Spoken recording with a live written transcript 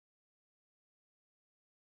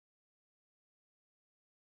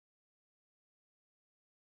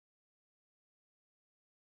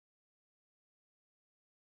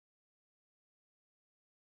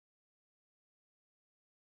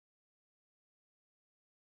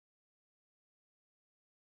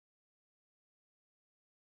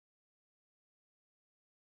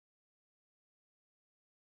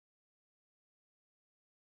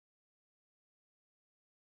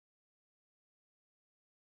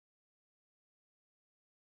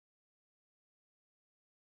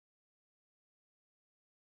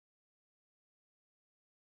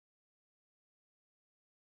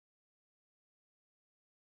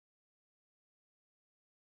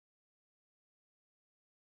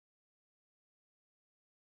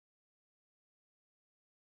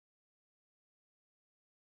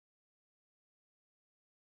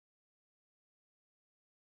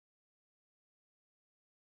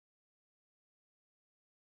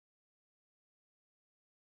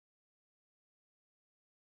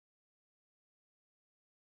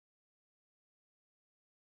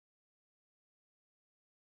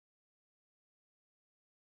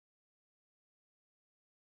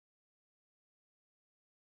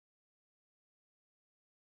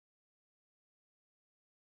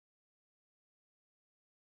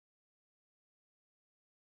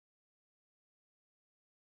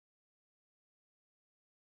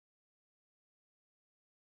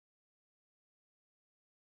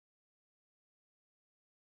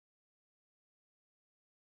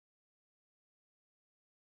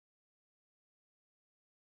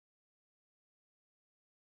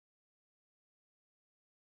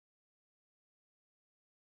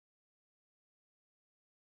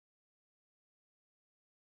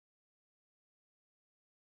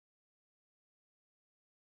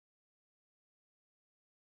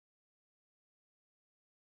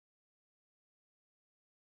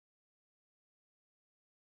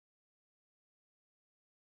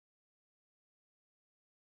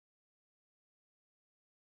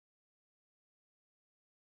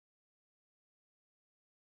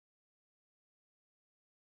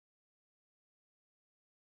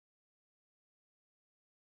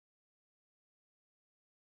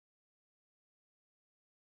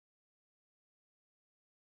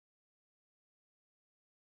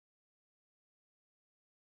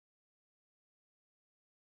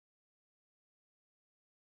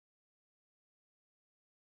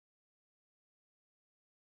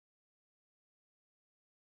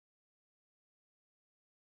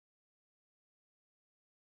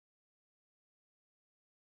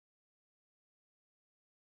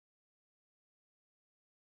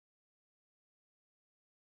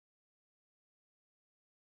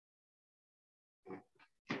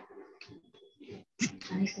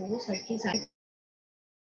आणि सर्वांसाठी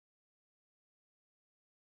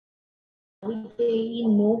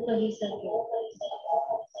નો કરી શકે.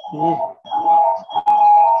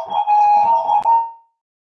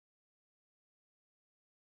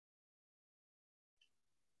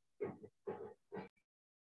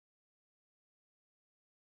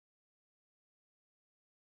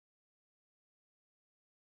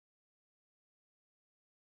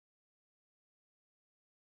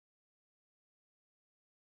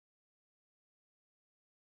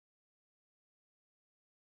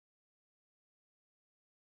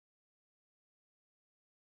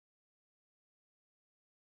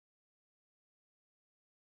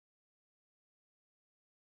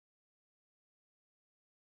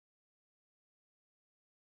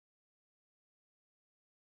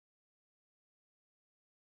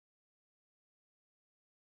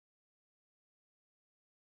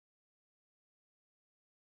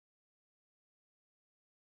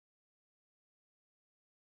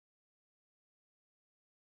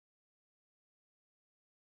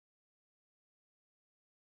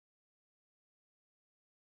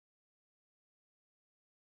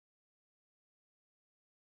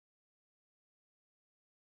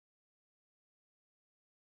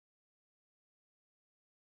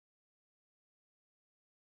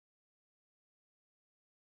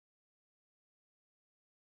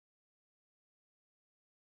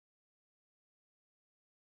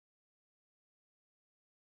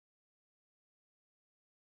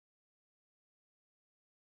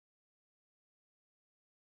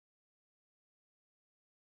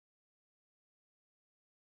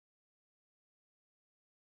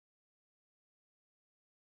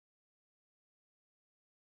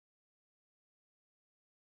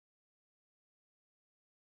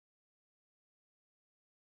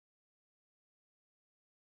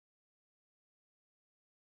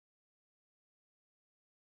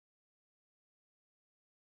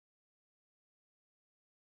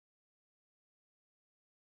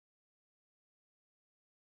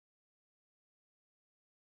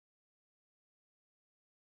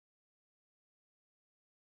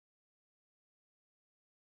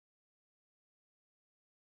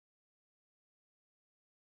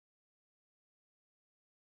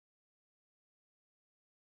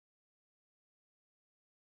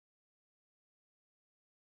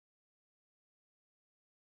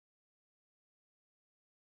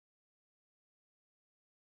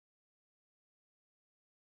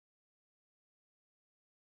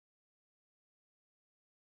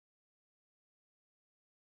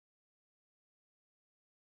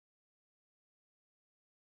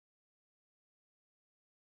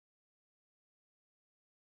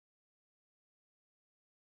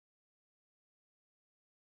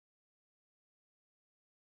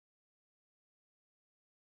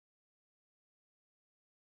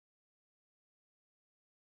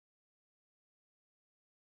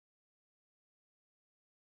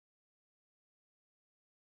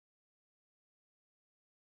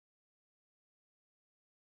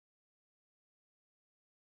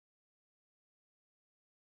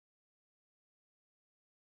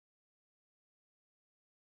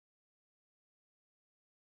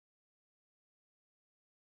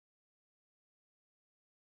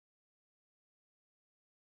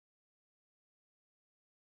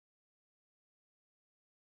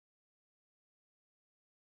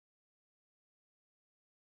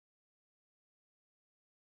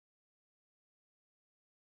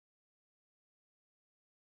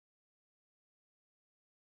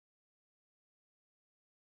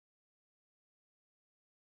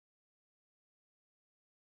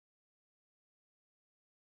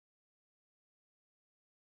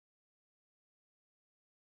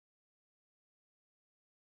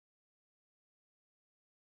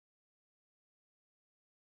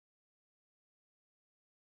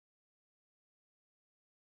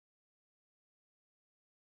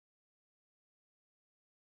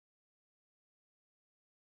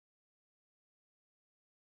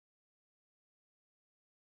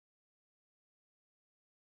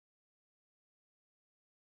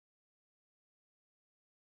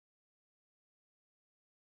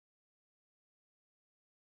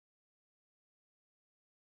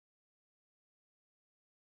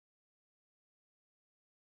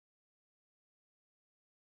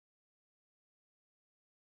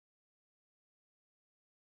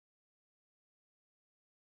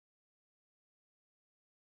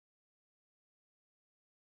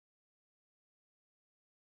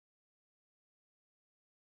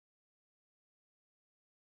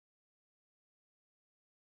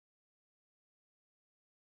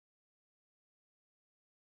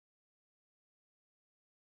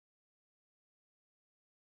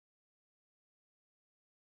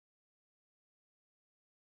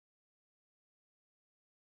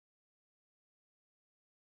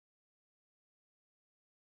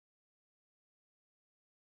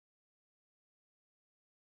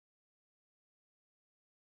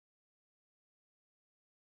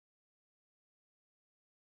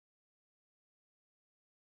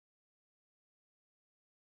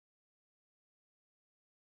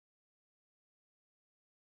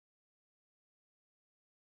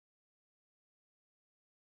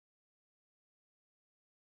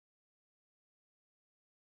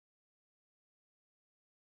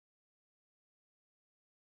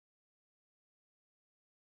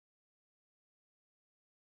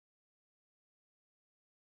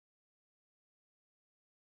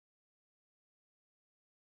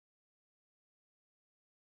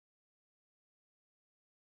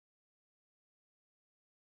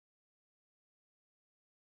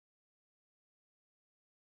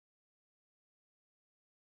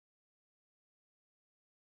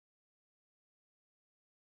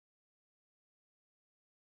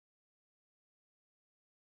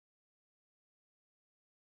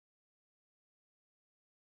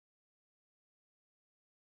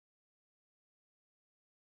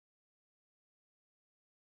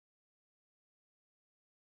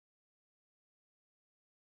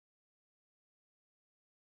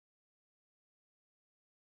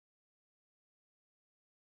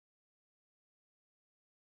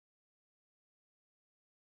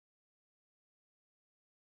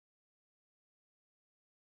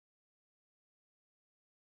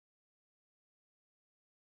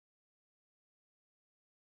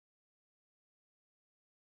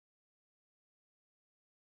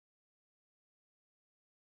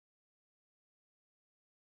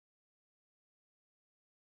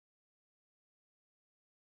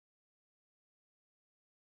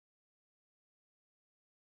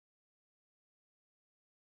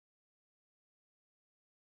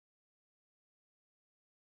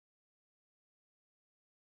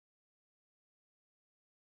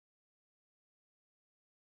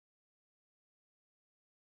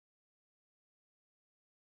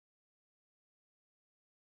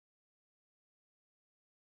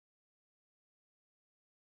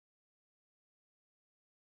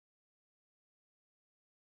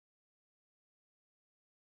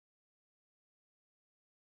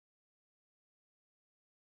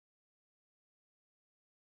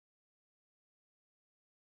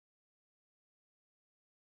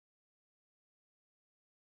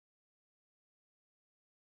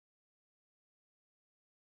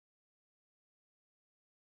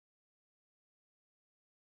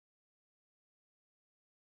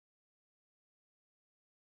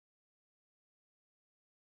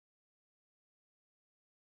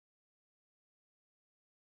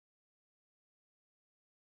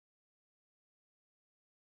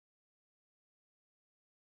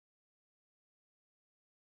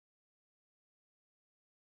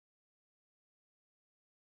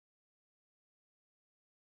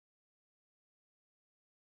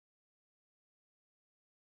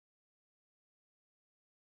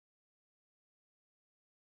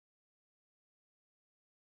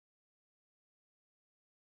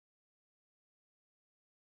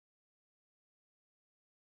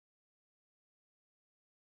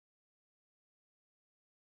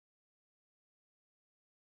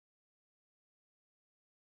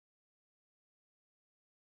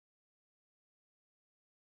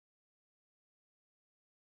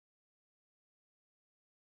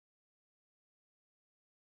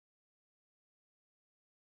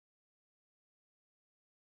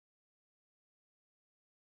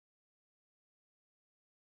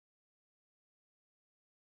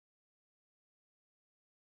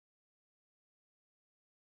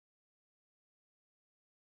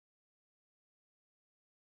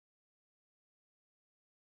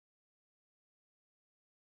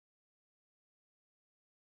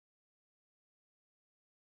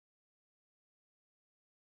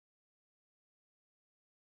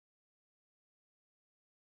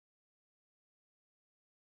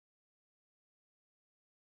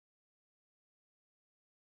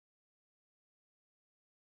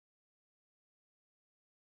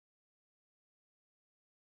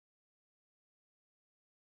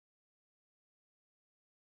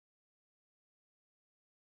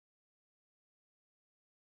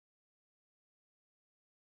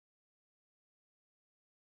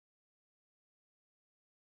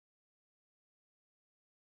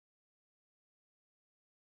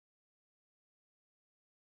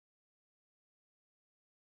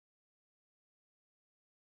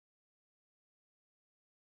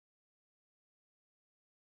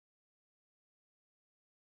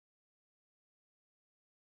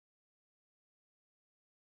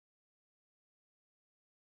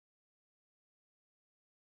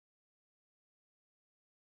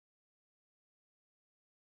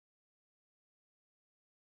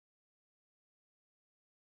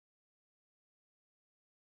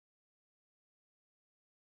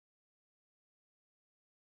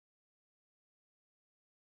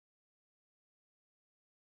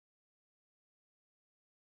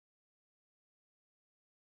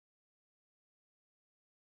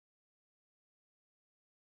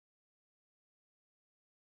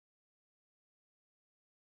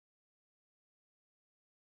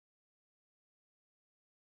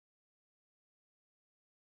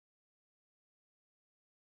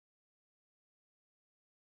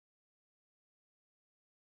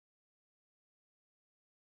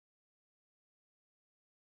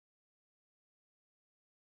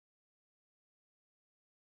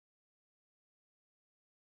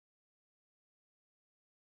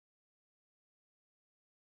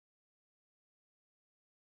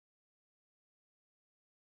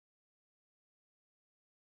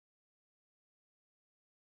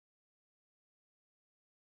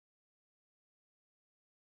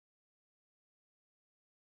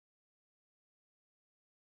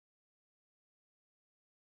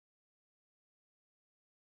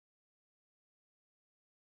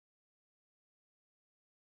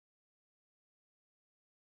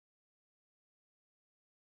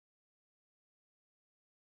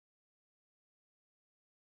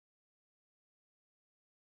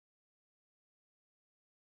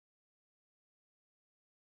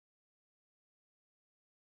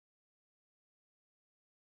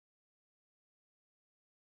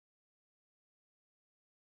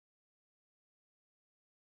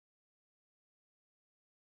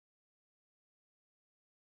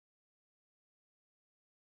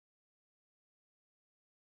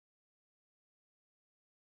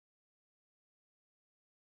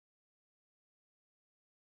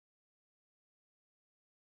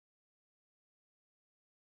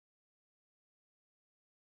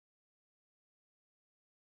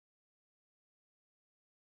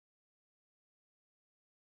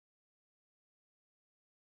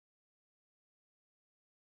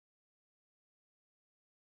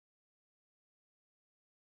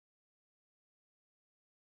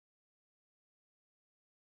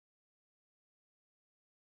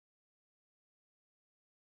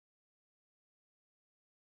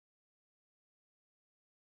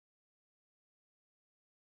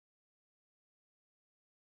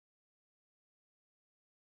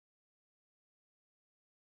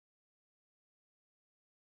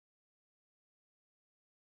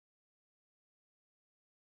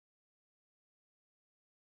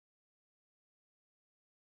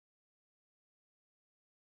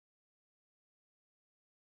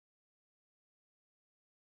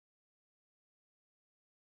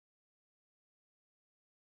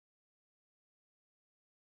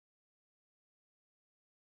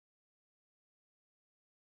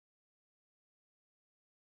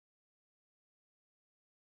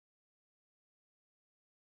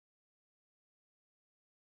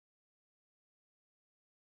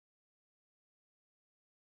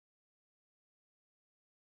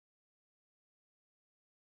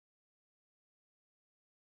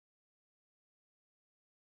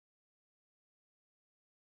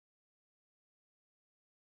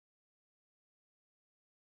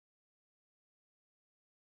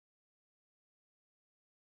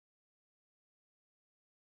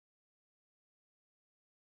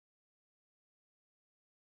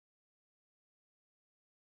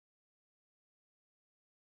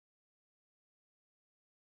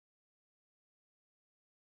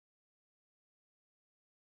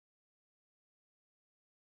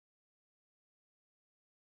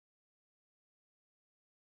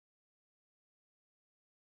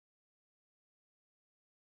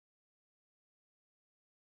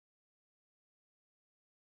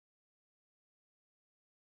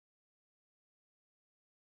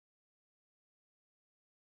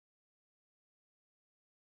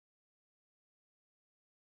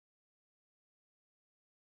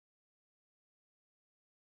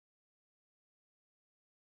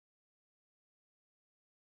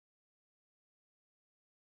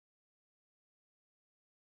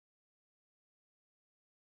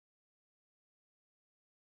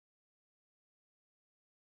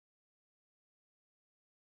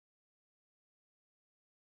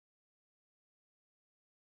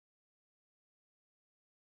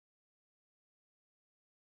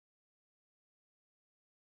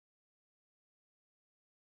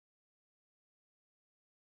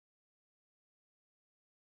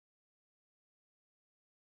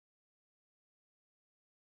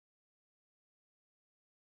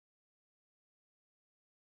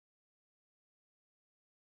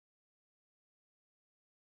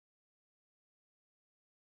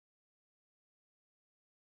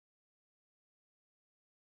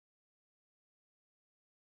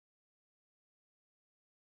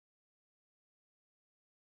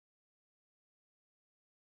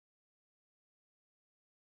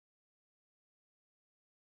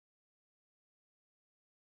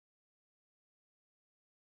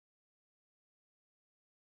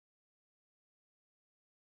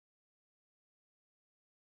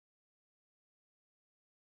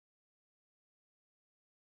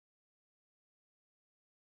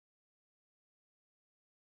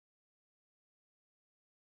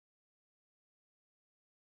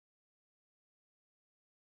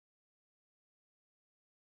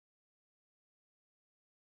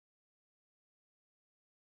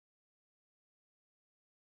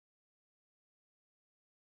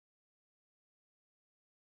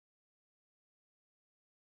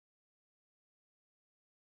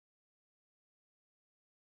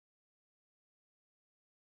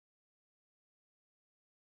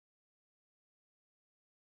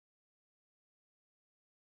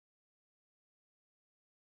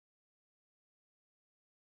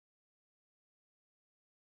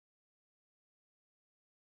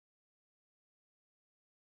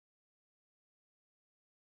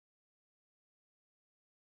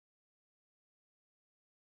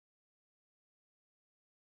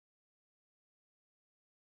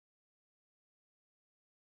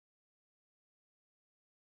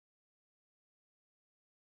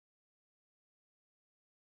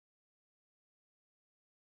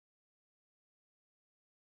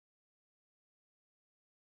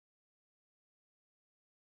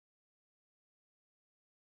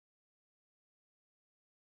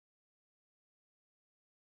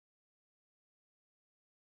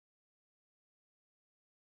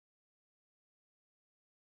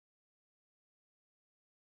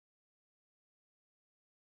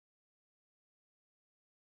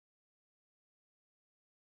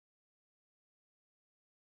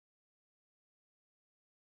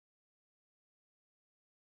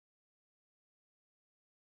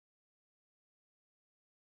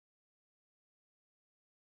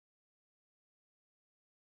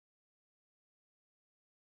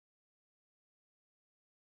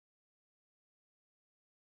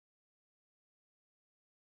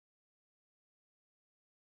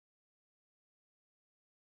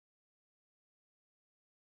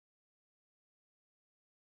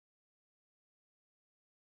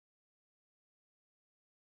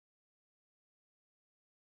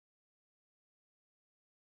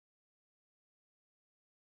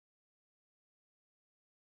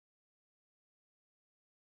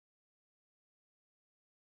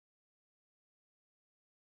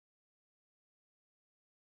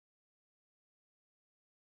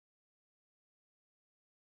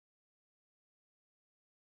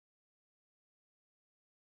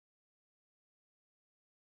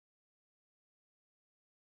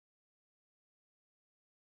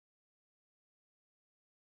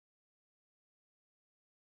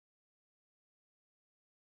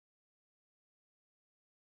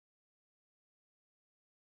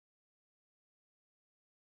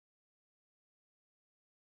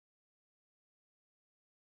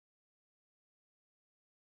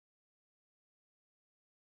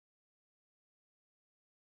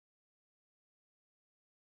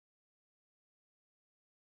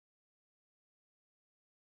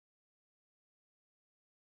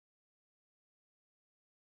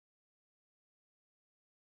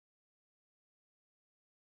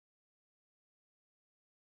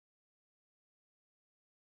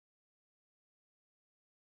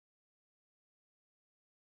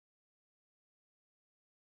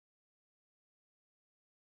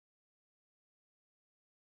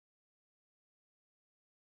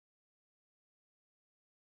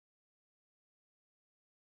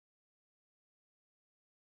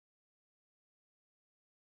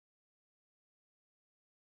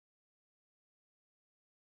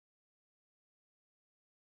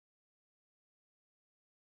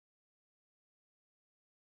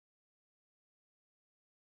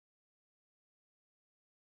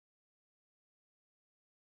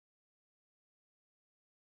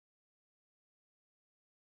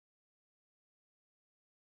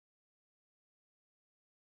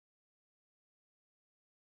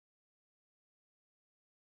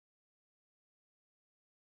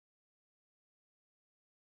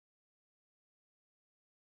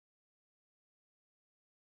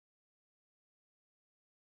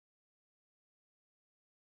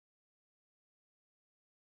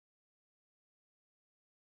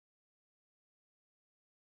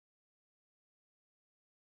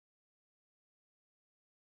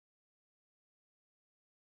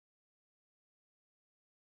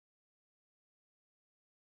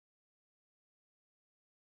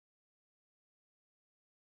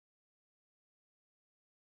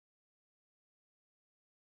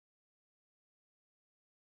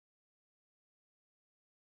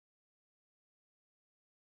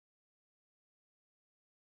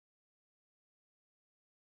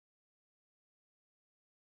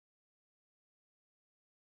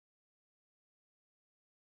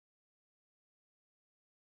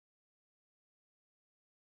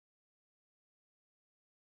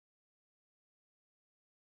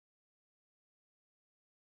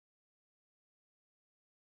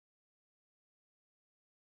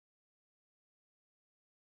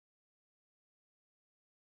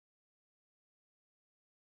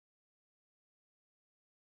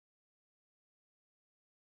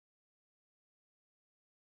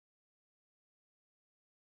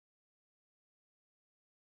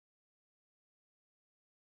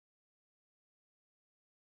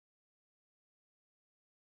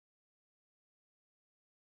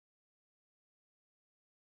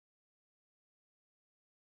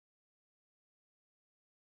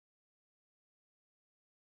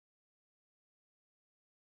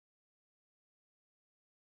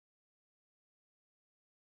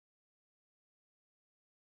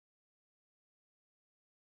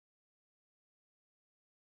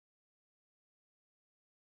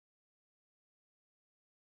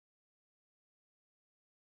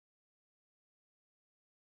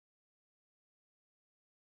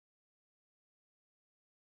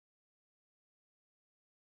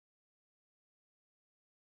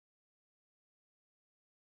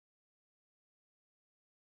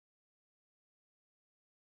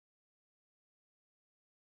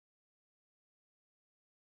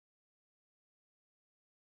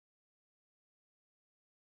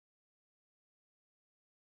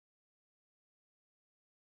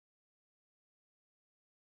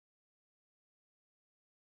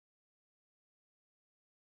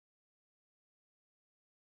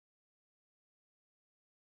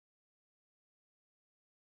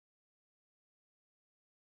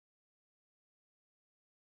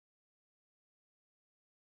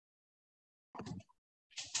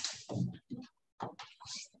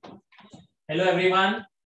 Hello everyone.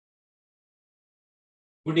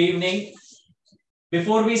 Good evening.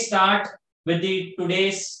 Before we start with the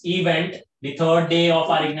today's event, the third day of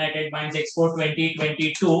our Ignited Minds Expo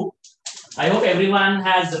 2022, I hope everyone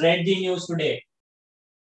has read the news today.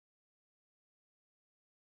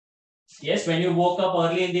 Yes, when you woke up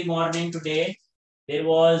early in the morning today, there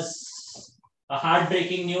was a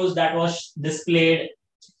heartbreaking news that was displayed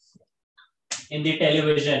in the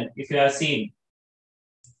television, if you have seen.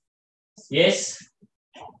 Yes.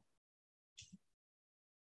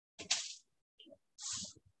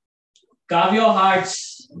 Carve your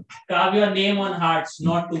hearts, carve your name on hearts,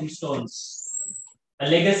 not tombstones. A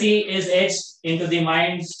legacy is etched into the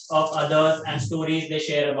minds of others and stories they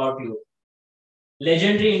share about you.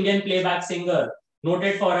 Legendary Indian playback singer,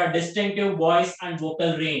 noted for her distinctive voice and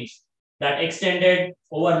vocal range that extended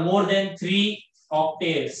over more than 3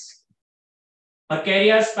 octaves. Her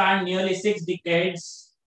career spanned nearly 6 decades,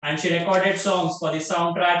 and she recorded songs for the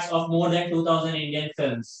soundtracks of more than 2,000 Indian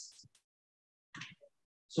films.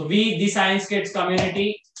 So we, the Science Kids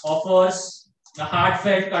community, offers the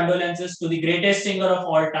heartfelt condolences to the greatest singer of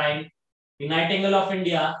all time, the Nightingale of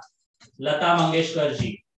India, Lata Mangeshkar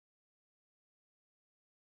ji.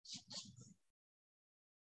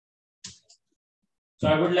 So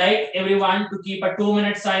I would like everyone to keep a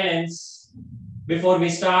 2-minute silence before we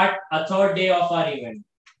start a third day of our event.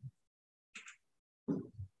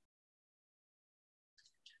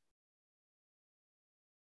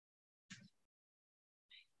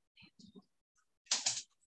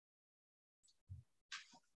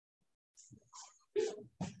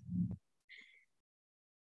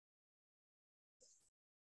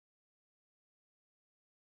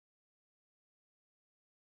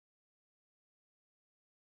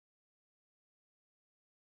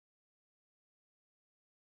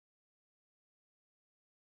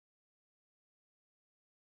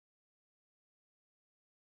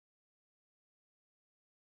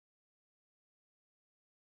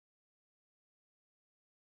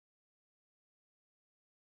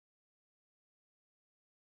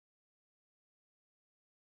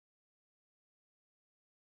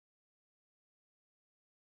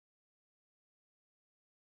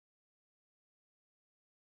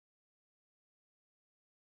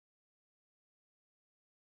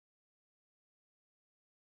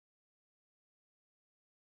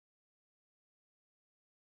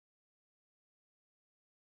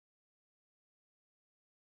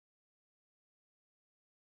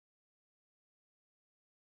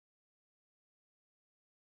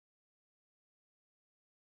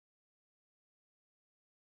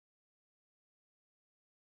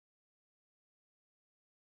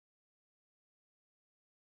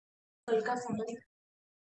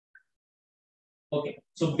 Okay,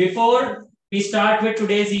 so before we start with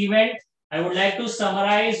today's event, I would like to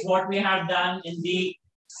summarize what we have done in the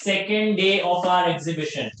second day of our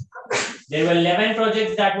exhibition. There were 11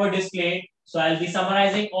 projects that were displayed. So I'll be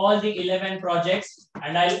summarizing all the 11 projects,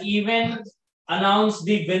 and I'll even announce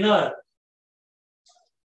the winner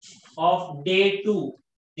of day 2,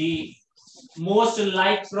 the most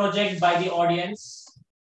liked project by the audience.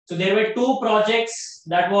 So there were 2 projects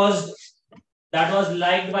that was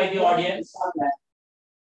liked by the audience.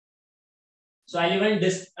 So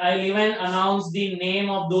I'll even announce the name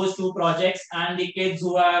of those 2 projects and the kids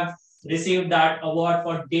who have received that award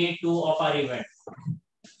for day 2 of our event.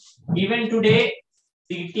 Even today,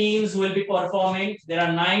 the teams will be performing. There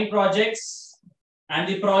are 9 projects, and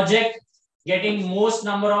the project getting most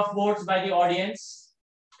number of votes by the audience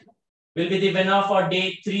will be the winner for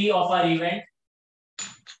day 3 of our event.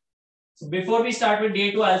 So before we start with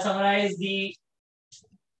day 2, I'll summarize the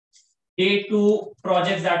day 2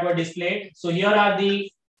 projects that were displayed. So here are the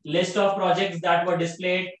list of projects that were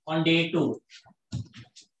displayed on day 2.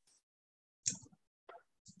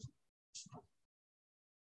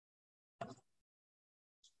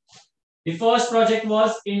 The first project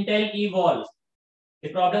was Intel eVol. The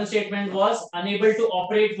problem statement was unable to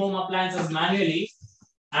operate home appliances manually,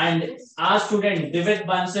 and our student Divit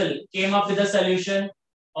Bansal came up with a solution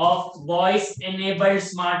of voice-enabled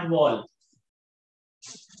smart wall.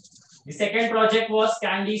 The second project was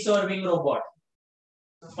candy serving robot.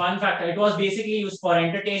 Fun fact, it was basically used for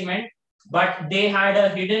entertainment, but they had a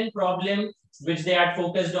hidden problem which they had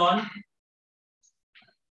focused on.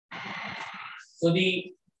 So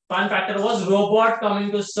the fun factor was robot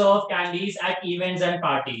coming to serve candies at events and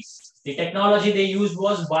parties. The technology they used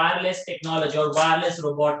was wireless technology or wireless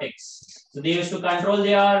robotics. So they used to control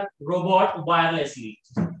their robot wirelessly.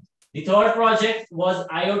 The third project was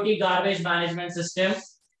IoT garbage management system,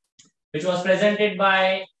 which was presented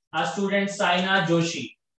by our student Saina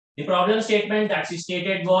Joshi. The problem statement that she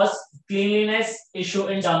stated was cleanliness issue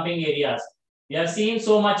in dumping areas. We have seen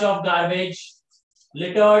so much of garbage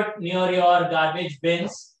littered near your garbage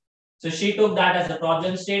bins. So she took that as a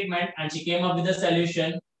problem statement and she came up with a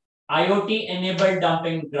solution, IoT enabled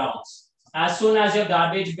dumping grounds. As soon as your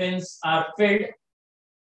garbage bins are filled,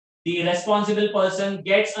 the responsible person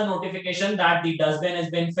gets a notification that the dustbin has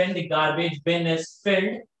been filled, the garbage bin is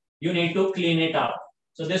filled, you need to clean it up.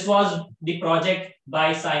 So this was the project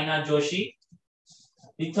by Saina Joshi.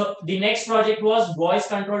 The next project was voice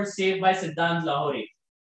controlled safe by Siddhant Lahore.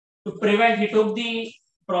 To prevent, he took the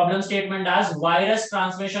problem statement as virus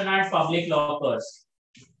transmission at public lockers.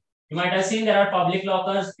 You might have seen there are public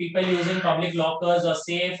lockers, people using public lockers or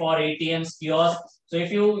safe or ATMs, kiosks. So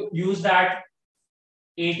if you use that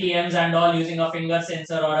ATMs and all using a finger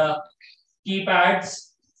sensor or a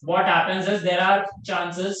keypads, what happens is there are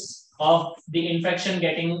chances of the infection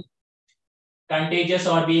getting contagious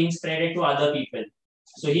or being spread to other people.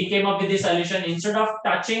 So he came up with the solution. Instead of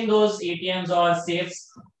touching those ATMs or safes,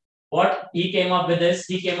 what he came up with is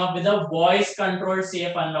he came up with a voice controlled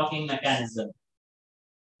safe unlocking mechanism.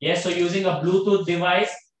 Yes, so using a Bluetooth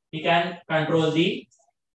device, he can control the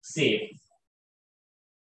safe.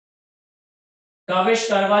 Kavish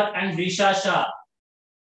Karwat and Risha Shah,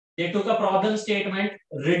 they took a problem statement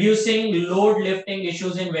reducing load lifting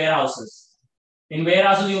issues in warehouses. In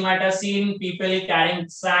warehouses, you might have seen people carrying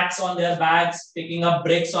sacks on their bags, picking up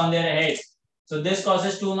bricks on their heads. So this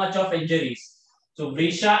causes too much of injuries. So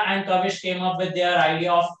Vrisha and Kavish came up with their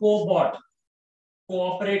idea of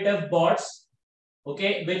cooperative bots,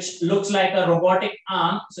 okay, which looks like a robotic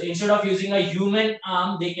arm. So instead of using a human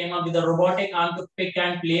arm, they came up with a robotic arm to pick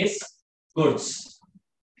and place goods.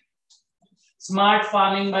 Smart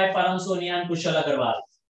farming by Param Sonia and Kushal Agarwal.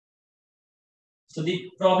 So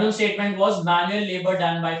the problem statement was manual labor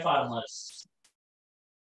done by farmers.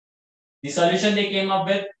 The solution they came up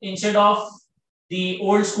with, instead of the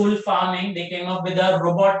old school farming, they came up with a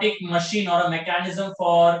robotic machine or a mechanism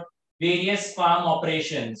for various farm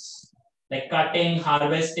operations, like cutting,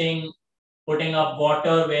 harvesting, putting up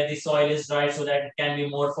water where the soil is dry so that it can be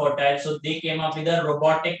more fertile. So they came up with a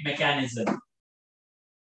robotic mechanism.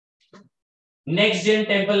 Next Gen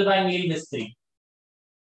Temple by Neil Mistry.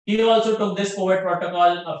 He also took this COVID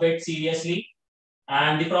protocol a bit seriously.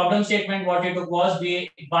 And the problem statement, what he took was the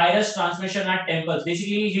virus transmission at temples.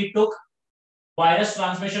 Basically, he took virus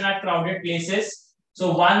transmission at crowded places.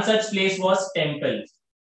 So one such place was temple.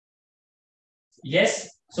 Yes.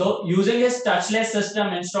 So using his touchless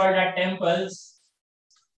system installed at temples,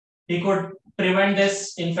 he could prevent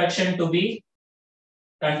this infection to be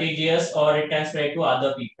contagious or it can spread to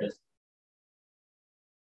other people.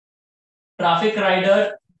 Traffic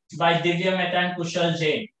Rider by Divya Mehta and Kushal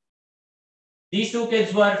Jain. These two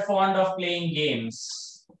kids were fond of playing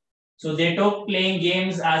games. So they took playing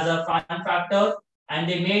games as a fun factor and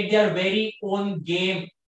they made their very own game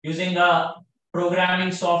using a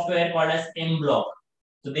programming software called as MBlock.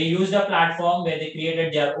 So they used a platform where they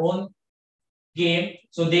created their own game.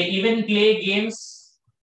 So they even play games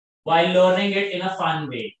while learning it in a fun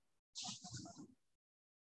way.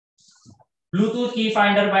 Bluetooth key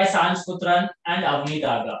finder by Sanj Putran and Avni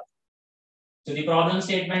Daga. So the problem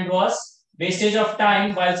statement was wastage of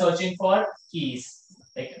time while searching for keys.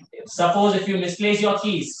 Like, suppose if you misplace your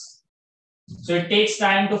keys, so it takes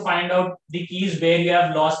time to find out the keys where you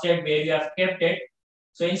have lost it, where you have kept it.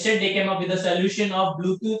 So instead, they came up with a solution of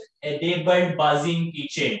Bluetooth enabled buzzing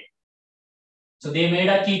keychain. So they made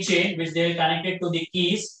a keychain which they will connect it to the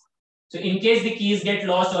keys. So in case the keys get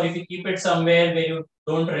lost or if you keep it somewhere where you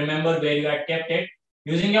don't remember where you had kept it,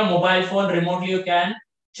 using your mobile phone remotely, you can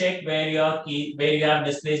check where you have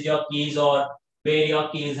misplaced your keys or where your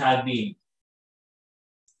keys have been.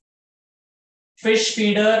 Fish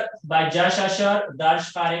Feeder by Jash Ashar,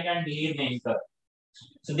 Darsh Parekh and Mihir Nenkar.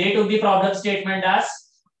 So they took the problem statement as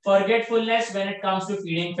forgetfulness when it comes to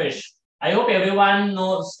feeding fish. I hope everyone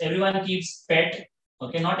knows, everyone keeps pet.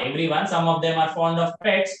 Okay, not everyone. Some of them are fond of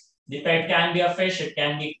pets. The pet can be a fish, it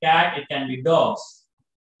can be cat, it can be dogs.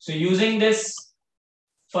 So using this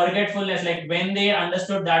forgetfulness, like when they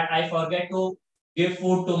understood that I forget to give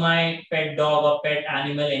food to my pet dog or pet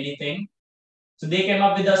animal, anything. So they came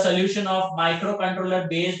up with a solution of microcontroller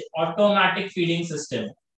based automatic feeding system.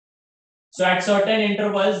 So at certain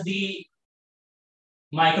intervals, the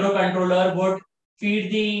microcontroller would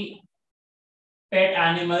feed the pet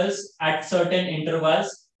animals at certain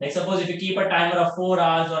intervals. Like suppose if you keep a timer of 4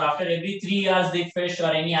 hours or after every 3 hours, the fish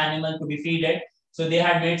or any animal to be fed. So they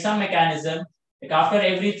had made some mechanism. Like after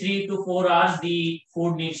every 3 to 4 hours, the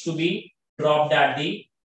food needs to be dropped to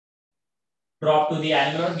the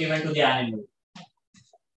animal or given to the animal.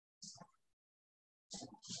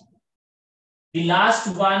 The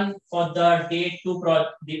last one for the day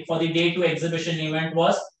two exhibition event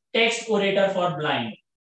was text orator for blind.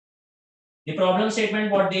 The problem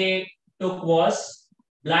statement what they took was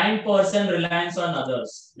blind person reliance on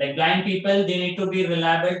others. Like blind people, they need to be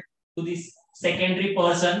reliable to the secondary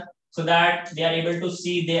person so that they are able to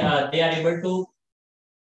see, they are able to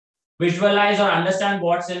visualize or understand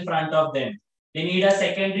what's in front of them. They need a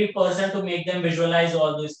secondary person to make them visualize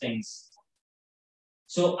all these things.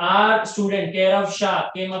 So our student, Kairav Shah,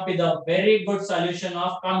 came up with a very good solution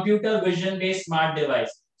of computer vision based smart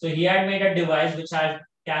device. So he had made a device which had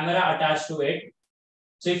camera attached to it.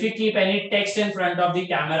 So if you keep any text in front of the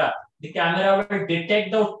camera will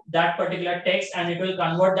detect that particular text and it will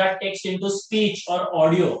convert that text into speech or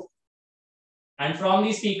audio. And from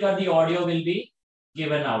the speaker, the audio will be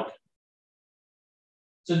given out.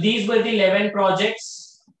 So these were the 11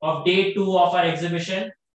 projects of day 2 of our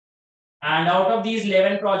exhibition. And out of these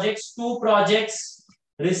 11 projects, 2 projects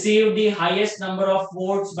received the highest number of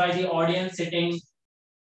votes by the audience sitting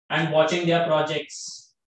and watching their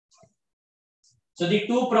projects. So the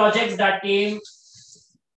 2 projects that came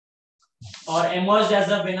or emerged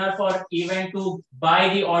as a winner for event 2 by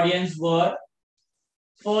the audience were,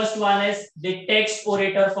 first one is the text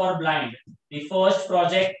orator for blind. The first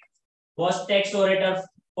project was text orator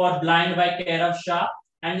for blind by Kairav Shah,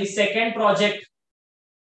 and the second project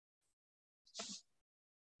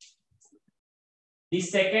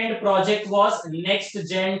was Next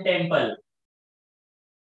Gen Temple.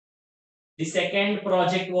 The second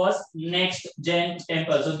project was Next Gen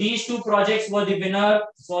Temple. So these 2 projects were the winner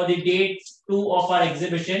for the day 2 of our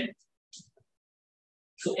exhibition.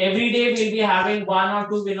 So every day we'll be having 1 or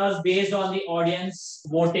 2 winners based on the audience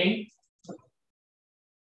voting.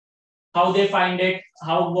 How they find it,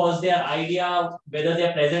 how was their idea, whether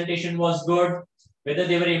their presentation was good, whether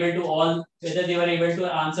they were able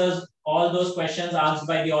to answer all those questions asked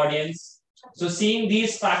by the audience. So seeing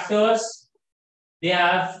these factors, they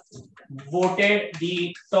have voted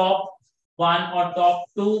the top 1 or top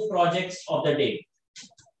 2 projects of the day.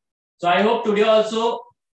 So I hope today also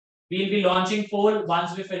we'll be launching poll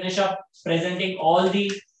once we finish up presenting all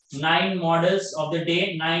the 9 models of the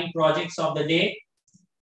day, 9 projects of the day.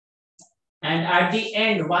 And at the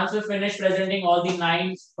end, once we finish presenting all the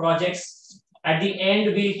 9 projects, at the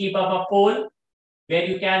end, we'll keep up a poll where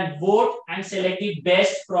you can vote and select the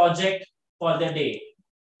best project for the day.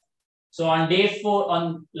 So on day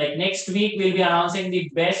 4, next week, we'll be announcing the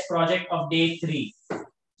best project of day 3.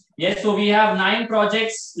 Yes, so we have 9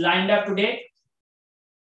 projects lined up today.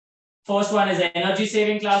 First one is energy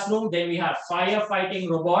saving classroom. Then we have firefighting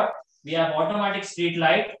robot. We have automatic street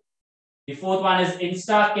light. The fourth one is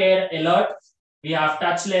Instacare alert. We have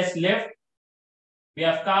touchless lift. We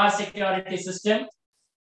have car security system.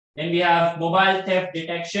 Then we have mobile theft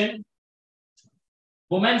detection,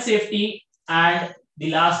 women safety, and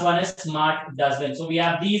the last one is smart dustbin. So we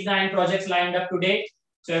have these 9 projects lined up today.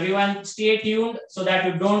 So everyone stay tuned so that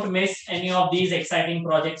you don't miss any of these exciting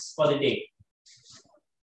projects for the day.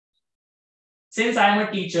 Since I'm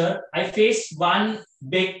a teacher, I face one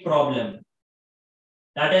big problem.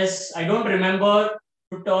 That is, I don't remember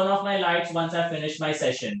to turn off my lights once I finish my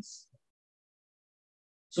sessions.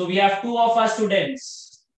 So we have 2 of our students,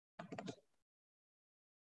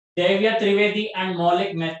 Devya Trivedi and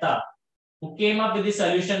Maulik Mehta, who came up with the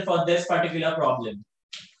solution for this particular problem.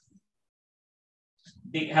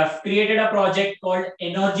 They have created a project called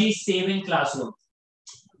Energy Saving Classroom.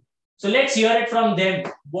 So let's hear it from them,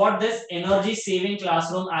 what this Energy Saving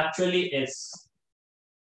Classroom actually is.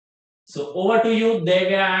 So over to you,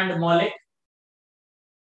 Devya and Maulik.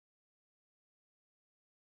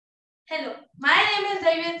 Hello, my name is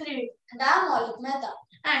Devya Trivedi and I am Maulik Mehta,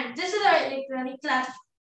 and this is our electronic classroom.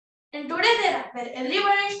 In today's era, where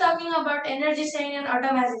everyone is talking about energy saving and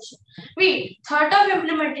automation, we thought of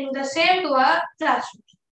implementing the same to our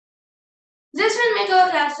classrooms. This will make our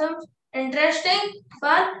classrooms interesting,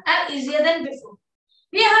 fun, and easier than before.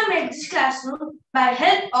 We have made this classroom by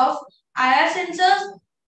help of IR sensors,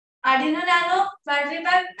 Arduino Nano, battery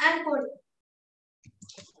pack, and coding.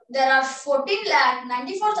 There are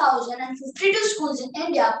 14,94,052 schools in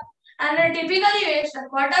India, and they typically waste a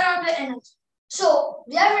quarter of the energy. So,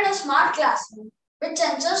 we have made a smart classroom with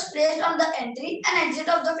sensors placed on the entry and exit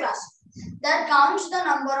of the classroom that counts the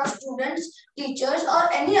number of students, teachers, or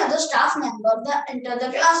any other staff member that enter the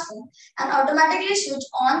classroom and automatically switch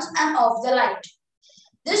on and off the light.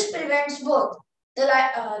 This prevents both the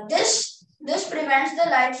light. This prevents the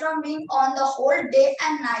light from being on the whole day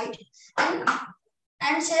and night,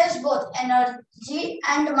 and saves both energy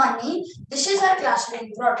and money. This is our classroom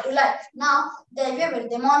brought to life. Now, Devya will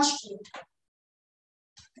demonstrate.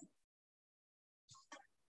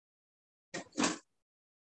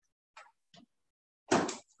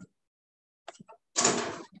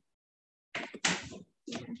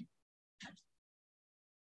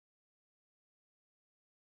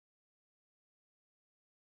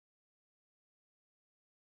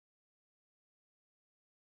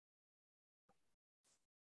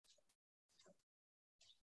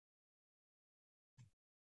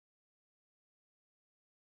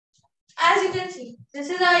 As you can see, this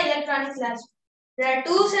is our electronic classroom. There are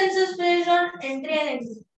two sensors placed on entry and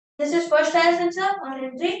exit. This is first air sensor on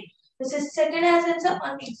entry. This is second air sensor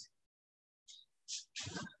on exit.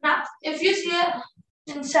 Now, if you see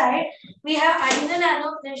inside, we have Arduino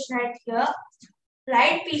Nano placed right here,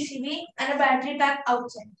 light PCB, and a battery pack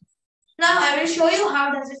outside. Now, I will show you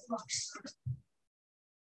how does it works.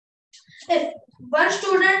 If one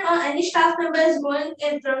student or any staff member is going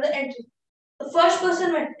in from the entry, the first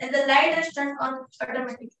person went and the light is turned on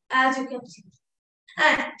automatically, as you can see.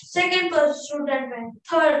 And second person student went,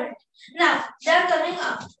 third went. Now they are coming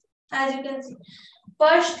out, as you can see.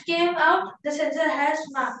 First came out, the sensor has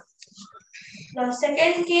marked. The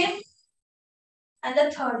second came, and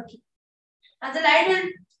the third came. And the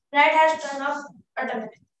light has turned off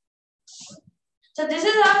automatically. So this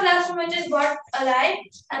is our classroom which is got alive,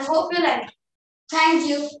 and hope you like it. Thank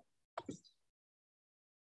you.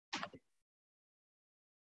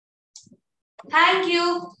 Thank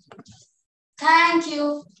you. Thank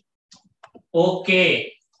you.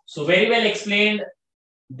 Okay. So very well explained,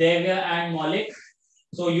 Devya and Maulik.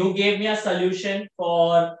 So you gave me a solution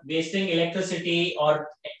for wasting electricity or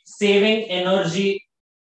saving energy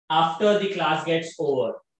after the class gets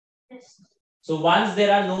over. Yes. So once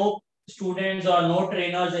there are no students or no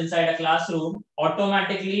trainers inside a classroom,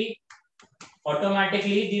 automatically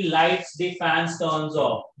the lights, the fans turns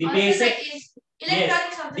off. The Also basic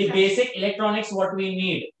electronics yes, the basic electronics what we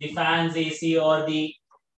need, the fans, AC or the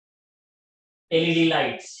LED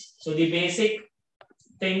lights. So the basic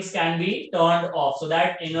things can be turned off so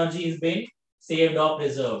that energy is being saved or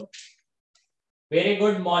preserved. Very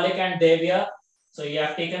good, Maulik and Devya. So you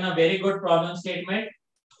have taken a very good problem statement.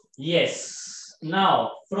 Yes.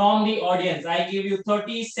 Now, from the audience, I give you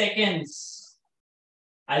 30 seconds.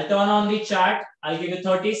 I'll turn on the chat. I'll give you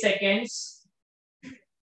 30 seconds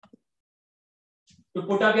to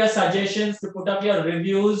put up your suggestions, to put up your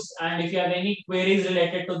reviews, and if you have any queries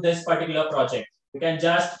related to this particular project, you can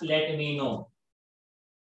just let me know.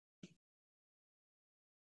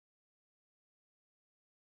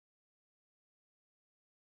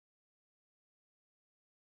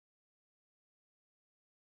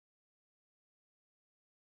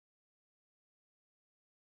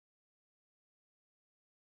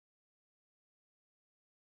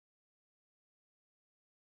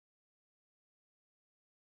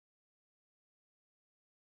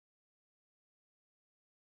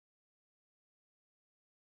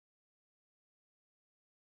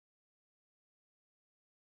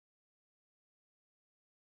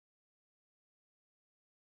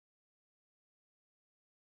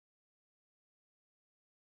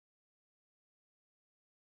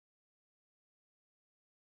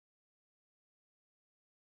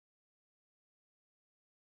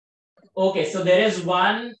 Okay, so there is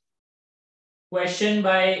one question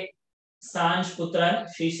by Sanj Putran.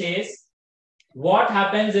 She says, what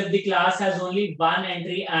happens if the class has only one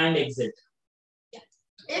entry and exit?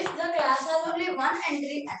 If the class has only one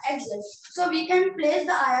entry and exit, so we can place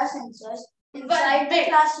the IR sensors inside the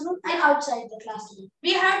classroom and outside the classroom.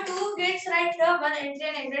 We have two gates right here, one entry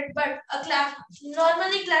and exit, but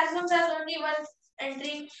normally classrooms has only one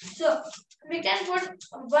entry. So we can put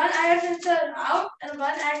one IR sensor out and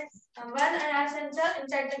one IR sensor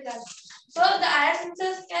inside the class. So the IR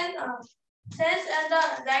sensors can sense and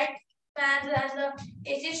the light fans and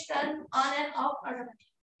the AC turn on and off automatically.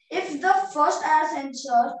 If the first IR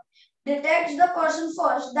sensor detects the person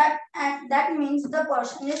first, that means the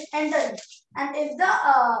person is entering. And if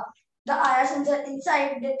the IR sensor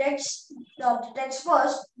inside detects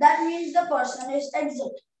first, that means the person is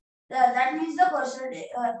exit. That means the person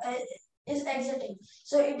is exiting.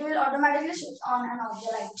 So it will automatically switch on and off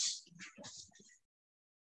the lights.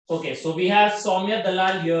 Okay, so we have Soumya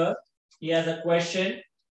Dalal here. He has a question.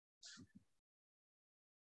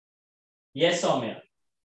 Yes, Soumya.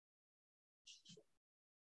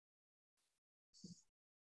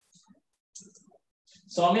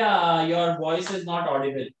 Soumya, your voice is not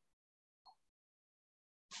audible.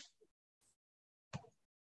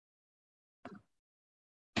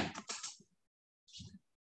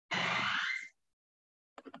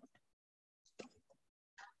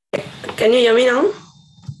 Can you hear me now?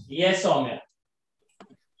 Yes, Soumya.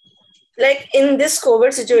 Like in this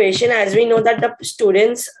COVID situation, as we know that the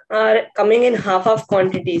students are coming in half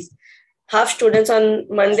quantities, half students on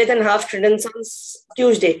Monday and half students on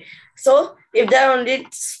Tuesday. So if there are only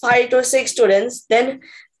 5 to 6 students, then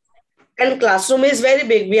and classroom is very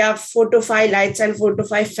big. We have 4 to 5 lights and 4 to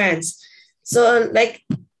 5 fans. So like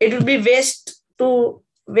it will be waste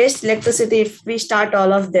electricity if we start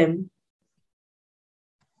all of them.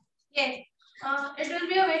 Yes. it will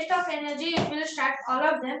be a waste of energy if we'll start all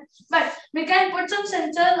of them. But we can put some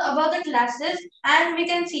sensors above the classes and we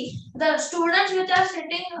can see the students which are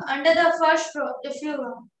sitting under the first row.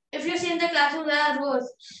 If you see in the classroom there are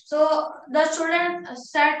rows. So the student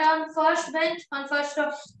sat on first bench on first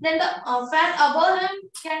row. Then the fan above him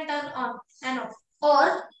can turn on and off.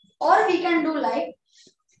 Or we can do like,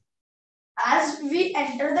 as we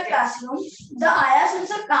enter the classroom, the IR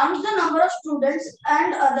sensor counts the number of students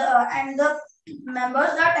and the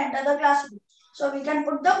members that enter the classroom. So we can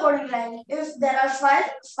put the coding line. If there are five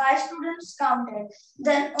students counted,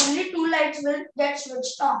 then only 2 lights will get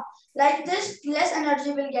switched on. Like this, less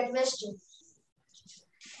energy will get wasted.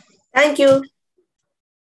 Thank you.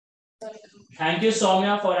 Thank you,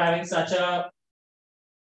 Soumya, for having such a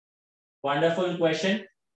wonderful question.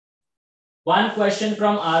 One question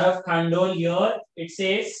from Arav Khandol here. It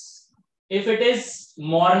says, if it is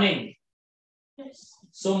morning,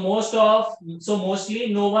 so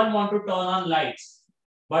mostly no one want to turn on lights.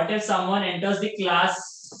 But if someone enters the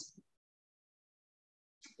class,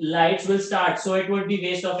 lights will start. So it would be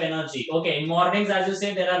waste of energy. Okay, in mornings, as you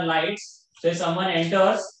say, there are lights. So if someone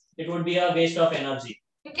enters, it would be a waste of energy.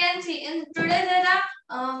 You can see in today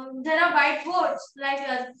there are whiteboards like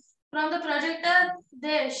from the projector.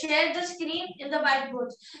 They share the screen in the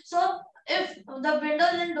whiteboards. So if the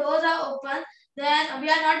windows and doors are open, then we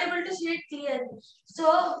are not able to see it clearly.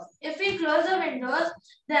 So if we close the windows,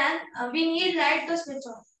 then we need light to switch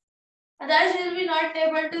on. Otherwise, we will be not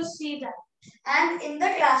able to see that. And in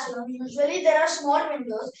the classroom, usually there are small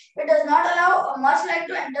windows. It does not allow much light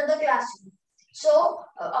to enter the classroom. So,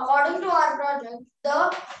 according to our project,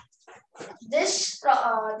 this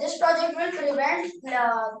project will prevent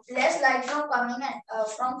less light from coming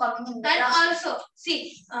in. And also,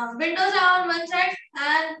 see, windows are on one side,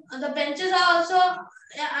 and the benches are also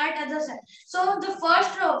at other side. So the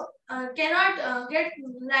first row cannot get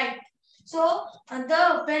light. So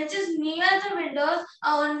the benches near the windows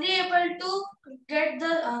are only able to get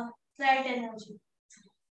the light energy.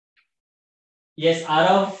 Yes,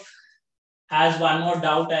 Arav has one more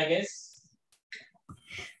doubt, I guess.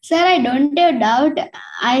 Sir, I don't have doubt.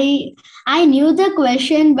 I knew the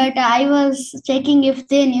question, but I was checking if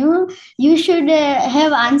they knew. You should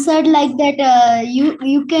have answered like that.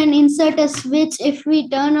 You can insert a switch if we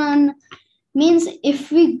turn on. Means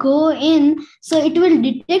if we go in, so it will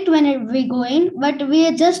detect when we go in, but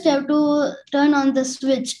we just have to turn on the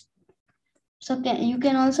switch. So you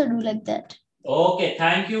can also do like that. Okay,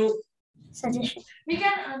 thank you. Suggestion. We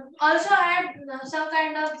can also add some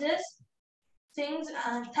kind of this things.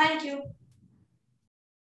 Thank you.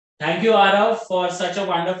 Thank you, Arav, for such a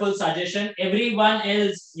wonderful suggestion. Everyone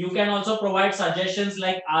else, you can also provide suggestions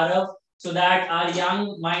like Arav so that our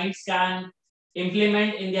young minds can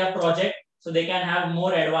implement in their project so they can have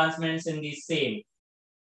more advancements in the same.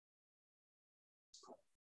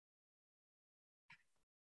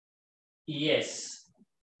 Yes.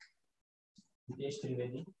 Mitesh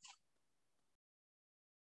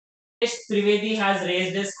Trivedi has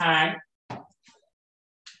raised his hand.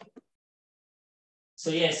 So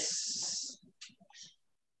yes.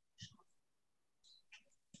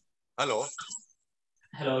 Hello.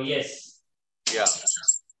 Hello, yes. Yeah.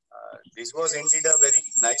 This was indeed a very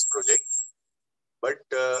nice project. But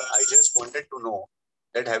I just wanted to know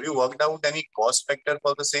that have you worked out any cost factor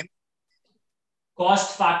for the same?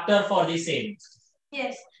 Cost factor for the same.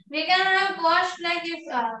 Yes. We can have cost like if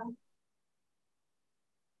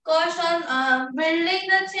cost on building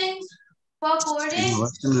the things for coding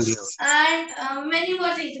and many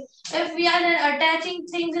more things. If we are attaching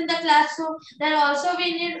things in the classroom, then also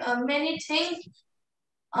we need many things,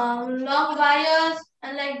 long wires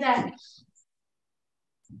and like that.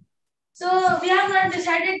 So we have not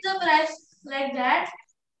decided the price like that,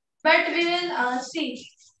 but we will see.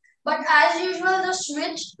 But as usual, the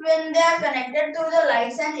switch, when they are connected to the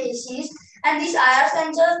lights and ACs, and these IR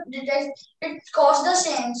sensors detect, it costs the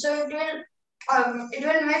same. So it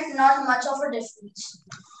will make not much of a difference.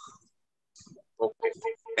 Okay,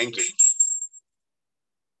 thank you.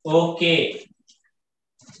 Okay.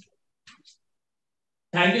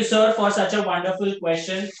 Thank you, sir, for such a wonderful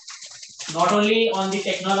question. Not only on the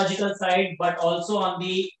technological side, but also on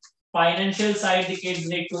the financial side, the kids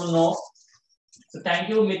need to know. So thank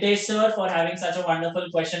you, Mitesh, sir, for having such a wonderful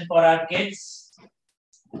question for our kids.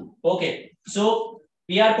 Okay, so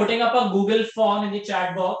we are putting up a Google form in the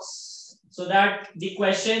chat box so that the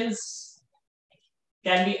questions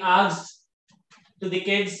can be asked to the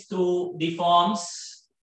kids through the forms.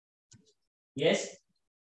 Yes.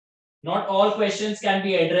 Not all questions can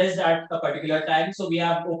be addressed at a particular time. So we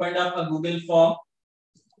have opened up a Google form.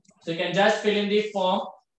 So you can just fill in the form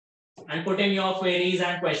and put in your queries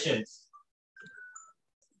and questions.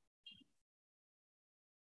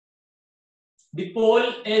 The poll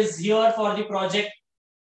is here for the project.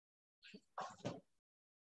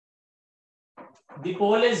 The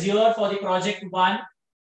poll is here for the project 1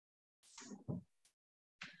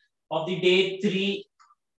 of the day 3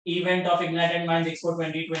 event of Ignited Minds Expo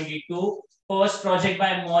 2022. First project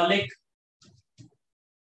by Maulik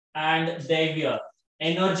and Devya.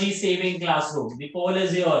 Energy saving classroom. The poll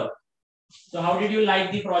is here. So how did you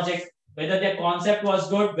like the project? Whether their concept was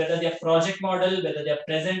good, whether their project model, whether their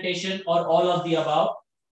presentation, or all of the above.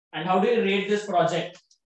 And how do you rate this project?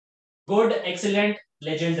 Good, excellent,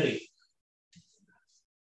 legendary.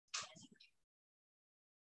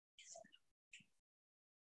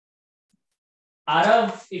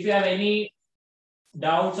 Arav, if you have any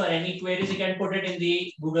doubts or any queries, you can put it in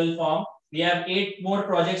the Google form. We have 8 more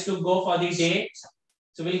projects to go for the day.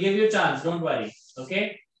 So we'll give you a chance. Don't worry.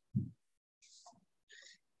 Okay.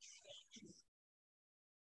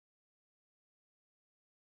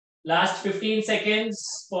 Last 15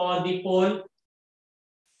 seconds for the poll.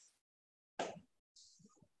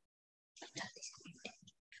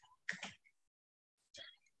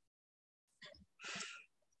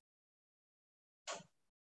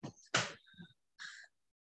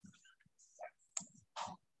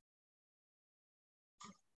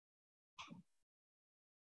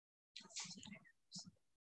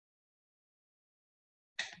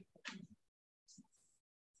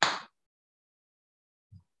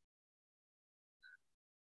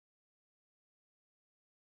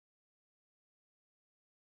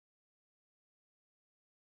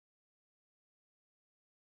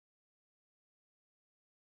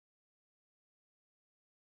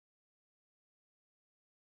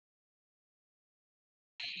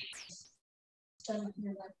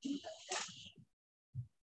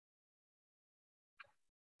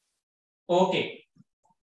 Okay.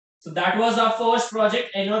 So that was our first project,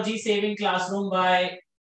 Energy Saving Classroom by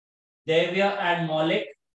Devya and Maulik.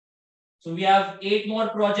 So we have 8 more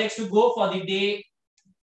projects to go for the day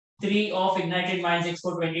 3 of Ignited Minds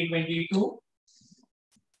Expo 2022.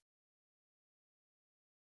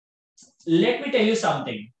 Let me tell you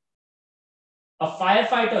something. A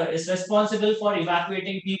firefighter is responsible for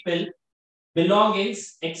evacuating people,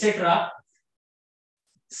 belongings, etc.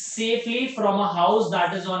 safely from a house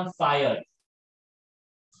that is on fire.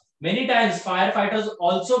 Many times firefighters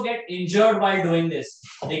also get injured while doing this.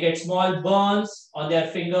 They get small burns on their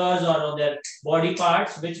fingers or on their body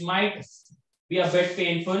parts, which might be a bit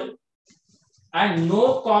painful. And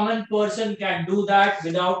no common person can do that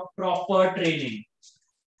without proper training.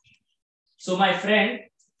 So my friend,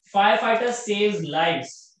 firefighters saves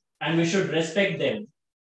lives and we should respect them.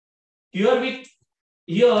 Here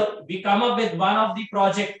we come up with one of the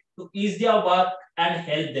project to ease their work and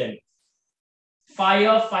help them.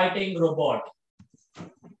 Firefighting robot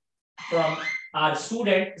from our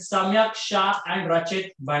student Samyak Shah and Rachit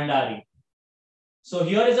Bhandari. So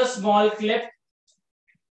here is a small clip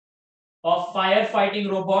of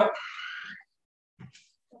firefighting robot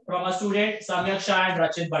from a student Samyak Shah and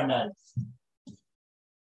Rachit Bhandari.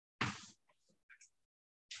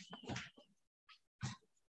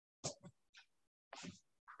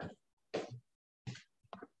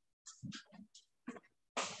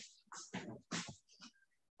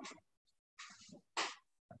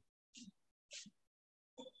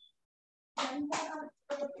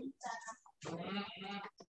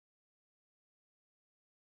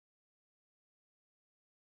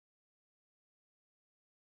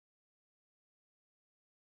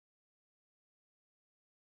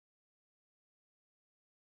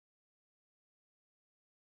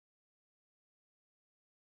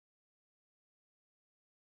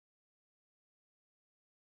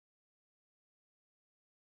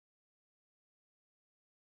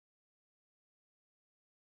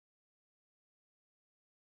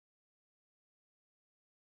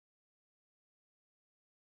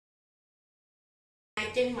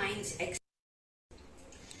 Ignited Minds Expo.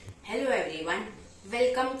 Hello everyone,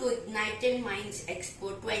 welcome to Ignited Minds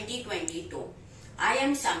Expo 2022. I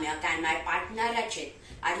am Samyak and my partner Rachit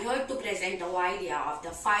are here to present our idea of the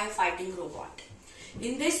firefighting robot.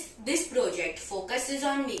 In this project focuses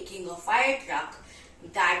on making a fire truck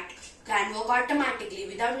that can work automatically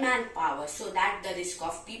without manpower so that the risk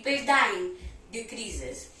of people dying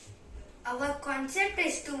decreases. Our concept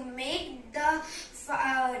is to make the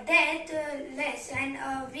death less, and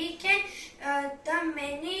we can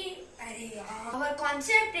Our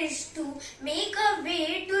concept is to make a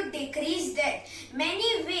way to decrease death.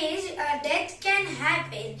 Many ways death can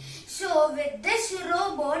happen. So So with this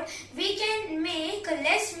robot, we can make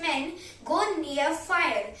less men go near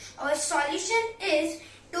fire. Our solution is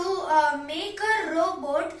to make a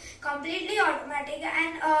robot completely automatic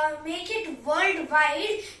and make it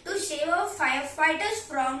worldwide to save our firefighters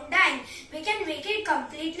from dying. We can make it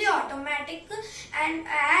completely automatic, and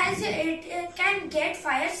as it can get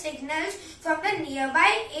fire signals from the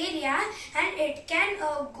nearby area, and it can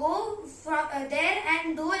go from there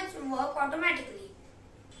and do its work automatically.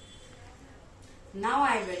 Now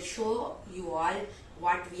I will show you all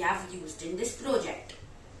what we have used in this project.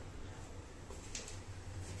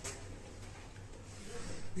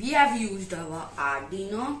 We have used our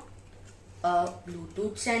Arduino, a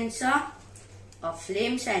Bluetooth sensor, a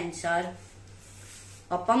flame sensor,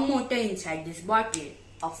 a pump motor inside this bottle,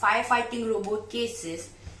 a firefighting robot cases,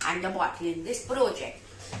 and a bottle in this project.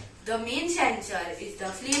 The main sensor is the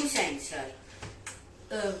flame sensor.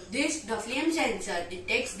 The flame sensor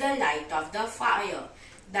detects the light of the fire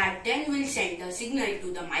that then will send a signal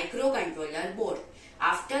to the microcontroller board.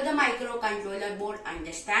 After the microcontroller board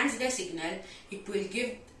understands the signal, it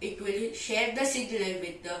will share the signal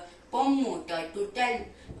with the pump motor to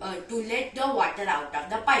let the water out of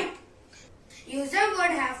the pipe. User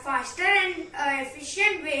would have faster and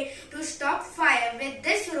efficient way to stop fire with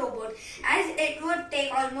this robot, as it would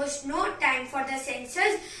take almost no time for the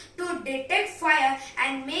sensors to detect fire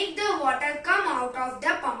and make the water come out of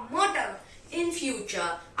the pump motor. In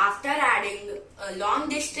future, after adding long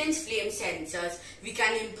distance flame sensors, we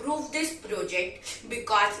can improve this project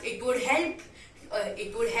because it would help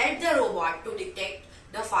the robot to detect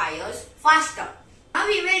the fires faster. Now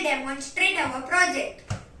we will demonstrate our project.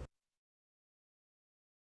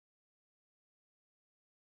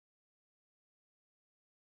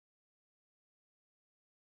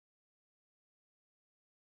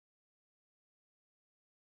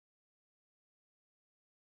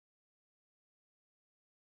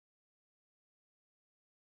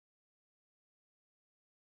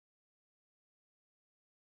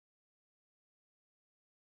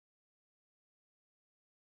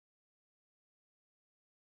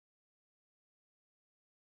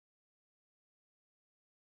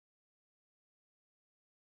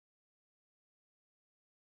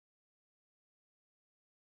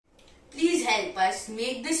 Please help us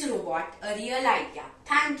make this robot a real idea.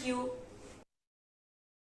 Thank you.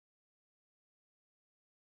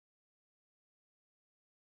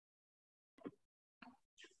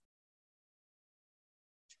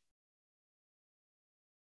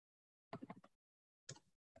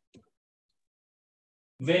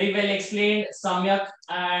 Very well explained, Samyak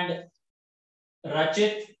and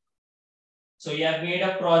Rachit. So you have made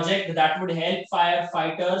a project that would help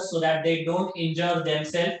firefighters so that they don't injure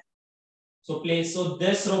themselves. So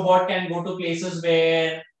this robot can go to places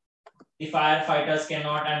where the firefighters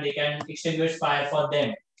cannot, and they can extinguish fire for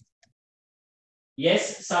them.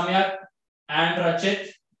 Yes, Samyak and Rachit.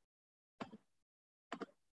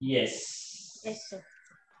 Yes. Yes, sir.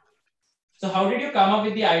 So how did you come up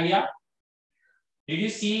with the idea? Did you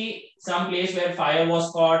see some place where fire was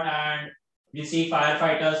caught and you see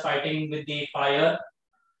firefighters fighting with the fire?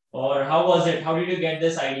 Or how was it? How did you get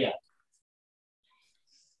this idea?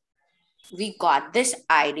 We got this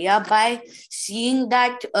idea by seeing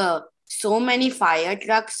that so many fire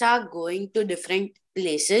trucks are going to different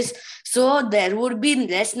places, so there would be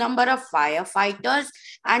less number of firefighters,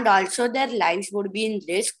 and also their lives would be in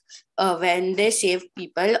risk when they save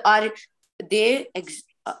people or they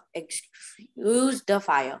use the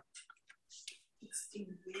fire.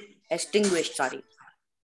 Extinguish, sorry.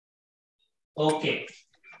 Okay.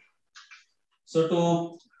 So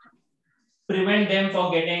to prevent them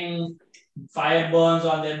from getting fire burns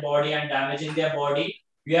on their body and damaging their body,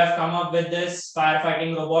 we have come up with this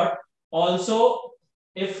firefighting robot. Also,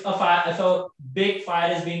 if a big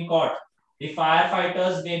fire is being caught, the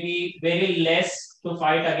firefighters may be very less to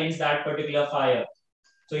fight against that particular fire.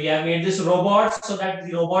 So you have made this robot so that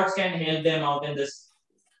the robots can help them out in this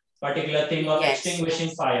particular thing of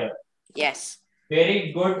extinguishing fire. Yes.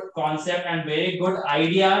 Very good concept and very good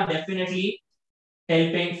idea. Definitely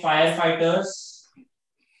helping firefighters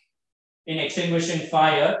in extinguishing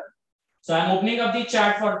fire. So I'm opening up the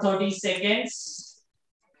chat for 30 seconds.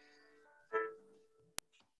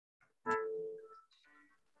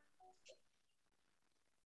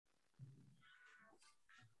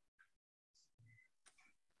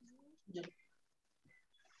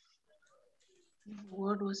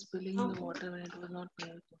 Word was spilling the water when it was not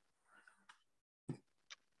there.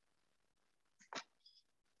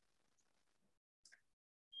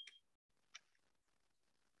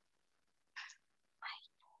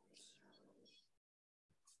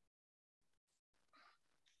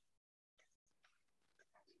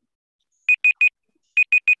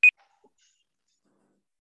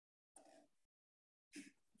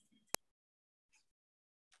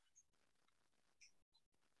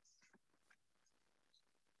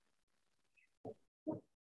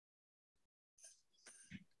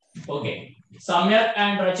 Okay. Samyak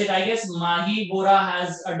and Rachit, I guess Mahi Bora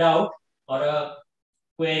has a doubt or a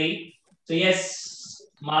query. So yes,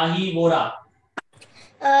 Mahi Bora.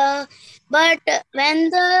 But when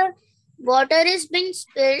the water is being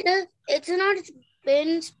spilled, it's not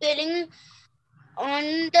been spilling on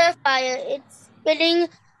the fire. It's spilling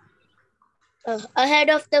ahead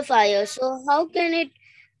of the fire. So how can it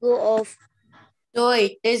go off? So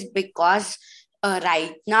it is because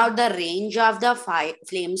right now the range of the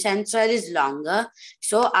flame sensor is longer.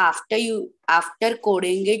 So after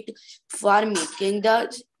coding it for making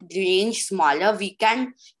the range smaller, we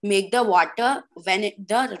can make the water when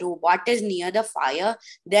the robot is near the fire,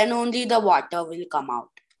 then only the water will come out.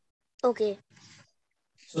 Okay.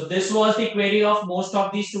 So this was the query of most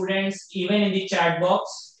of the students, even in the chat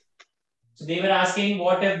box. So they were asking,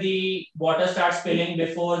 what if the water starts spilling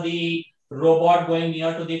before the robot going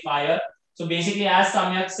near to the fire? So basically, as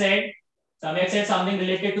Samyak said something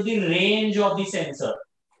related to the range of the sensor.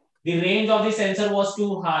 The range of the sensor was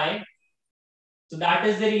too high. So that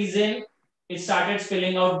is the reason it started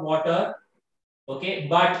spilling out water. Okay,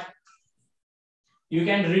 but you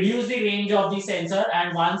can reduce the range of the sensor,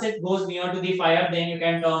 and once it goes near to the fire, then you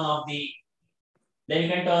can turn on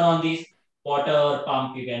the water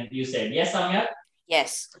pump. You said yes, Samyak?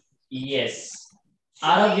 Yes. Yes.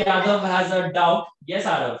 Arav Yadav has a doubt. Yes,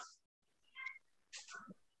 Arav.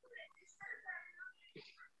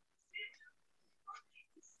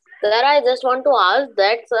 Sir, I just want to ask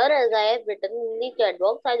that, sir, as I have written in the chat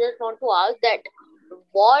box, I just want to ask that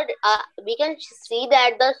what we can see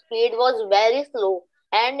that the speed was very slow,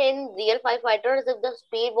 and in real firefighters, if the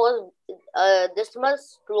speed was this much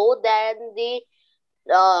slow, then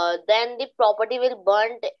the property will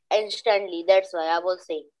burn instantly. That's why I was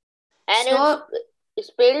saying, and So it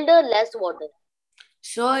spilled less water.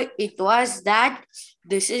 So it was that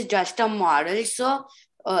this is just a model. So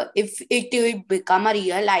if it will become a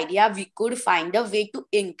real idea, we could find a way to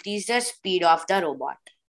increase the speed of the robot.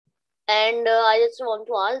 And I just want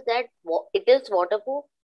to ask that it is waterproof.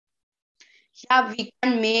 Yeah,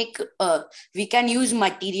 we can use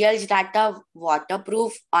materials that are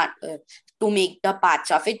waterproof to make the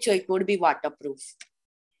parts of it, so it would be waterproof.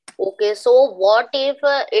 Okay, so what if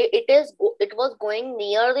it was going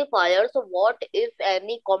near the fire? So what if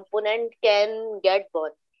any component can get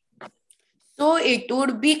burned? So it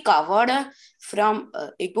would be covered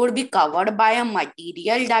by a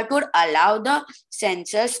material that would allow the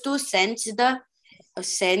sensors to sense the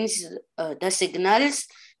signals,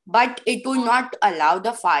 but it would not allow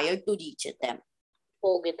the fire to reach them.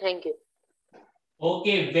 Okay, thank you.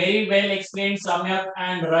 Okay, very well explained, Samyak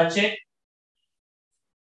and Rachit.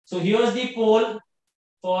 So here's the poll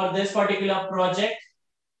for this particular project.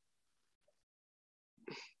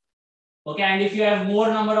 Okay, and if you have more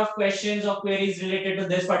number of questions or queries related to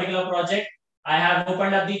this particular project, I have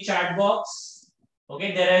opened up the chat box.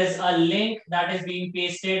 Okay, there is a link that is being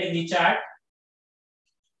pasted in the chat.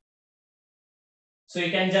 So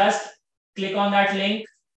you can just click on that link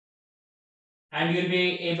and you'll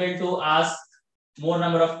be able to ask more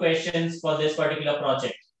number of questions for this particular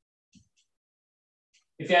project.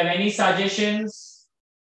 If you have any suggestions,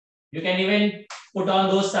 you can even put on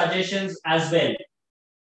those suggestions as well.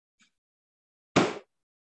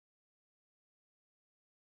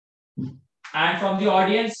 And from the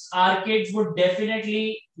audience, our kids would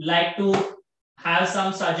definitely like to have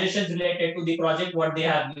some suggestions related to the project, what they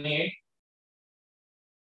have made.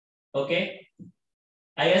 Okay.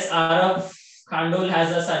 I guess Arav Khandol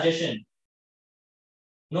has a suggestion.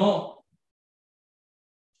 No?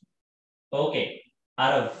 Okay.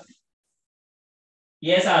 Arav.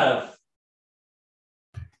 Yes, Arav.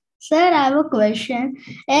 Sir, I have a question.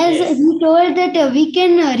 As Yes. he told that we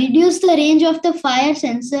can reduce the range of the fire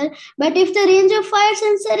sensor, but if the range of fire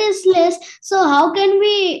sensor is less, so how can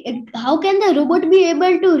the robot be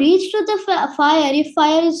able to reach to the fire if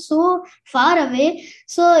fire is so far away?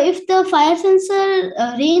 So if the fire sensor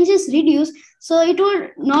range is reduced, so it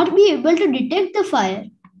would not be able to detect the fire.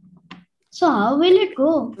 So how will it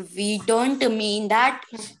go? We don't mean that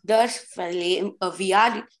the flame, we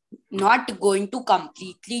are not going to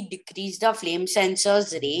completely decrease the flame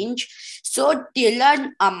sensor's range. So till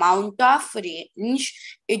an amount of range,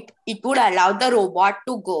 it would allow the robot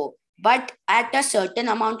to go. But at a certain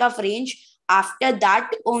amount of range, after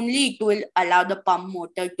that only it will allow the pump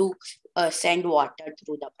motor to send water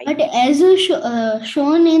through the pipe. But as you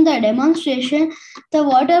shown in the demonstration, the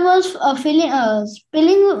water was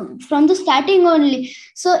spilling from the starting only.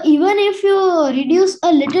 So even if you reduce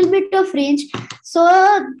a little bit of range,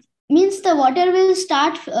 so means the water will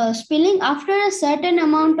start spilling after a certain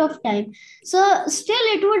amount of time. So still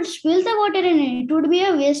it would spill the water and it would be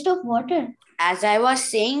a waste of water. As I was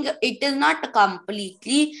saying, it is not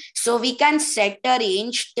completely. So we can set a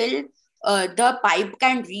range till the pipe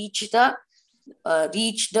can reach the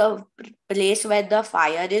place where the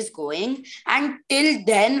fire is going, and till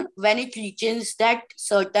then when it reaches that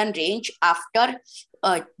certain range, after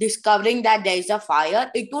discovering that there is a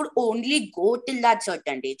fire, it would only go till that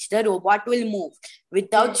certain range. The robot will move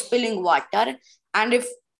without spilling water, and if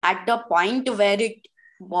at the point where it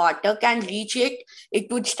water can reach it,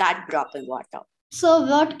 it would start dropping water. So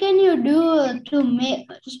what can you do to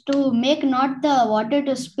make not the water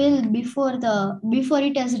to spill before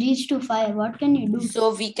it has reached to fire? What can you do?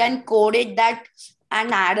 So we can code it that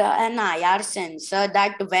and add an IR sensor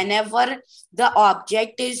that whenever the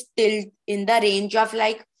object is still in the range of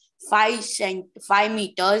like 5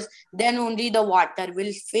 meters, then only the water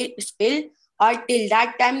will spill, or till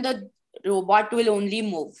that time the robot will only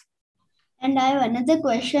move. And I have another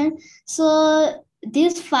question. So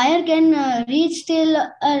this fire can reach till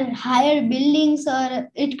higher buildings, or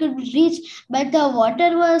it could reach, but the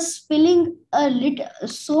water was spilling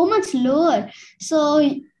so much lower. So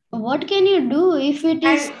what can you do if it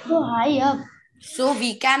is so high up? So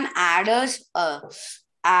we can add a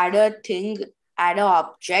thing, add an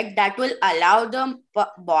object that will allow the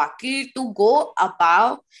bottle to go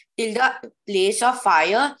above till the place of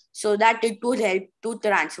fire, so that it will help to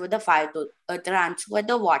transfer the fire to transfer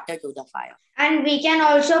the water to the fire. And we can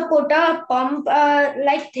also put a pump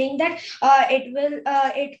like thing that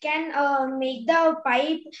it can make the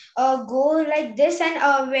pipe go like this,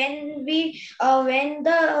 and when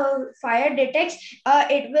the fire detects,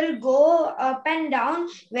 it will go up and down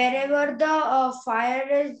wherever the fire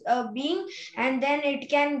is being, and then it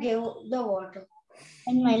can give the water.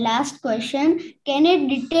 And my last question, can it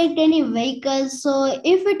detect any vehicles? So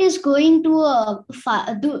if it is going to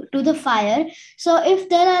the fire, so if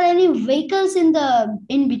there are any vehicles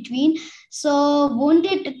in between, so won't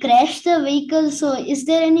it crash the vehicle? So is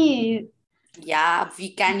there any? Yeah, we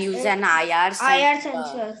can use an IR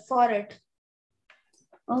sensor for it.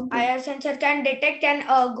 Okay. IR sensor can detect and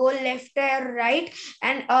go left or right,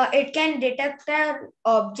 and it can detect the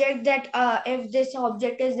object that if this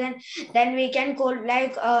object is then we can call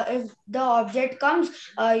like if the object comes,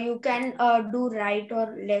 you can do right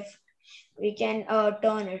or left. We can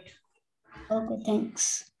turn it. Okay,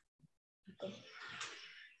 thanks.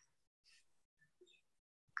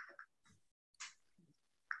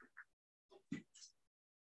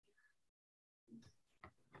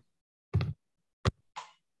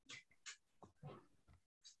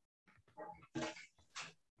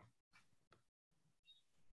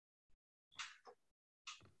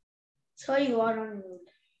 Sorry, you are on mute.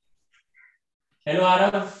 Hello,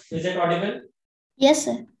 Arav. Is it audible? Yes,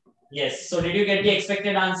 sir. Yes. So did you get the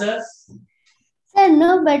expected answers? Sir,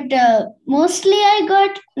 no, but mostly I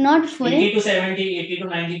got not fully. 80 to 70, 80 to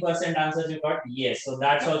 90% answers you got. Yes. So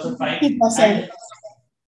that's also fine. 50%. And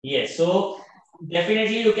yes. So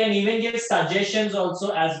definitely you can even give suggestions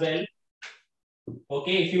also as well.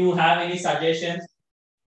 Okay. If you have any suggestions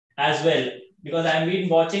as well, because I've been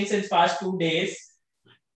watching since past 2 days.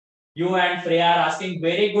 You and Freya are asking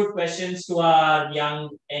very good questions to our young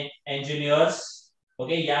engineers.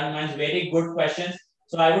 Okay, young minds, very good questions.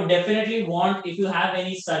 So I would definitely want, if you have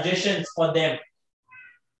any suggestions for them,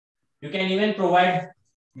 you can even provide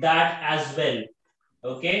that as well.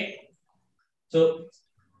 Okay. So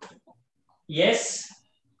yes,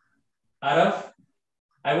 Arav,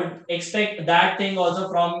 I would expect that thing also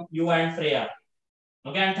from you and Freya.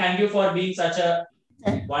 Okay, and thank you for being such a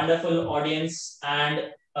wonderful audience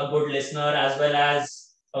and a good listener as well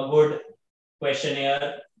as a good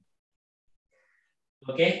questionnaire.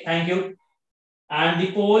 Okay, thank you. And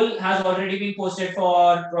the poll has already been posted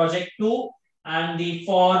for project 2, and the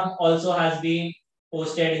form also has been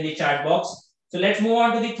posted in the chat box. So let's move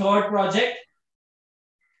on to the third project.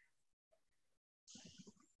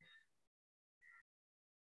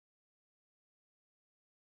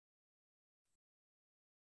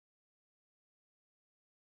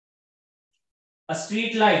 A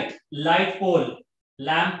street light, light pole,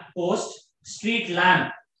 lamp post, street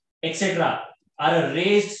lamp, etc. are a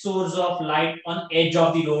raised source of light on edge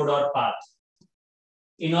of the road or path.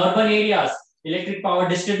 In urban areas, electric power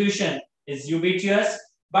distribution is ubiquitous,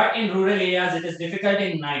 but in rural areas, it is difficult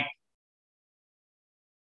in night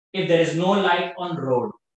if there is no light on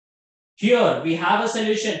road. Here, we have a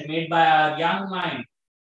solution made by our young mind,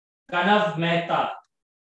 Kanav Mehta,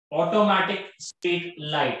 automatic street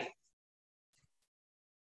light.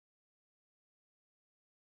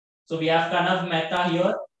 So we have Kanav Mehta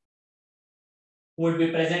here. who would be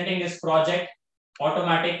presenting his project,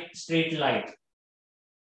 Automatic Street Light.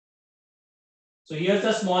 So here's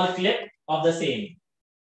a small clip of the same.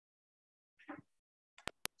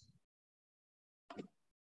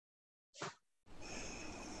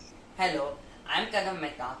 Hello, I'm Kadam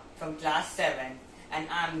Mehta from class 7 and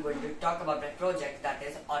I'm going to talk about a project that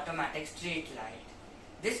is Automatic Street Light.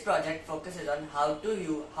 This project focuses on how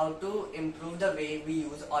to improve the way we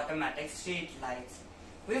use automatic street lights.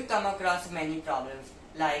 We've come across many problems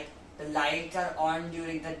like the lights are on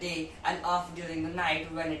during the day and off during the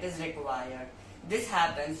night when it is required. This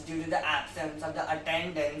happens due to the absence of the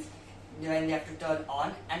attendants when they have to turn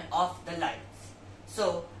on and off the lights.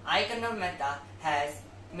 So, Icon Mehta has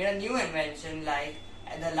made a new invention like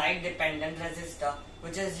the light dependent resistor,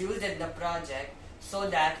 which is used in the project so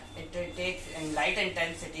that it takes in light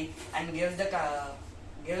intensity and gives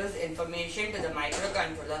information to the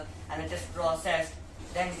microcontroller, and it is processed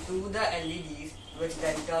then to the LEDs, which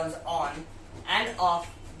then turns on and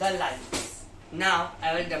off the lights. Now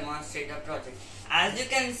I will demonstrate the project. As you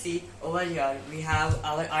can see over here, we have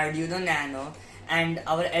our Arduino Nano and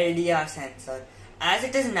our LDR sensor. As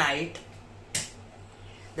it is night,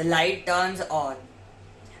 the light turns on,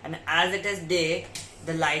 and as it is day,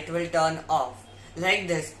 the light will turn off. Like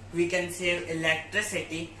this, we can save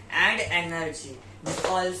electricity and energy. This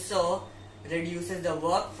also reduces the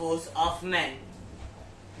workforce of men.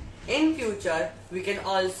 In future, we can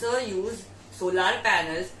also use solar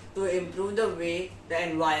panels to improve the way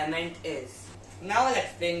the environment is. Now I'll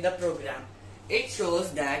explain the program. It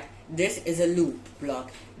shows that this is a loop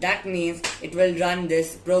block. That means it will run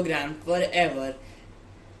this program forever.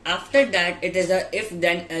 After that, it is a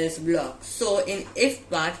if-then else block. So in if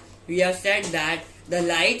part, we have said that the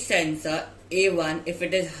light sensor A1, if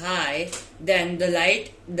it is high, then the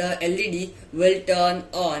LED will turn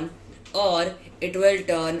on or it will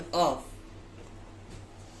turn off.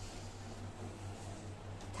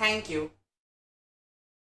 Thank you.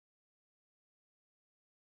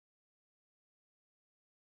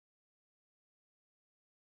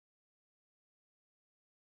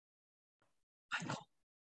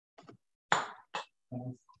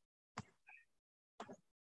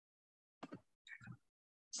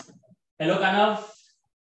 Hello, Kanav.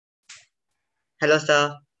 Hello,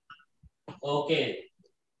 sir. Okay.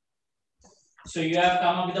 So you have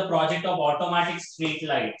come up with a project of automatic street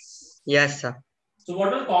lights. Yes, sir. So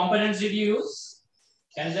what all components did you use?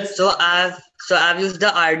 Can you just... So I've used the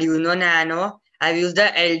Arduino Nano. I've used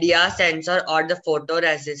the LDR sensor or the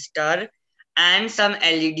photoresistor, and some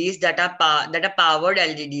LEDs that are powered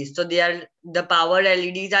LEDs. So the powered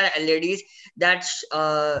LEDs are LEDs that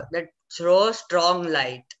throw strong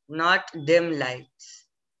light, not dim lights.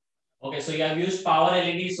 Okay, so you have used power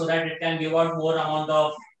LEDs so that it can give out more amount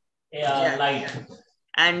of light.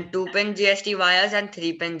 And 2-pin GST wires and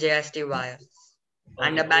 3-pin GST wires. Okay,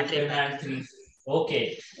 and a battery. 2-pin and 3.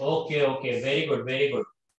 Okay. Very good, very good.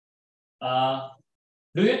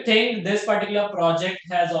 Do you think this particular project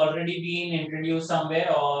has already been introduced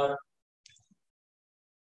somewhere, or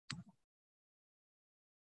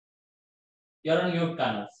you're on mute,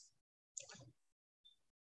 Kanav?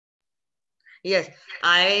 Yes,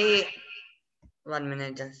 1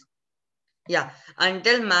 minute just. Yeah,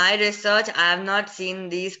 until my research, I have not seen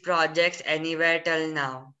these projects anywhere till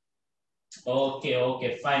now.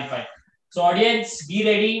 Okay, fine. So audience, be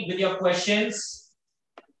ready with your questions.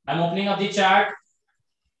 I'm opening up the chat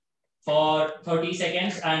for 30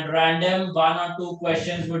 seconds, and random 1 or 2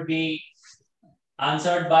 questions would be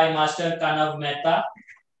answered by Master Kanav Mehta.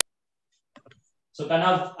 So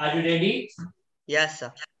Kanav, are you ready? Yes,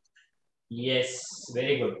 sir. Yes,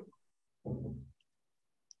 very good.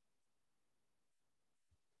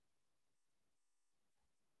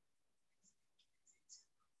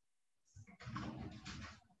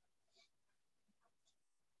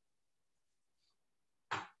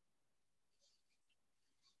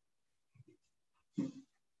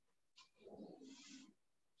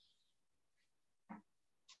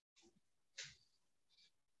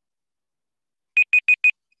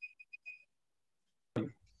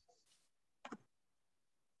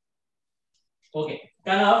 Okay,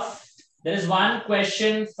 Kanav, there is one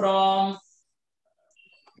question from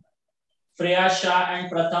Freya Shah and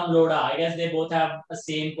Pratham Loda. I guess they both have the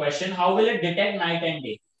same question. How will it detect night and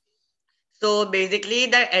day? So basically,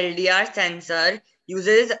 the LDR sensor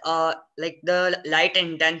uses like the light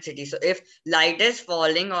intensity. So if light is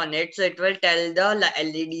falling on it, so it will tell the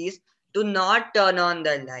LEDs to not turn on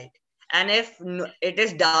the light. And if it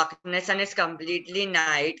is darkness and it's completely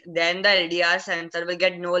night, then the LDR sensor will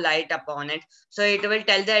get no light upon it. So it will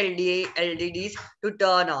tell the LEDs to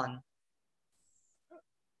turn on.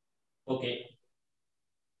 Okay.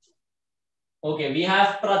 Okay, we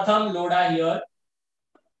have Pratham Loda here.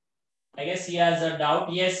 I guess he has a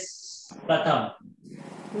doubt. Yes, Pratham.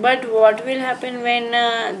 But what will happen when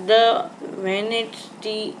when it's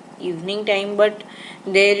the evening time, but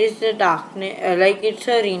there is the darkness, like it's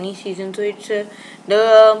a rainy season, so it's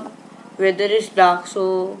the weather is dark,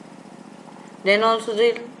 so then also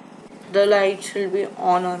the lights will be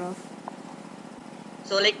on or off.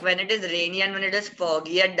 So like when it is rainy and when it is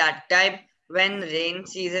foggy at that time, when rain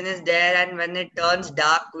season is there and when it turns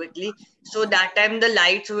dark quickly, so that time the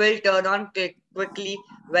lights will turn on quickly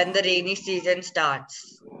when the rainy season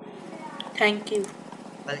starts. Thank you.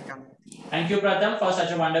 Welcome. Thank you, Pratham, for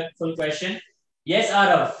such a wonderful question. Yes,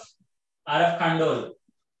 Arav. Arav Khandol.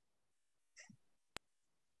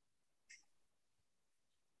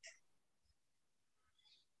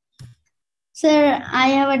 Sir, I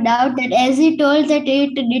have a doubt that as he told that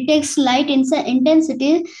it detects light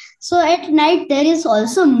intensity, so at night there is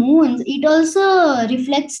also moons. It also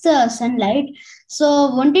reflects the sunlight.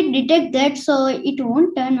 So won't it detect that so it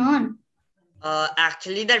won't turn on?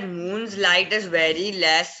 Actually, that moon's light is very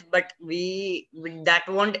less, but that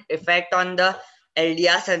won't affect on the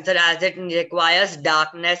LDR sensor as it requires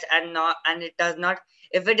darkness and it does not.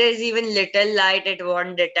 If it is even little light, it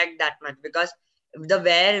won't detect that much because the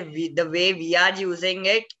way we are using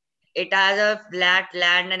it, it has a flat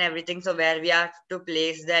land and everything. So where we have to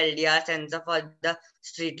place the LDR sensor for the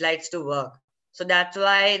street lights to work. So that's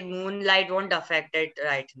why moonlight won't affect it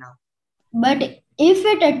right now. But if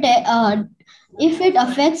it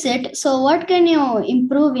affects it, so what can you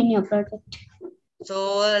improve in your project?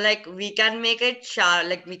 So like we can make it sharp,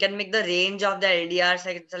 like we can make the range of the LDR,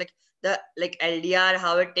 so like the like LDR,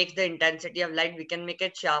 how it takes the intensity of light, we can make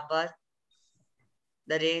it sharper,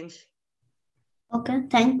 the range. Okay,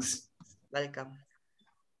 thanks. Welcome.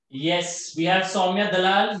 Yes, we have Soumya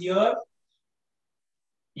Dalal here.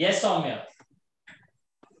 Yes, Soumya.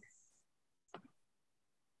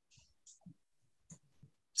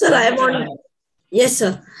 Sir, yes,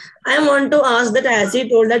 sir. I want to ask that as he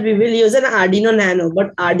told that we will use an Arduino Nano,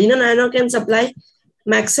 but Arduino Nano can supply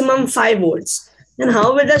maximum 5 volts. Then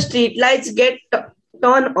how will the street lights get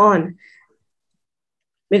turned on?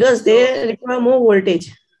 Because they require more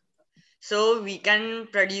voltage. So we can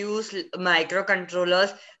produce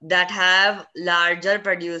microcontrollers that have larger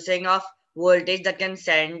producing of voltage that can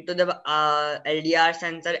send to the LDR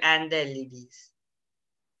sensor and the LEDs.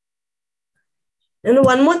 And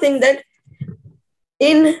one more thing, that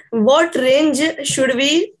in what range should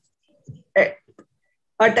we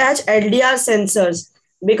attach LDR sensors?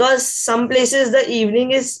 Because some places the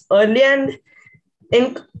evening is early, and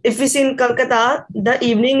if we see in Kolkata, the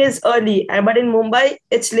evening is early, but in Mumbai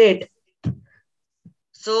it's late.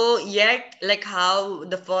 So yet, like how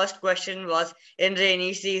the first question was in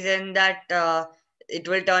rainy season that it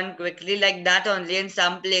will turn quickly, like that only in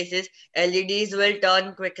some places LEDs will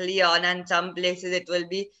turn quickly on and some places it will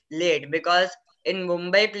be late because in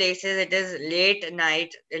Mumbai places it is late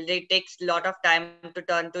night. It takes a lot of time to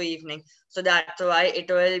turn to evening. So that's why it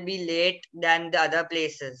will be late than the other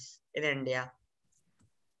places in India.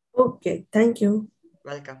 Okay, thank you.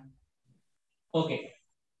 Welcome. Okay.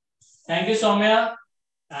 Thank you, Soumya.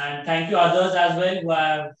 And thank you others as well who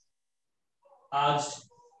have asked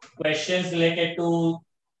questions related to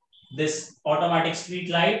this automatic street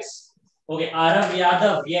lights. Okay, Arav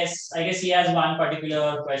Yadav, yes, I guess he has one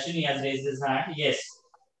particular question. He has raised his hand. Yes.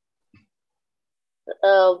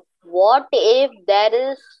 What if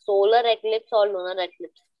there is solar eclipse or lunar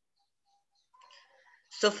eclipse?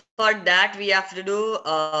 So for that, we have to do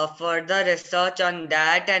further research on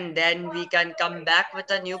that, and then we can come back with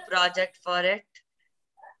a new project for it.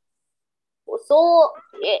 So,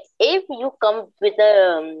 if you come with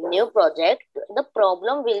a new project, the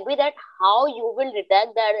problem will be that how you will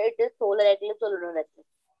detect that it is solar eclipse or lunar eclipse.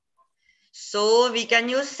 So we can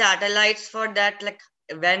use satellites for that, like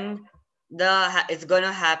when it's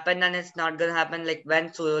gonna happen and it's not gonna happen, like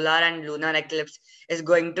when solar and lunar eclipse is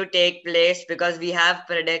going to take place, because we have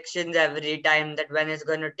predictions every time that when it's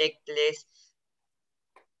going to take place.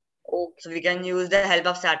 Okay. So we can use the help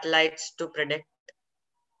of satellites to predict.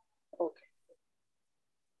 Okay.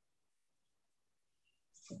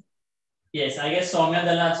 Yes, I guess Soumya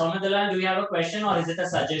Dalal. Soumya Dalal, do you have a question or is it a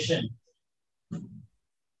suggestion?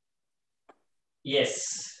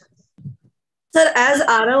 Yes. Sir, as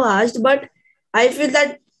Arav asked, but I feel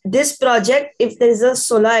that this project, if there is a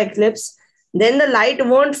solar eclipse, then the light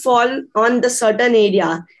won't fall on the certain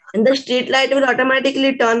area and the street light will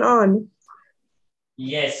automatically turn on.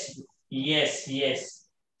 Yes, yes, yes.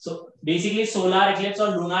 So basically solar eclipse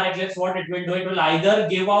or lunar eclipse, what it will do, it will either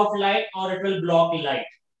give out light or it will block light.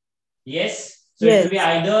 Yes. So Yes. it will be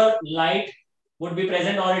either light would be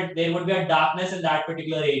present, or there would be a darkness in that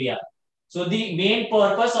particular area. So the main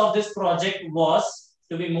purpose of this project was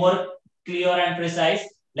to be more clear and precise.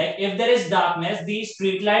 Like if there is darkness, the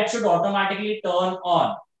street light should automatically turn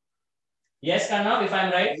on. Yes, Kanav, if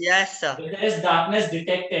I'm right? Yes, sir. If there is darkness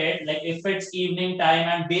detected, like if it's evening time,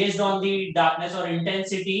 and based on the darkness or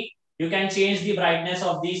intensity, you can change the brightness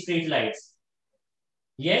of the street lights.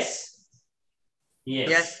 Yes? Yes.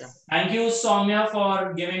 Yes, sir. Thank you, Soumya,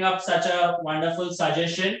 for giving up such a wonderful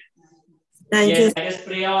suggestion. Thank you. I guess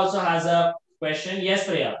Priya also has a question. Yes,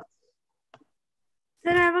 Priya.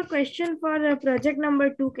 Sir, I have a question for project number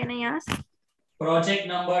 2. Can I ask? Project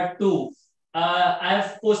number 2. I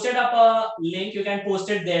have posted up a link. You can post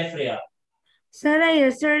it there, Priya. Sir, I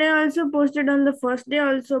yesterday also posted on the first day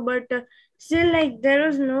also, but still like there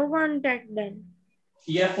was no contact then.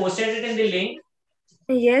 You have posted it in the link?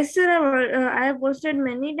 Yes, sir. I have posted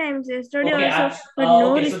many times yesterday okay, also, but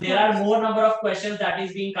no okay, response. so there are more number of questions that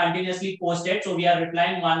is being continuously posted. So we are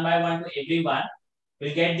replying one by one to everyone.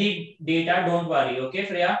 We'll get the data. Don't worry. Okay,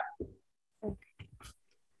 Freya? Okay.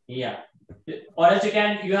 Yeah. Or else you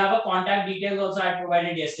have a contact details also I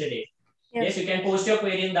provided yesterday. Yes, you can post your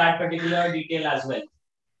query in that particular detail as well.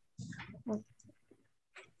 Okay.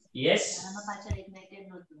 Yes.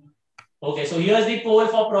 Okay, so here's the poll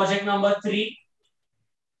for project number 3.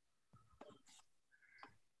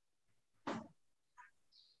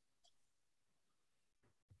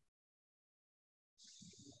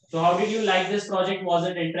 So how did you like this project? Was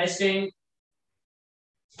it interesting?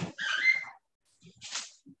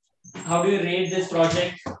 How do you rate this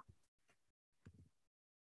project?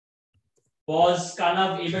 Was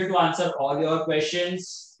Kanav able to answer all your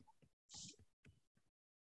questions?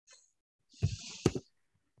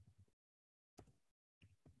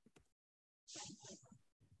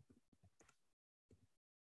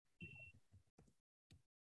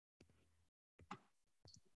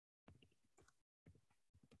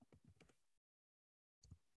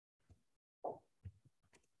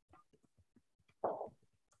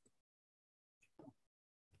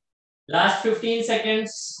 Last 15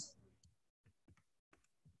 seconds.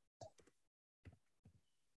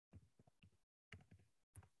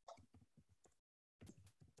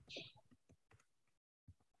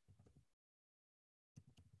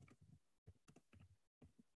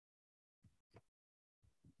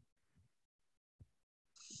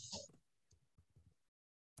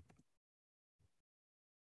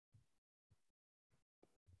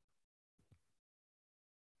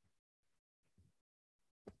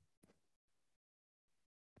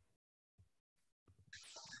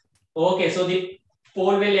 Okay, so the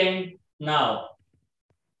poll will end now.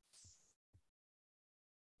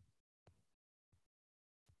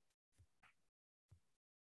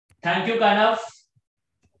 Thank you, Kanav.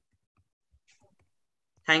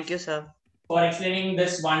 Thank you, sir, for explaining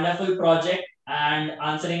this wonderful project and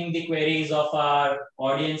answering the queries of our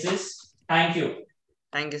audiences. Thank you.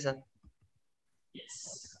 Thank you, sir.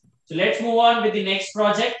 Yes. So let's move on with the next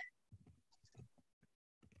project.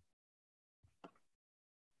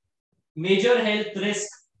 Major health risk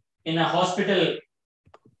in a hospital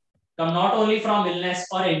come not only from illness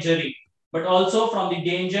or injury, but also from the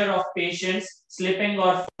danger of patients slipping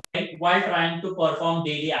or falling while trying to perform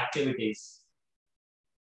daily activities.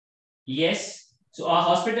 Yes, so our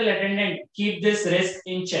hospital attendant keep this risk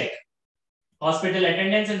in check. Hospital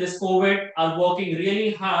attendants in this COVID are working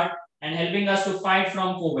really hard and helping us to fight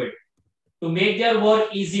from COVID. To make their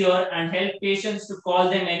work easier and help patients to call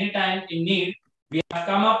them anytime in need, we have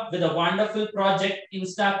come up with a wonderful project,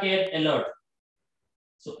 Instacare Alert.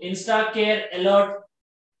 So Instacare Alert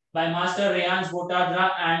by Master Reyansh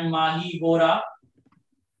Botadra and Mahi Vora.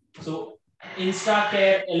 So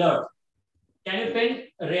Instacare Alert. Can you pin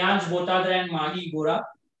Reyansh Botadra and Mahi Vora?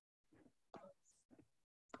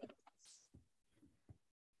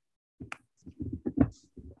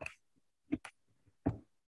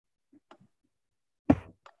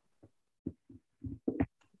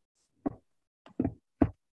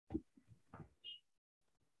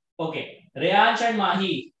 Okay, Reyansh and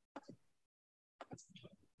Mahi,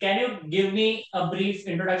 can you give me a brief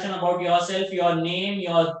introduction about yourself, your name,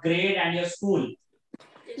 your grade, and your school?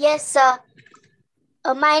 Yes, sir.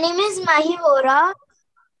 My name is Mahi Vora.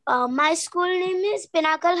 My school name is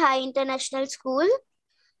Pinnacle High International School.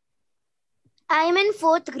 I am in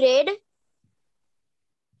 4th grade.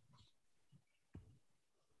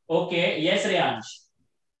 Okay, yes, Reyansh.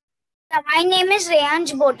 My name is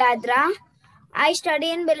Reyansh Botadra. I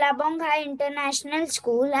study in Billabong High International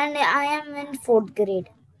School and I am in 4th grade.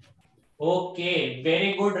 Okay,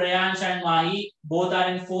 very good, Reyansh and Mahi. Both are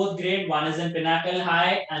in 4th grade. One is in Pinnacle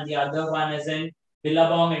High and the other one is in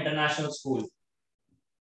Billabong International School.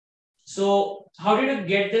 So how did you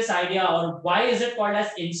get this idea, or why is it called as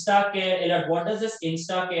Instacare alert? What does this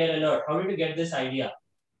Instacare alert? How did you get this idea?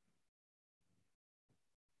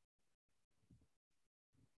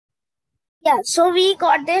 Yeah, so we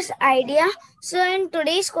got this idea. So in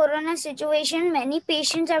today's corona situation, many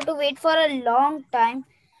patients have to wait for a long time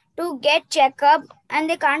to get checkup, and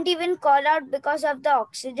they can't even call out because of the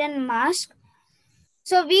oxygen mask.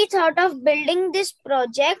 So we thought of building this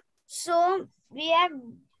project. So we have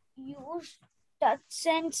used touch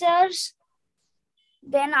sensors,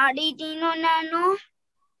 then Arduino Nano,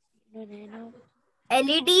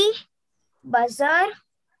 LED, buzzer.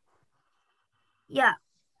 Yeah.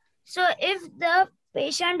 So if the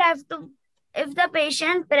patient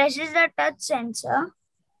presses the touch sensor,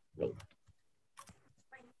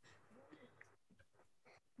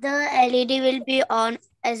 The LED will be on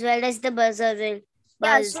as well as the buzzer will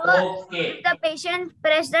buzz. Yeah, so if the patient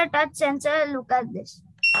press the touch sensor, look at this.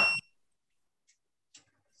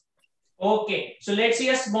 Okay, so let's see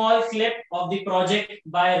a small clip of the project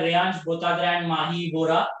by Reyansh Botagra and Mahi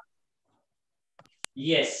Bora.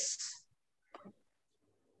 Yes.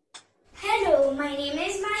 Hello, my name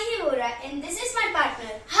is Mahi Bora and this is my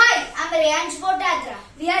partner. Hi, I'm Reyansh Botagra.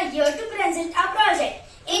 We are here to present our project,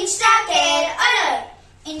 Instacare Alert.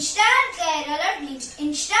 Instacare Alert means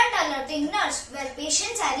instant alerting nurse where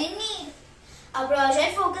patients are in need. Our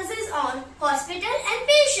project focuses on hospital and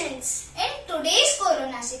patients. In today's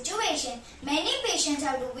corona situation, many patients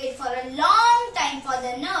have to wait for a long time for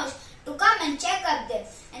the nurse to come and check up them,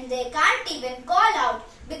 and they can't even call out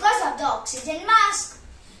because of the oxygen mask.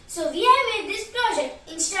 So we have made this project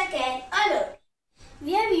Instacare Alert.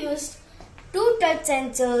 We have used 2 touch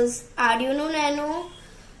sensors, Arduino Nano,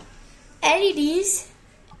 LEDs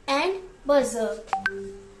and buzzer.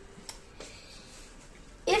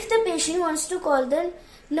 If the patient wants to call the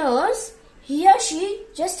nurse, he or she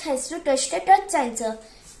just has to touch the touch sensor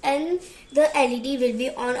and the LED will be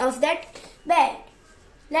on of that bed.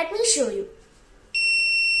 Let me show you.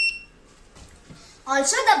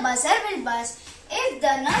 Also, the buzzer will buzz if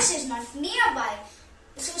the nurse is not nearby,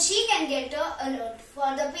 so she can get an alert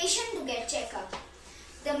for the patient to get checkup.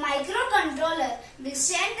 The microcontroller will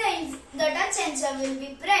send the touch sensor will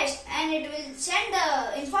be pressed and it will send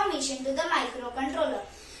the information to the microcontroller.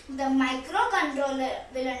 The microcontroller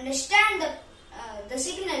will understand the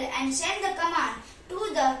signal and send the command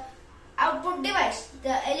to the output device, the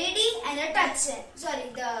LED and the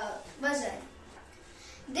buzzer.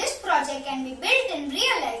 This project can be built in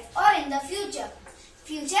real life or in the future.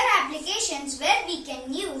 Future applications where we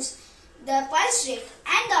can use the pulse rate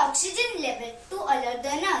and the oxygen level to alert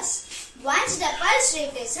the nurse. Once the pulse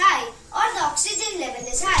rate is high or the oxygen level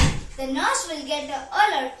is high, the nurse will get the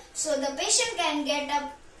alert so the patient can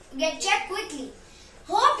get checked quickly.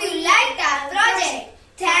 Hope you liked our project.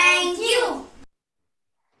 Thank you.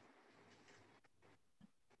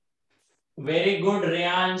 Very good,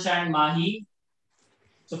 Reyansh and Mahi.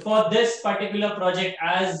 So for this particular project,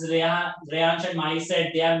 as Reyansh and Mahi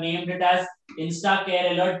said, they have named it as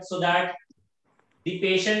Instacare Alert so that the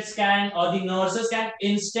patients can or the nurses can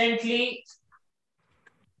instantly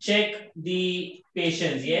check the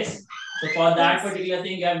patients. Yes. So for that particular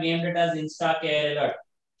thing, you have named it as Instacare Alert.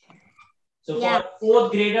 So for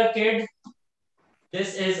 4th grader kid,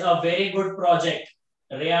 this is a very good project,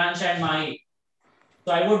 Reyansh and Mahi.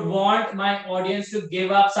 So I would want my audience to give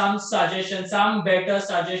up some suggestions, some better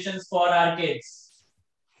suggestions for our kids.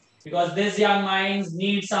 Because these young minds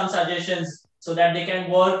need some suggestions so that they can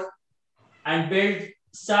work and build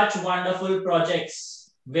such wonderful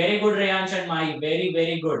projects. Very good, Reyansh and Mahi. Very,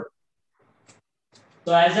 very good.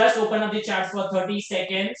 So I'll just open up the chat for 30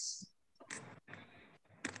 seconds.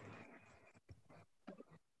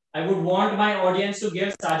 I would want my audience to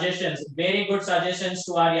give suggestions, very good suggestions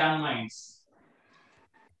to our young minds.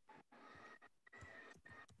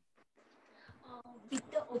 With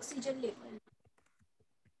the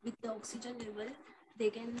oxygen level, they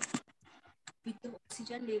can, with the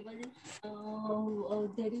oxygen level,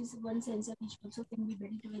 there is one sensor which also can be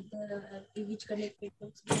built with the which connected to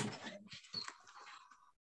oxygen.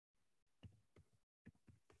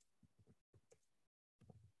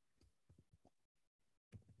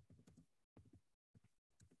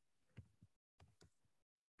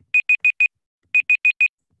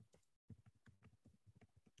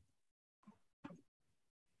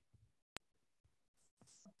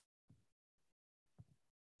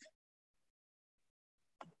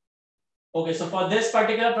 Okay, so for this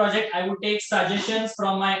particular project, I would take suggestions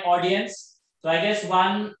from my audience. So I guess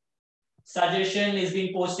one suggestion is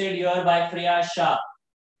being posted here by Priya Shah.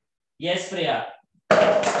 Yes, Priya.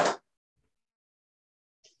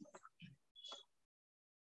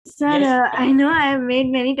 Sir, Yes. I know I have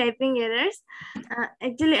made many typing errors.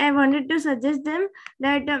 Actually, I wanted to suggest them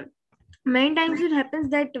that many times it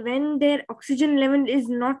happens that when their oxygen level is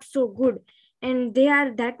not so good and they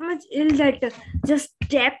are that much ill that just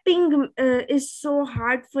tapping is so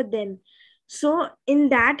hard for them. So in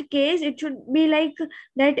that case, it should be like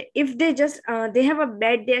that if they just they have a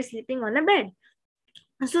bed, they are sleeping on a bed,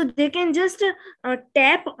 so they can just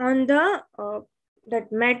tap on the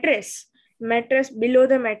that mattress below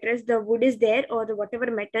the mattress, the wood is there or the whatever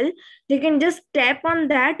metal, they can just tap on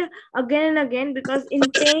that again and again, because in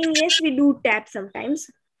pain, yes, we do tap sometimes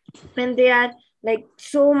when they are like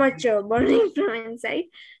so much burning from inside.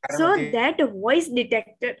 So that voice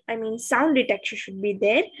detector, I mean sound detection should be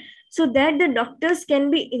there, so that the doctors can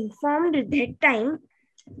be informed at that time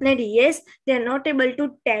that yes, they are not able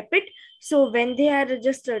to tap it. So when they are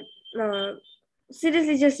just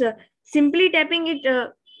seriously just simply tapping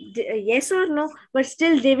it, yes or no, but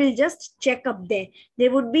still they will just check up there. They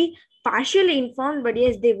would be partially informed, but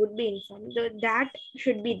yes, they would be informed. That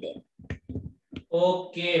should be there.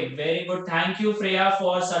 Okay, very good. Thank you, Freya,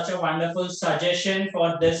 for such a wonderful suggestion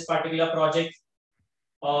for this particular project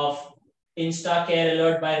of Instacare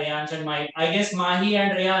alert by Riyansh and Mahi. I guess Mahi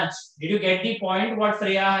and Riyansh, did you get the point what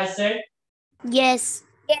Freya has said? Yes.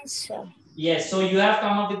 Yes, sir. Yes. So you have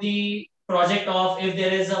come up with the project of if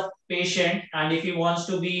there is a patient and if he wants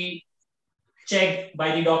to be checked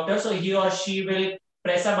by the doctor, so he or she will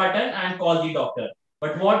press a button and call the doctor.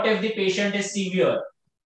 But what if the patient is severe?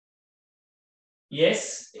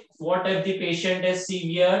 Yes, what if the patient is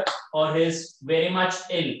severe or is very much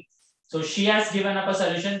ill? So she has given up a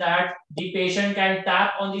solution that the patient can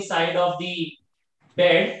tap on the side of the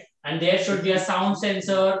bed and there should be a sound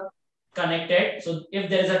sensor connected. So if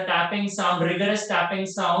there is a tapping sound, rigorous tapping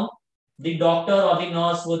sound, the doctor or the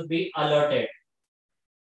nurse would be alerted.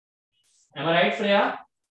 Am I right, Freya?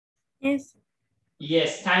 Yes.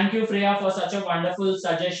 Yes, thank you, Freya, for such a wonderful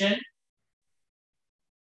suggestion.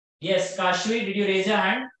 Yes, Kashvi, did you raise your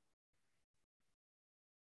hand?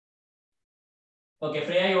 Okay,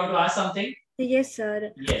 Freya, you want to ask something? Yes,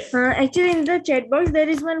 sir. Yes. Actually, in the chat box, there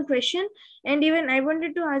is one question, and even I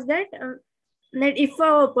wanted to ask that that if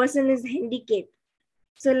a person is handicapped,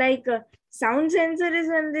 so like sound sensor is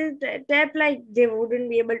when they tap, like they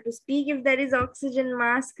wouldn't be able to speak if there is oxygen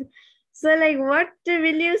mask. So like, what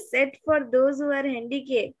will you set for those who are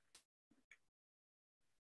handicapped?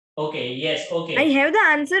 Okay, yes, okay. I have the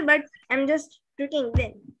answer, but I'm just tweaking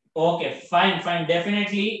then. Okay, fine,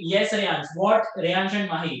 definitely. Yes, Riyansh. What, Riyansh and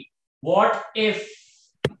Mahi, what if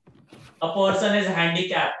a person is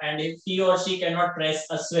handicapped and if he or she cannot press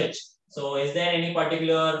a switch? So is there any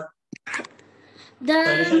particular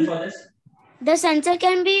solution for this? The sensor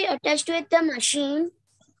can be attached with the machine.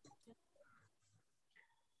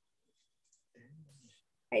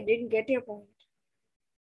 I didn't get your point.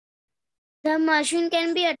 The machine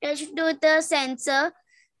can be attached to the sensor.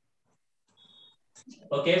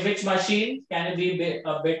 Okay, which machine? Can you be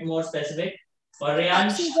a bit more specific? For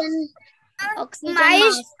Riyansh? Oxygen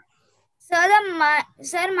mask.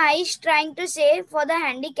 Sir, my is trying to say for the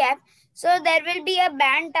handicap. So there will be a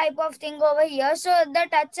band type of thing over here. So the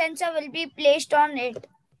touch sensor will be placed on it.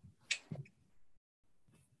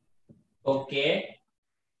 Okay.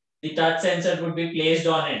 The touch sensor would be placed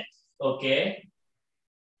on it. Okay.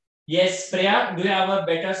 Yes, Priya, do you have a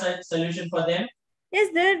better solution for them?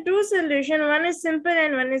 Yes, there are two solutions. One is simple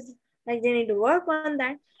and one is like they need to work on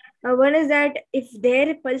that. One is that if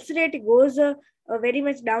their pulse rate goes very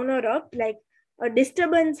much down or up, like a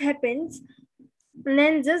disturbance happens,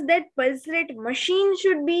 then just that pulse rate machine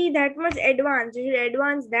should be that much advanced. You should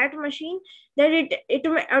advance that machine that it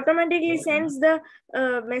automatically sends the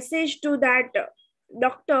message to that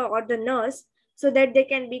doctor or the nurse so that they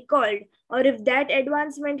can be called. Or if that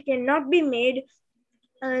advancement cannot be made,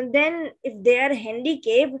 then if they are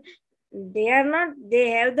handicapped, they are not,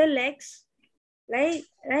 they have the legs, right,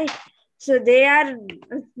 so they are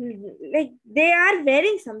like they are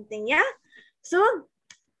wearing something, yeah, so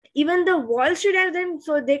even the wall should have them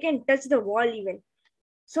so they can touch the wall even.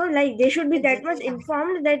 So like they should be that much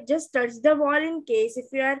informed that just touch the wall in case if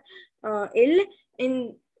you are ill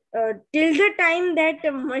in till the time that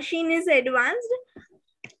machine is advanced,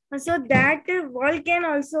 so that wall can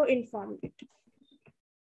also inform it.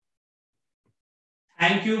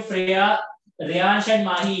 Thank you, Freya. Riyansh and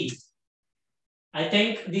Mahi, I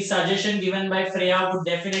think the suggestion given by Freya would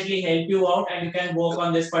definitely help you out and you can work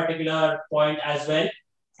on this particular point as well.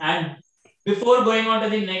 And before going on to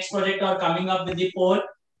the next project or coming up with the poll,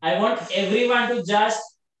 I want everyone to just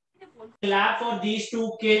clap for these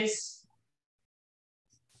two kids,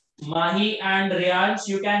 Mahi and Riyansh.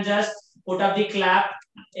 You can just put up the clap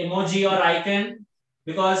emoji or icon,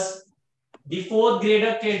 because the fourth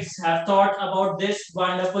grader kids have thought about this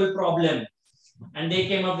wonderful problem and they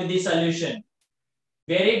came up with the solution.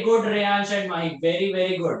 Very good, Reyansh and Mahi. Very,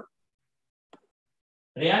 very good.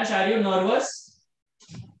 Reyansh, are you nervous?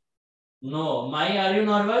 No. Mahi, are you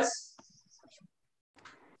nervous?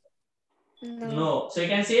 No. So you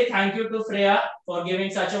can say thank you to Freya for giving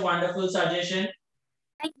such a wonderful suggestion.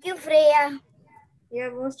 Thank you, Freya.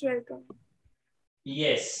 You're most welcome.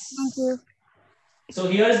 Yes. Thank you. So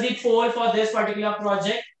here's the poll for this particular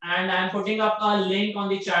project, and I'm putting up a link on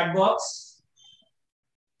the chat box.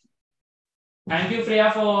 Thank you,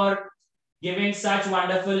 Freya, for giving such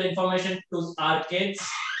wonderful information to our kids.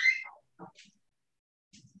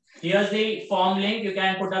 Here's the form link. You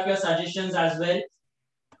can put up your suggestions as well.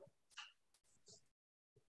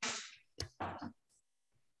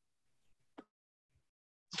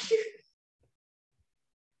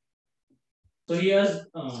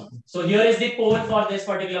 So here is the poll for this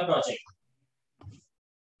particular project.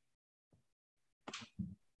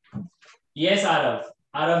 Yes, Arav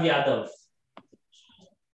Yadav.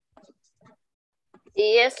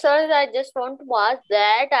 Yes, sir. I just want to ask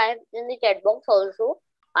that I have in the chat box also.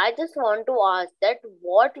 I just want to ask that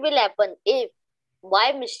what will happen if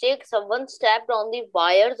by mistake someone stepped on the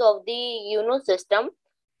wires of the system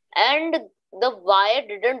and the wire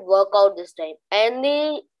didn't work out this time and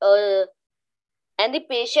the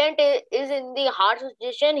patient is in the hard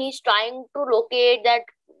situation. He's trying to locate that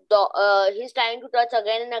he's trying to touch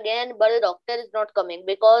again and again, but the doctor is not coming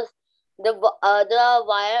because the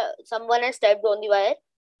wire, someone has stepped on the wire.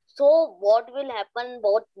 So what will happen?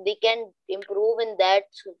 What they can improve in that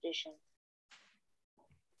situation?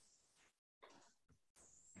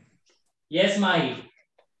 Yes, Mahi.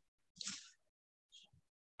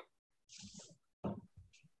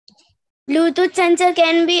 Bluetooth sensor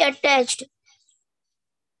can be attached.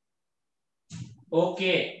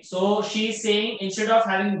 Okay, so she's saying instead of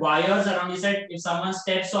having wires around the set, if someone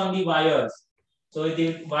steps on the wires, so if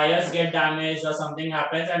the wires get damaged or something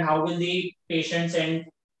happens, and how will the patient send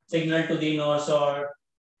signal to the nurse or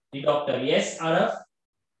the doctor? Yes, Arav?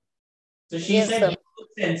 So she Yes, said sir. Bluetooth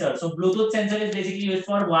sensor. So Bluetooth sensor is basically used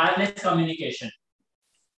for wireless communication.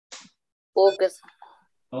 Okay, sir.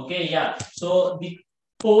 Okay, yeah. So the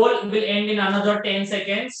poll will end in another 10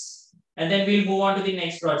 seconds and then we'll move on to the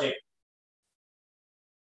next project.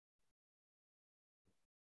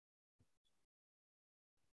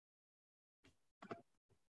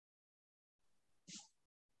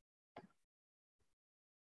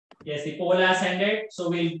 Yes, the poll has ended.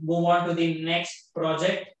 So we'll move on to the next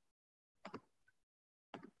project.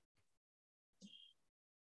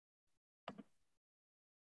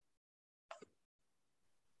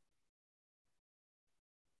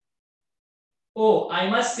 Oh, I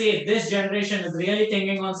must say this generation is really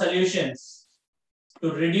thinking on solutions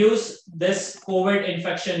to reduce this COVID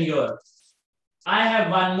infection here. I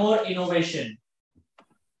have one more innovation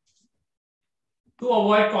to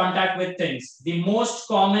avoid contact with things. The most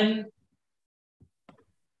common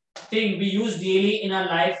thing we use daily in our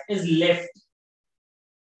life is lift.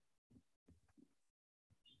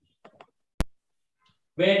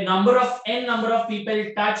 Where n number of people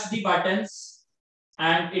touch the buttons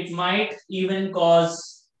and it might even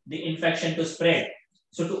cause the infection to spread.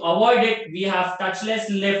 So to avoid it, we have touchless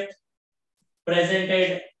lift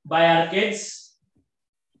presented by our kids.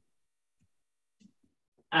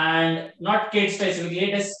 And not kids specifically,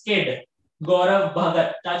 it is kid, Gaurav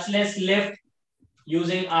Bhagat. Touchless lift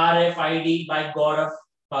using RFID by Gaurav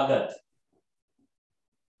Bhagat.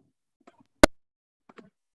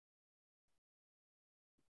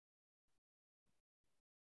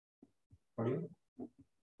 Audio?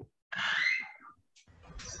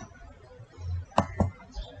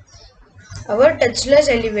 Our touchless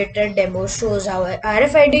elevator demo shows how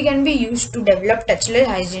RFID can be used to develop touchless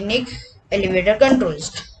hygienic elevator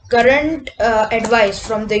controls. Current advice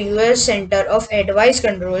from the US Center of Advice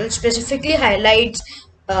Control uh, specifically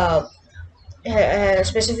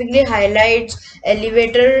highlights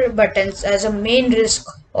elevator buttons as a main risk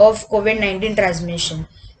of COVID-19 transmission,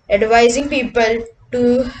 advising people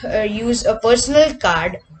to use a personal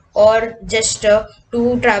card or gesture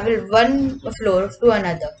to travel one floor to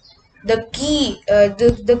another. The key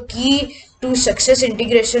to success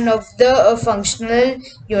integration of the functional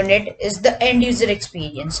unit is the end user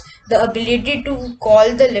experience. The ability to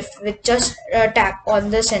call the lift with just a tap on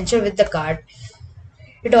the sensor with the card.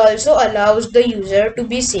 It also allows the user to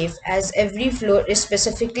be safe as every floor is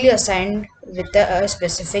specifically assigned with a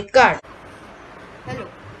specific card. Hello,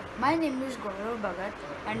 my name is Gaurav Bhagat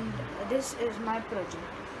and this is my project.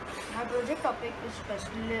 My project topic is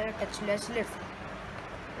touchless lift.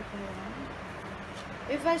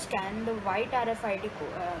 If I scan the white RFID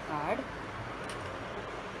card,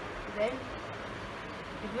 then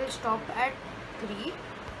it will stop at 3,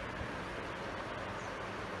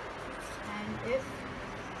 and if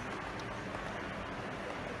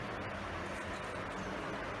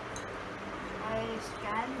I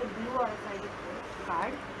scan the blue RFID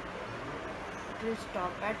card, it will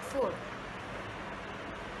stop at 4.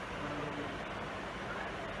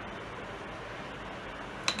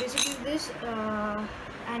 Basically, this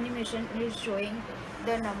animation is showing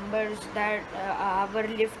the numbers that our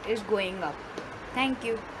lift is going up. Thank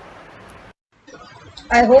you.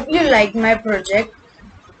 I hope you like my project.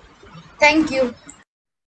 Thank you.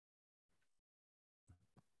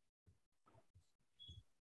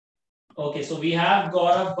 Okay, so we have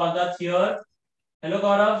Gaurav Bhagat here. Hello,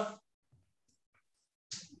 Gaurav.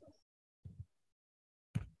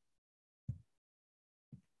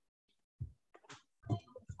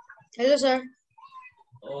 Hello, sir.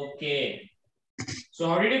 Okay. So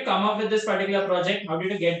how did you come up with this particular project? How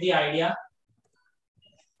did you get the idea?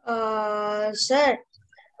 Sir,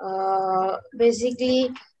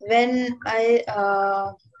 basically when I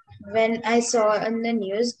saw on the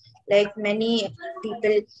news like many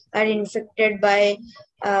people are infected by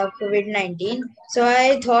COVID-19, so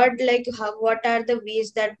I thought like what are the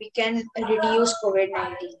ways that we can reduce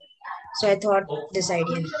COVID-19. So I thought this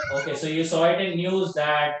idea. Okay, so you saw it in news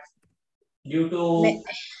that due to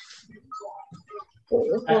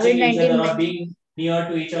touching each COVID-19 other or being near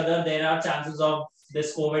to each other, there are chances of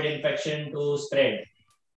this COVID infection to spread.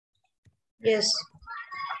 Yes.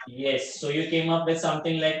 Yes, so you came up with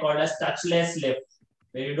something like called as touchless lift,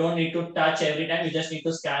 where you don't need to touch every time, you just need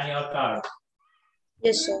to scan your card.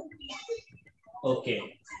 Yes, sir. Okay.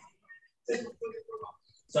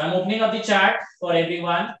 So I'm opening up the chat for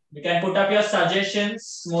everyone. You can put up your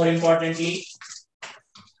suggestions, more importantly.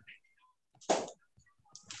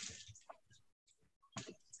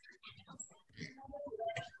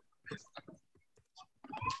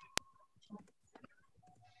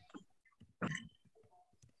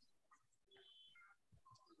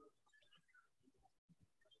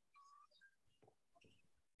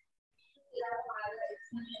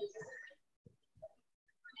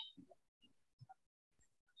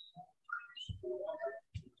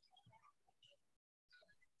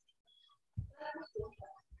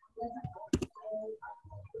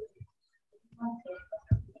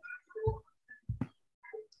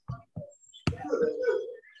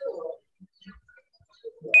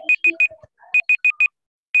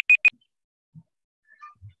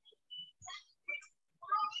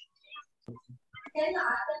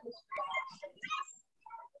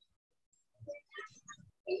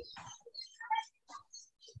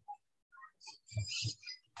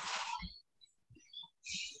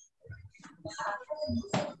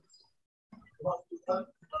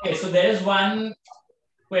 Okay, so there is one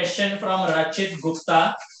question from Rachit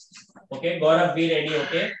Gupta. Okay, Gaurav, be ready.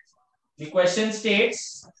 Okay, the question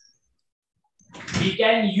states: we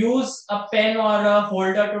can use a pen or a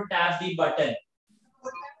holder to tap the button.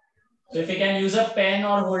 So if we can use a pen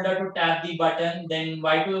or holder to tap the button, then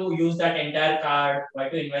why to use that entire card? Why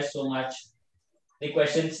to invest so much? The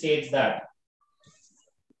question states that.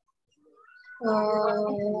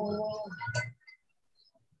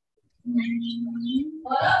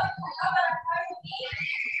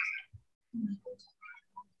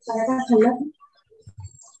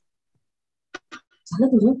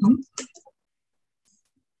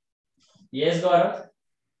 Yes, Gaurav.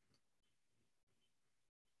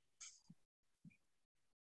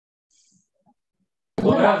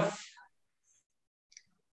 Gaurav,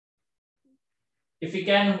 if we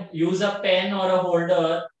can use a pen or a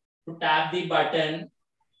holder to tap the button,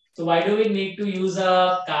 so why do we need to use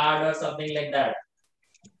a card or something like that?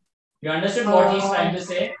 You understood what he's trying to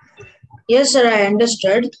say? Yes, sir, I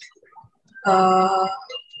understood.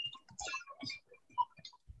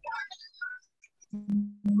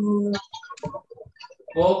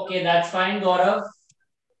 Okay, that's fine, Gaurav.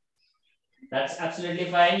 That's absolutely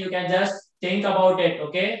fine. You can just think about it,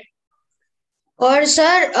 okay? Or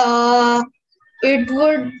sir, it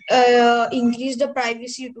would increase the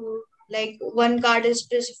privacy too. Like one card is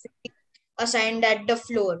specifically assigned at the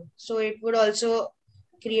floor, so it would also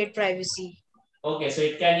create privacy. Okay, so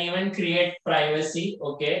it can even create privacy.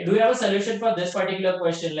 Okay. Do you have a solution for this particular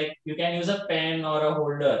question? Like you can use a pen or a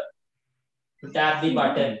holder to tap the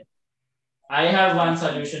button. I have one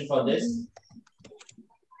solution for this.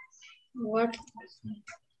 What?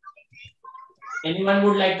 Anyone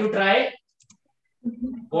would like to try?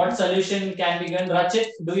 What solution can be given? Rachit,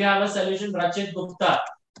 do you have a solution? Rachit Gupta.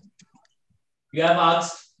 You have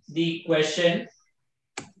asked the question.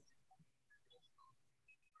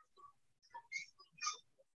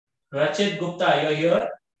 Rachit Gupta, you're here?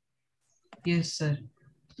 Yes, sir.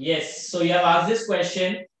 Yes. So you have asked this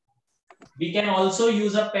question. We can also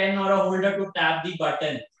use a pen or a holder to tap the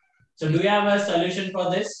button. So do you have a solution for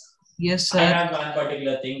this? Yes, sir. I have one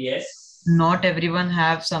particular thing. Yes. Not everyone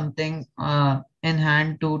have something in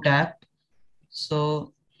hand to tap.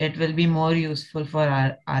 So it will be more useful for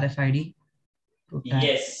our RFID to tap.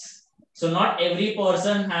 Yes. So not every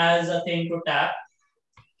person has a thing to tap.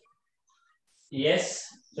 Yes.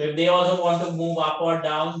 So if they also want to move up or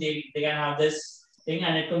down, they can have this thing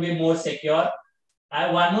and it will be more secure. I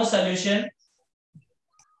have one more solution.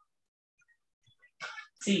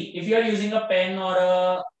 See, if you are using a pen or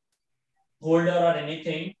a holder or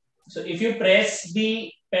anything, so if you press the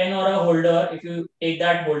pen or a holder, if you take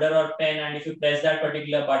that holder or pen and if you press that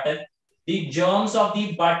particular button, the germs of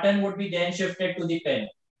the button would be then shifted to the pen.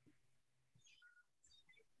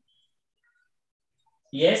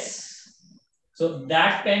 Yes. So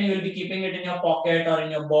that pen you will be keeping it in your pocket or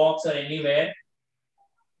in your box or anywhere.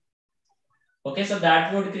 Okay, so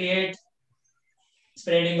that would create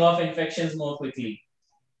spreading of infections more quickly.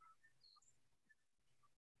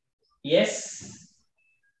 Yes.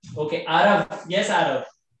 Okay, Arav. Yes, Arav.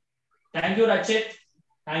 Thank you, Rachit.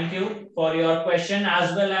 Thank you for your question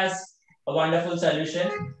as well as a wonderful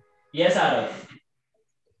solution. Yes, Arav.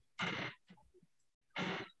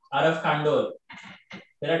 Arav Khandol.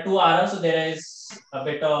 There are two Aravs, so there is a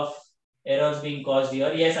bit of errors being caused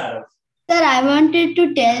here. Yes, Arav. Sir, I wanted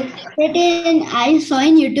to tell that I saw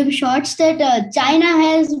in YouTube shorts that China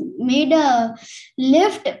has made a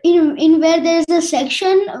lift in where there is a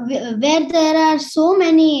section where there are so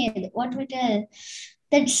many what we tell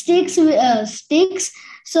that sticks.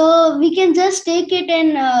 So we can just take it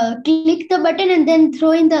and click the button and then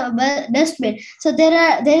throw in the dustbin. So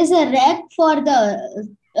there is a rack for the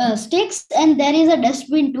sticks and there is a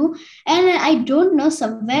dustbin too, and I don't know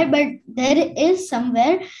somewhere, but there is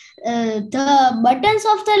somewhere the buttons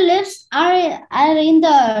of the lifts are in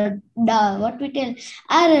the what we tell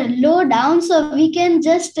are low down, so we can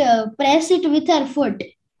just press it with our foot.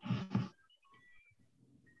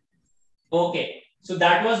 Okay, so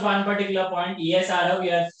that was one particular point. Yes, Arav,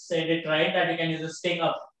 you have said it right that you can use a stick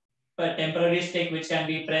up, a temporary stick which can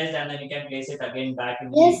be pressed and then you can place it again back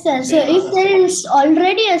in Yes, the sir. So if there is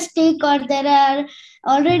already a stick or there are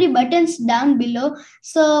already buttons down below,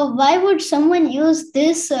 so why would someone use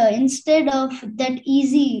this instead of that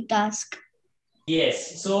easy task?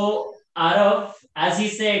 Yes, so Arav, as he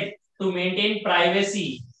said, to maintain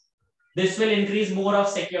privacy, this will increase more of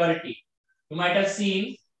security. You might have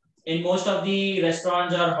seen in most of the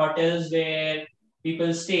restaurants or hotels where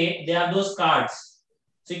people stay, they have those cards.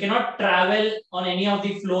 So you cannot travel on any of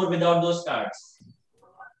the floor without those cards.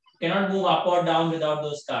 You cannot move up or down without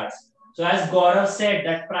those cards. So as Gaurav said,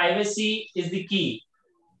 that privacy is the key.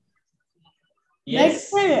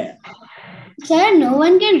 Yes. But sir, no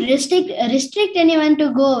one can restrict anyone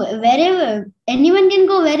to go wherever. Anyone can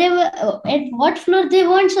go wherever at what floor they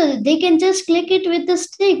want, so they can just click it with the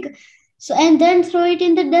stick. So and then throw it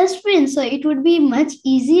in the dustbin. So it would be much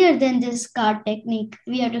easier than this card technique.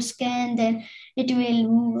 We have to scan, then it will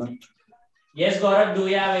move. Yes, Gaurav, do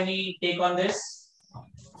you have any take on this?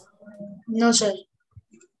 No, sir.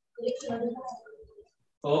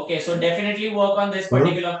 Okay, so definitely work on this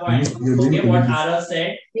particular point. Okay, what Arav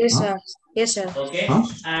said. Yes, sir. Yes, sir. Okay,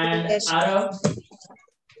 and Yes. Arav,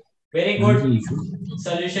 very good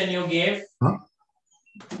solution you gave.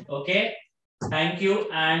 Okay, thank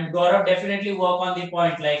you. And Gaurav, definitely work on the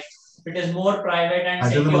point. Like, if it is more private and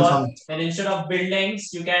secure, then instead of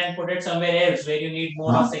buildings, you can put it somewhere else where you need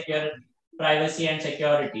more of secure privacy and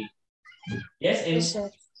security. Yes, in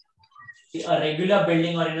a regular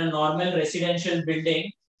building or in a normal residential building,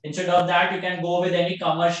 instead of that, you can go with any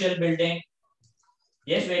commercial building.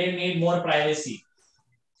 Yes, where you need more privacy.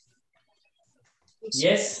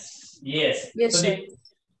 Yes, yes. Yes, so sir. the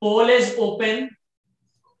poll is open.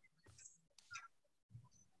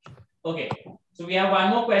 Okay, so we have one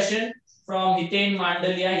more question from Hiten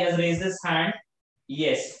Mandalia. He has raised his hand.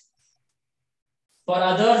 Yes. For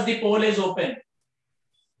others, the poll is open.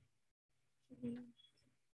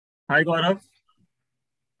 Hi, Gaurav.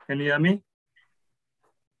 Can you hear me?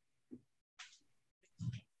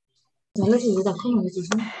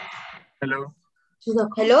 Hello.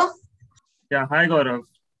 Hello? Yeah, hi, Gaurav.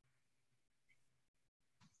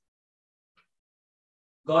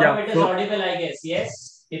 Gaurav, it is audible, I guess.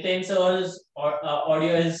 Yes? Hiten sir's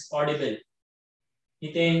audio is audible.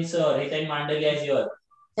 Hiten sir, Hiten Mandalia is here.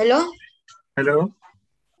 Hello? Hello.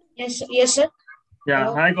 Yes, yes, sir. Yeah,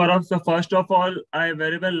 Hello. hi, Gaurav. So first of all, I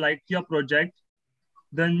very well liked your project.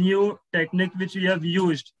 the new technique which we have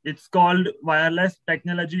used, it's called wireless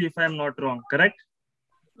technology, if I am not wrong, correct?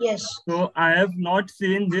 Yes. So I have not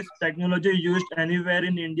seen this technology used anywhere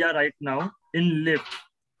in India right now in lift.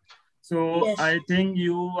 So Yes. I think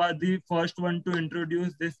you are the first one to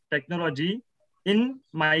introduce this technology in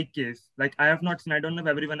my case. Like I have not seen, I don't know if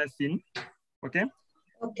everyone has seen. Okay.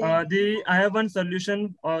 Okay. I have one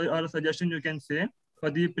solution or a suggestion you can say for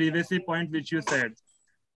the previously point which you said.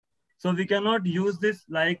 So we cannot use this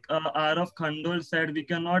like RF Khandol said, we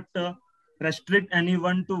cannot restrict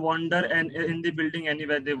anyone to wander and in the building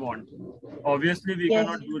anywhere they want. Obviously, we Yes.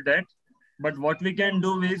 cannot do that. But what we can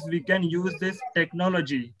do is we can use this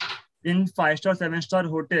technology in 5-star, 7-star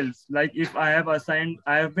hotels. Like if I have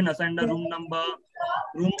been assigned a room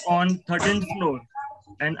on 13th floor,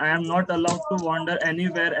 and I am not allowed to wander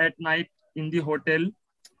anywhere at night in the hotel.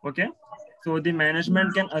 Okay. So the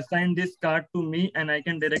management can assign this card to me and I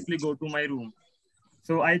can directly go to my room.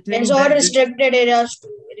 So I think It's all that restricted areas.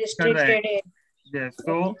 correct. Areas. Yes.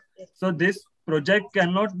 So this project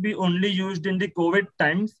cannot be only used in the COVID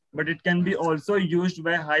times, but it can be also used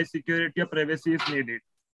where high security or privacy is needed.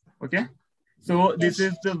 Okay. So this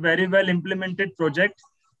is the very well implemented project.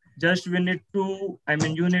 Just you need to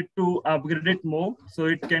upgrade it more so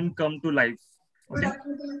it can come to life. Okay.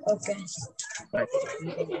 Okay. Right.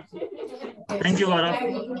 Thank you, Gaurav.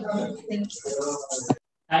 Thank you.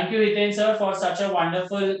 Thank you, Hiten sir, for such a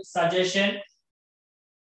wonderful suggestion.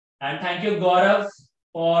 And thank you, Gaurav,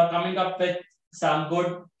 for coming up with some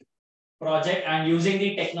good project and using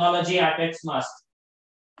the technology at its must.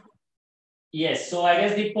 Yes, so I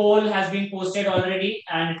guess the poll has been posted already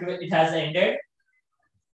and it has ended.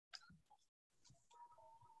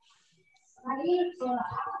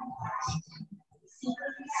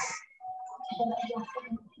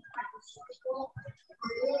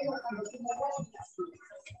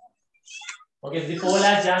 Okay, the poll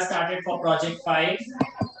has just started for project 5.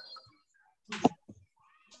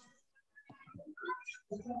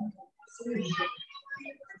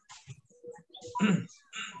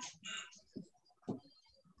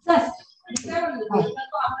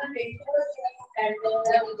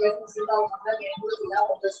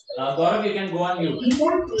 Gaurav, you can go on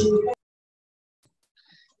mute.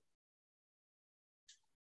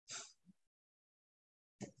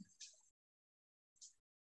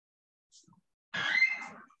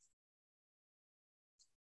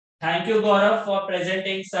 Thank you, Gaurav, for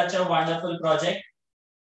presenting such a wonderful project.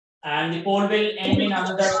 And the poll will end in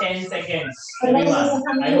another 10 seconds, everyone.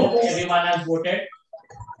 I hope everyone has voted.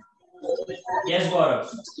 Yes, Gaurav.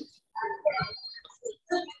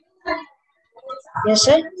 Yes,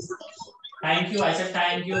 sir. Thank you. I said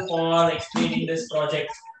thank you for explaining this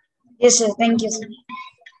project. Yes, sir. Thank you, sir.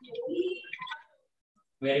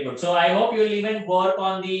 Very good. So I hope you will even work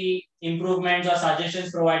on the improvements or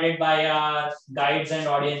suggestions provided by our guides and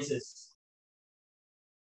audiences.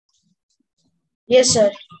 Yes,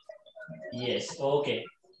 sir. Yes. Okay.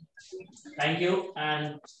 Thank you.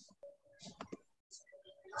 And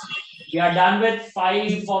we are done with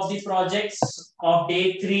 5 of the projects of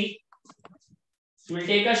day 3. So we'll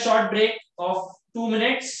take a short break of 2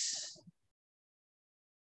 minutes.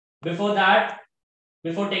 Before that,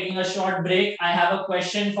 before taking a short break, I have a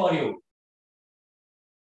question for you.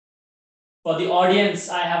 For the audience,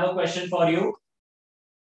 I have a question for you.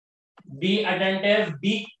 Be attentive,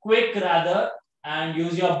 be quick rather, and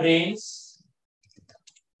use your brains.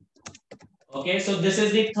 Okay, so this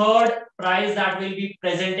is the third prize that we'll be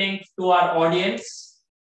presenting to our audience.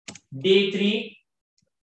 Day 3.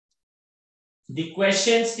 The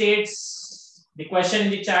question states, the question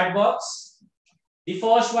in the chat box. The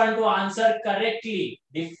first one to answer correctly,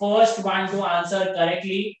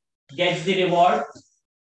 gets the reward.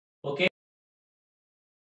 Okay.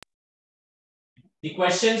 The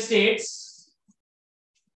question states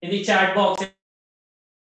in the chat box.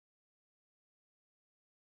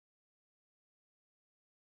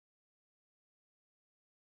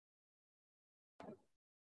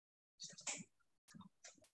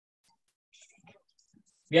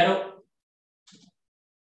 We are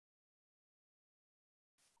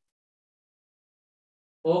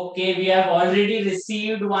okay. We have already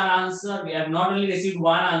received one answer. We have not only received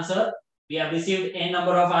one answer, we have received a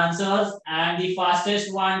number of answers, and the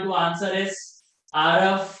fastest one to answer is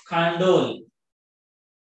RF Khandol.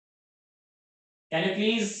 Can you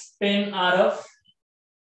please pin RF?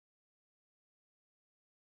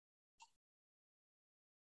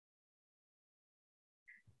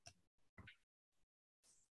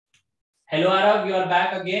 Hello, Arav, you are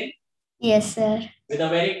back again. Yes, sir. With a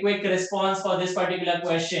very quick response for this particular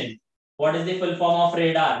question. What is the full form of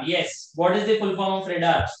radar? Yes. What is the full form of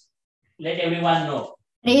radar? Let everyone know.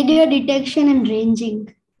 Radio detection and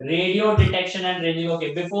ranging. Radio detection and ranging.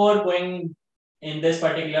 Okay, before going in this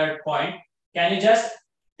particular point, can you just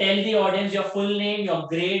tell the audience your full name, your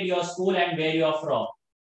grade, your school, and where you are from?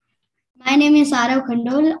 My name is Arav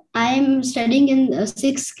Khandol. I am studying in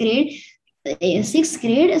sixth grade,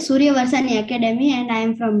 Surya Varsani Academy, and I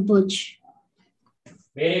am from Bhuj.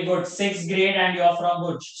 Very good. Sixth grade, and you are from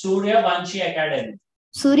Bhuj. Surya Vanshi Academy.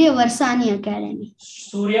 Surya Varsani Academy.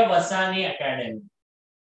 Surya Vasani Academy.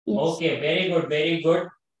 Yes. Okay, very good, very good.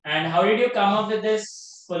 And how did you come up with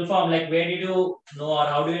this full form? Like, where did you know, or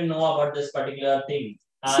how do you know about this particular thing?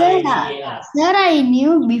 Sir, I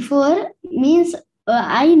knew before, means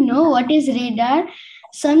I know what is radar.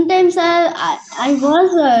 Sometimes I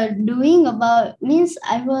was doing about, means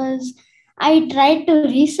I tried to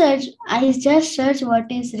research. I just search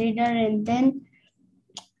what is radar, and then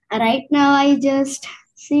right now I just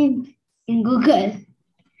see in Google.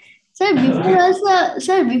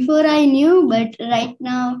 Before I knew, but right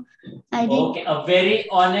now I did. Okay, a very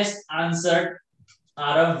honest answer,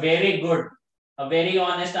 or a very good, a very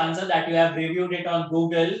honest answer that you have reviewed it on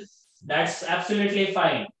Google. That's absolutely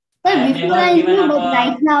fine. Sir, I have before never I given knew, up but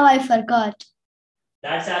right now I forgot.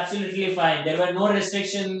 That's absolutely fine. There were no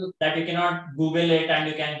restrictions that you cannot Google it and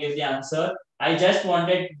you can give the answer. I just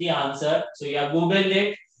wanted the answer. So you have Googled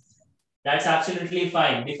it. That's absolutely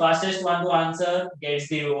fine. The fastest one to answer gets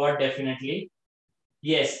the reward definitely.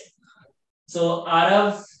 Yes. So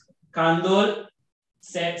Arav Kandol,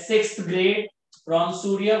 sixth grade from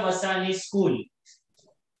Surya Vasani School.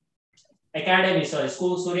 Academy, sorry,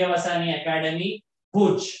 School Surya Vasani Academy,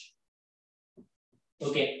 Bhuj.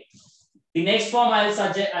 Okay. The next form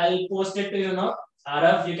I'll post it to you now.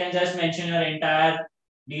 Arav, you can just mention your entire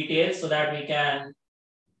details so that we can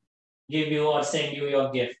give you or send you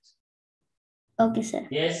your gift. Okay, sir.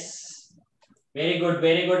 Yes. Very good,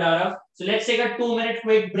 Arav. So let's take a 2-minute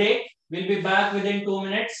quick break. We'll be back within 2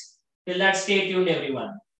 minutes. Till that, stay tuned,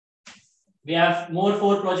 everyone. We have more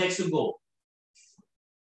 4 projects to go.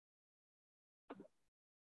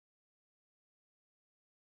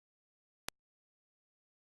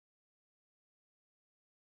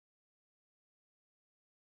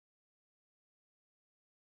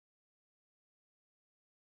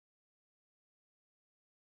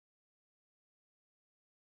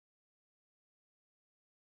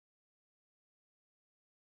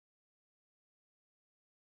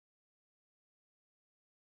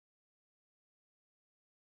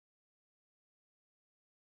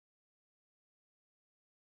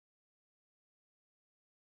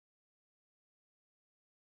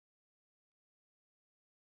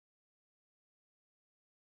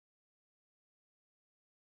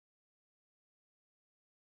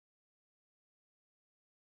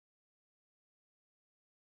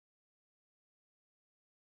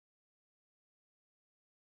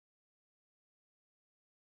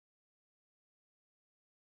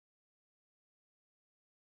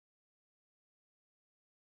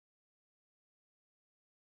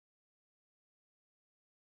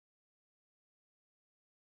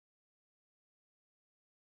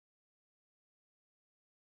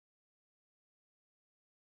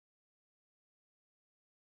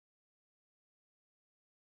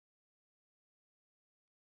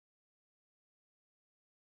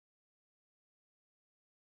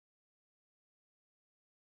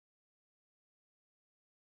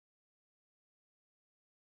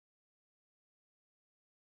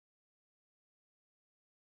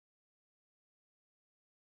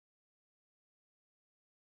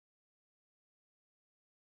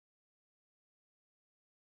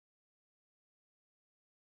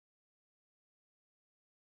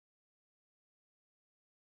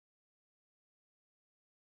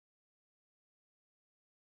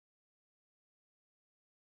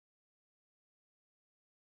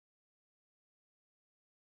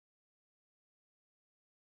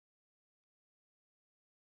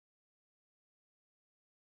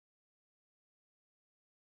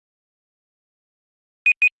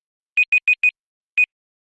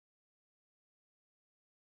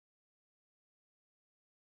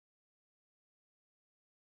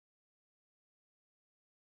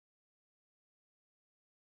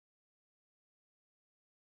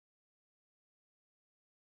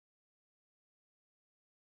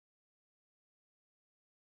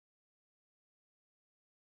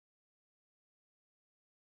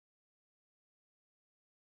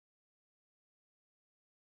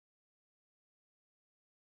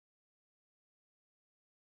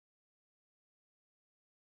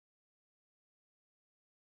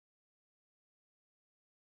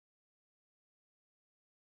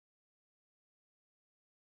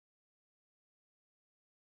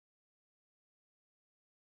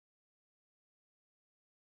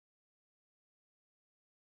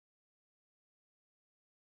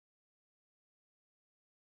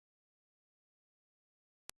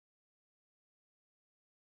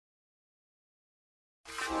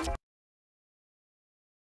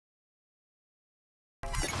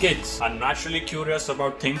 Kids are naturally curious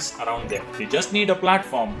about things around them. They just need a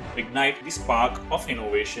platform to ignite the spark of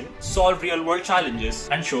innovation, solve real world challenges,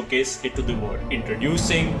 and showcase it to the world.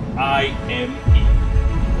 Introducing IME.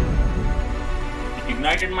 The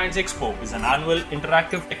Ignited Minds Expo is an annual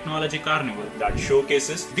interactive technology carnival that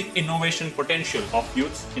showcases the innovation potential of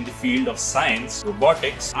youths in the field of science,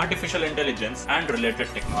 robotics, artificial intelligence, and related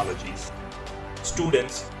technologies.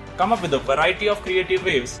 Students come up with a variety of creative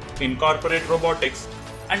ways to incorporate robotics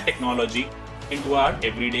and technology into our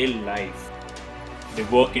everyday life. They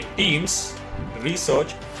work in teams,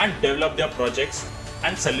 research and develop their projects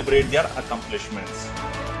and celebrate their accomplishments.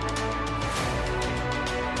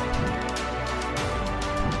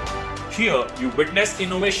 Here, you witness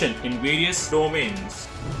innovation in various domains: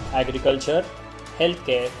 agriculture,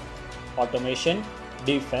 healthcare, automation,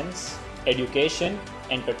 defense, education,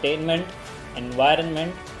 entertainment,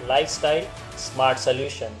 environment, lifestyle, smart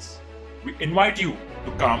solutions. We invite you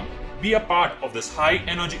to come, be a part of this high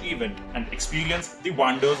energy event and experience the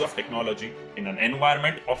wonders of technology in an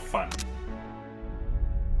environment of fun.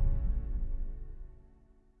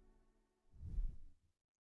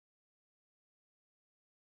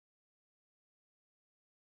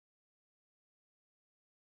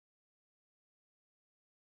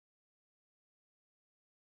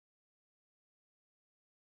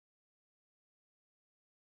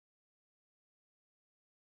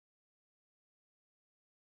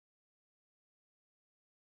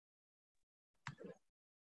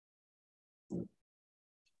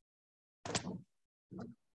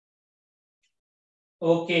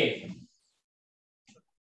 Okay,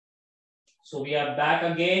 so we are back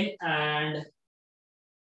again and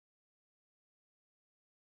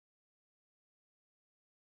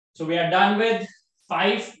so we are done with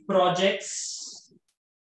 5 projects.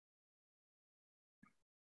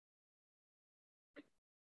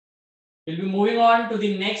 We'll be moving on to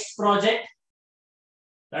the next project,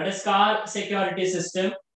 that is car security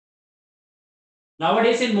system.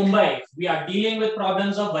 Nowadays in Mumbai, we are dealing with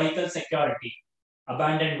problems of vehicle security.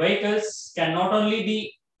 Abandoned vehicles can not only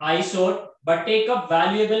be eyesore but take up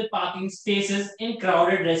valuable parking spaces in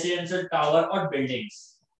crowded residential tower or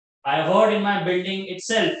buildings. I have heard in my building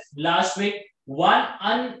itself last week, one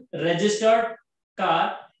unregistered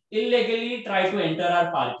car illegally tried to enter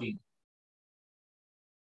our parking.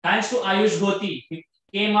 Thanks to Ayush Goti, he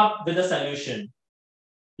came up with a solution.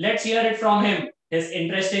 Let's hear it from him, his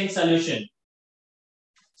interesting solution.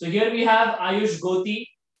 So here we have Ayush Goti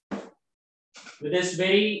with this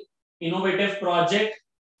very innovative project,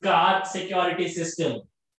 car security system.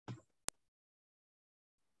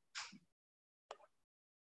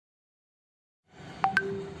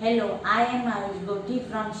 Hello, I am Ayush Goti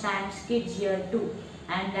from Science Kids Year 2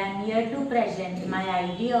 and I am here to present my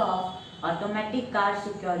idea of automatic car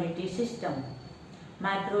security system.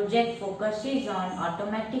 My project focuses on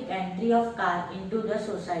automatic entry of car into the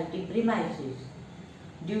society premises.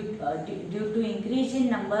 Due to increase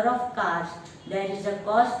in number of cars, there is a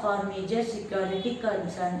cause for major security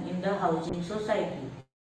concern in the housing society.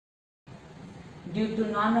 Due to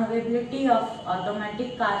non-availability of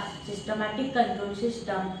automatic cars systematic control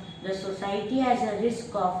system, the society has a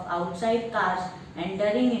risk of outside cars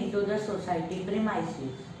entering into the society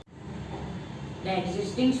premises. The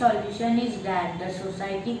existing solution is that the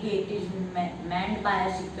society gate is manned by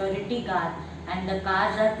a security guard and the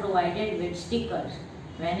cars are provided with stickers.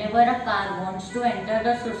 Whenever a car wants to enter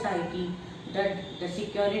the society, the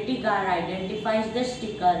security guard identifies the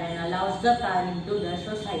sticker and allows the car into the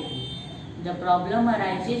society. The problem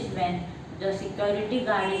arises when the security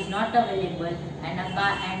guard is not available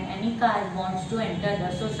and any car wants to enter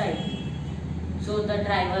the society. So the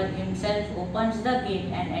driver himself opens the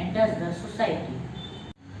gate and enters the society.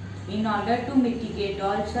 In order to mitigate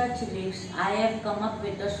all such risks, I have come up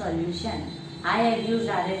with a solution. I have used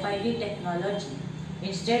RFID technology.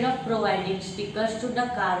 Instead of providing stickers to the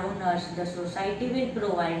car owners, the society will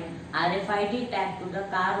provide RFID tag to the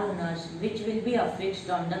car owners, which will be affixed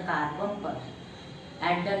on the car bumpers.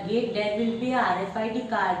 At the gate, there will be a RFID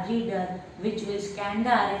card reader which will scan the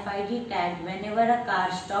RFID tag whenever a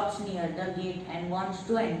car stops near the gate and wants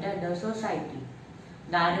to enter the society.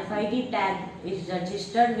 The RFID tag is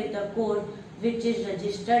registered with a code which is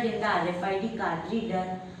registered in the RFID card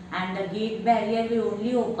reader, and the gate barrier will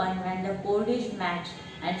only open when the code is matched,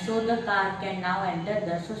 and so the car can now enter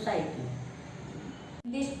the society.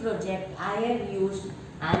 In this project, I have used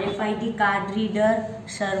RFID card reader,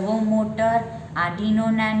 servo motor,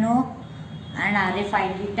 Arduino Nano and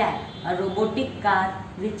RFID tag, a robotic car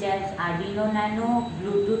which has Arduino Nano,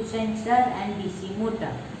 Bluetooth sensor and DC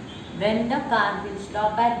motor. When the car will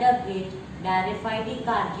stop at the gate, the RFID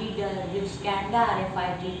card reader will scan the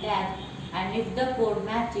RFID tag, and if the code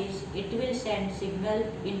matches, it will send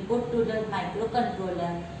signal input to the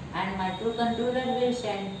microcontroller, and microcontroller will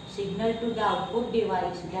send signal to the output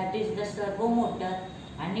device, that is the servo motor,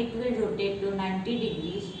 and it will rotate to 90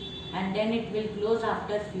 degrees, and then it will close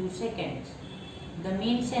after few seconds. The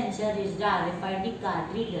main sensor is the RFID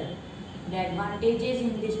card reader. The advantages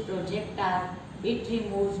in this project are: it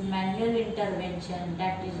removes manual intervention,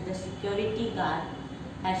 that is the security guard,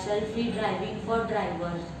 hassle-free driving for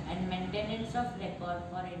drivers, and maintenance of record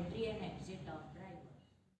for entry and exit of drivers.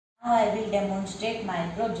 Now I will demonstrate my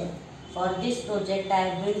project. For this project I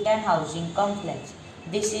built an housing complex.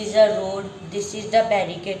 This is a road, this is the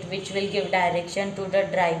barricade which will give direction to the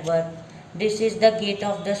driver. This is the gate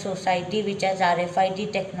of the society which has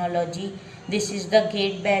RFID technology. This is the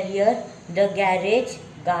gate barrier, the garage,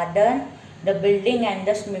 garden, the building and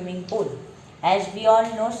the swimming pool. As we all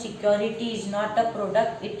know, security is not a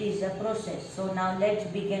product, it is a process. So now let's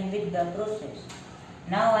begin with the process.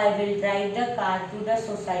 Now I will drive the car to the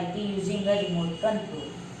society using a remote control.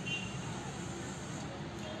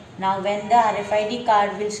 Now when the RFID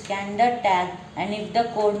card will scan the tag, and if the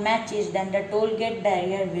code matches, then the toll gate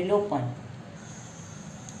barrier will open.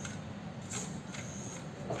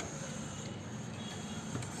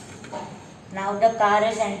 Now the car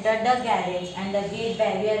has entered the garage and the gate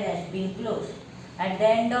barrier has been closed. At the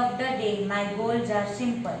end of the day, my goals are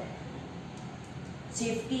simple: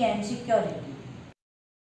 safety and security.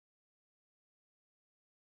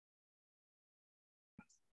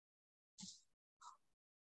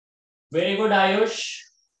 Very good, Ayush.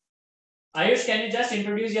 Ayush, can you just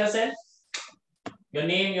introduce yourself? Your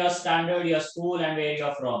name, your standard, your school, and where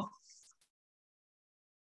you're from.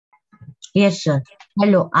 Yes, sir.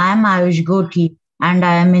 Hello, I am Ayush Gothi and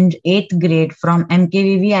I am in 8th grade from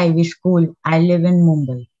MKVV Ivy School. I live in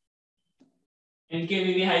Mumbai.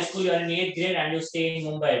 MKVV High School, you are in 8th grade and you stay in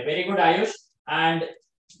Mumbai. Very good, Ayush. And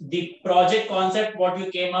the project concept, what you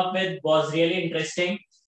came up with was really interesting.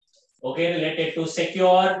 Okay, related to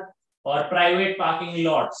secure or private parking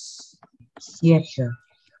lots. Yes, sir.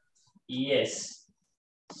 Yes.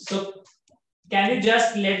 So, can you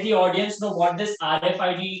just let the audience know what this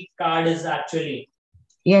RFID card is actually?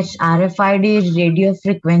 Yes, RFID is radio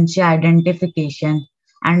frequency identification,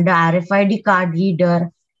 and the RFID card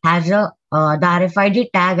reader has the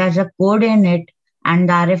RFID tag has a code in it, and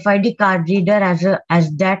the RFID card reader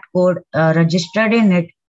has that code registered in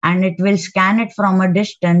it, and it will scan it from a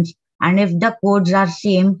distance. And if the codes are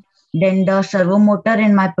same, then the servo motor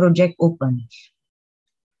in my project opens.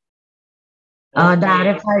 The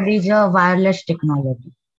RFID is a wireless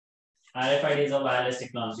technology. RFID is a wireless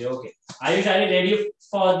technology. Okay. Are you ready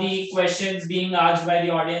for the questions being asked by the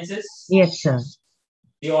audiences? Yes, sir.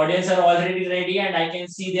 The audience are already ready and I can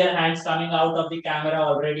see their hands coming out of the camera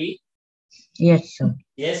already. Yes, sir.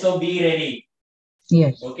 Yes, so be ready.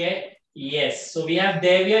 Yes. Okay. Yes. So we have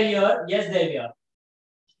Devya here. Yes, Devya.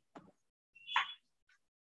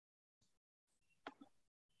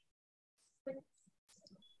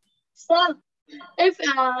 Sir, if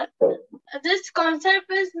this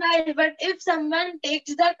concept is nice, but if someone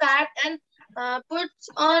takes the card and puts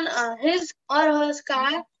on his or her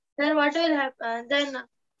car, then what will happen? Then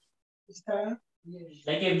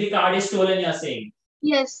like if the card is stolen, you are saying?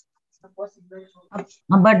 Yes.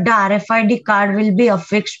 But the RFID card will be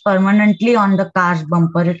affixed permanently on the car's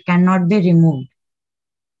bumper. It cannot be removed.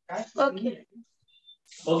 Okay.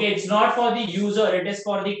 Okay, it's not for the user. It is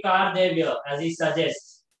for the car, Devya, as he suggests.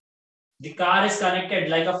 The car is connected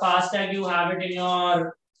like a FASTag. You have it in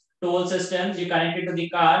your toll systems. You connect it to the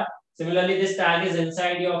car. Similarly, this tag is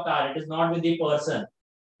inside your car. It is not with the person.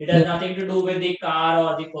 It has nothing to do with the car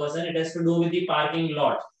or the person. It has to do with the parking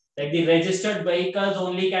lot. Like the registered vehicles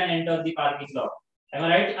only can enter the parking lot. Am I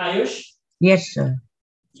right, Ayush? Yes, sir.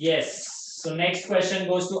 Yes. So next question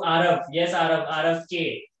goes to Arav. Yes, Arav. Arav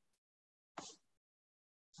K.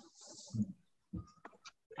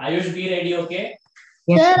 Ayush, be ready, okay?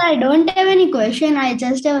 Sir, I don't have any question. I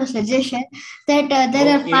just have a suggestion that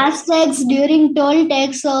there are FASTags during toll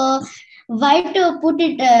tax. So why to put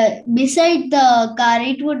it beside the car?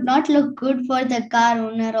 It would not look good for the car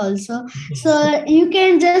owner also. So you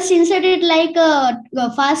can just insert it like a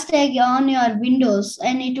FASTag on your windows,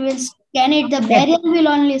 and it will scan it. The barrier will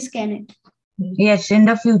only scan it. Yes, in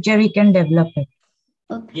the future we can develop it.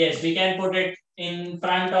 Okay. Yes, we can put it in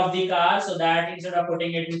front of the car so that instead of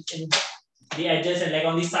putting it in the edges and like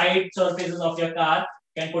on the side surfaces of your car,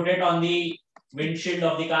 you can put it on the windshield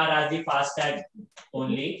of the car as the fast tag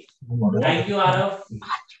only. Thank you, Arav.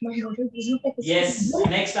 Yes,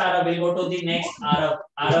 next Arav. We'll go to the next Arav.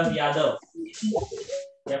 Arav Yadav.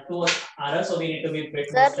 We have two Arav, so we need to be a bit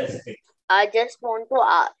more Sir, specific. I just want to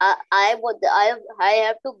I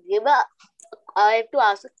have to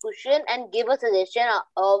ask a question and give a suggestion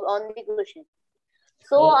on the question.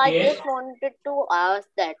 So I Okay. just wanted to ask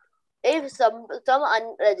that if some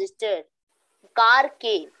unregistered car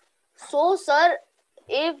came, so sir,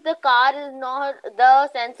 if the car is not, the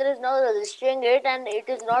sensor is not registering it and it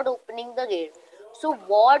is not opening the gate, so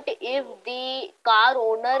what if the car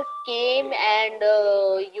owner came and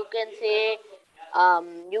you can say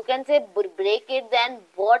break it, then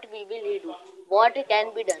what will he do? What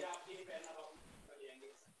can be done?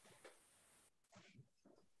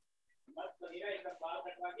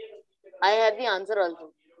 I have the answer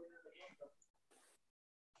also.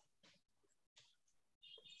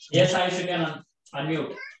 Yes, Ayush, you can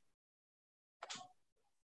unmute.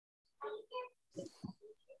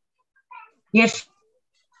 Yes.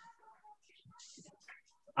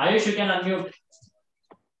 Ayush, you can unmute.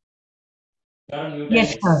 You're on mute, I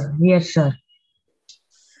Yes, guess. sir. Yes, sir.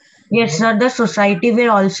 Yes, sir. The society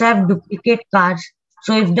will also have duplicate cards.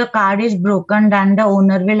 So if the card is broken, then the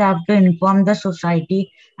owner will have to inform the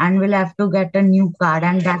society and will have to get a new card,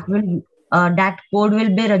 and that code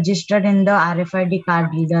will be registered in the RFID card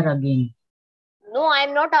reader again. No,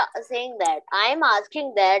 I'm not saying that. I'm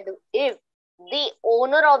asking that if the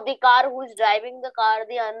owner of the car who is driving the car,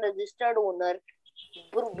 the unregistered owner,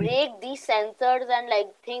 break these sensors and like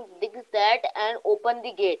things that and open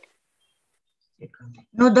the gate.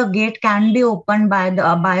 No, the gate can be opened by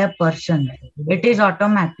a person. It is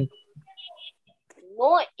automatic.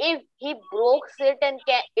 No, if he broke it and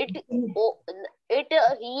he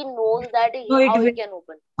knows that No, it how he will can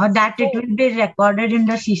open. it will be recorded in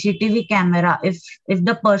the CCTV camera. If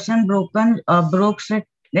the person broke it,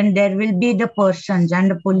 then there will be the persons and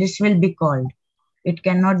the police will be called. It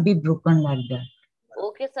cannot be broken like that.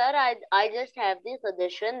 Okay, sir. I just have the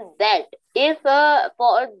suggestion that if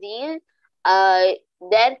for these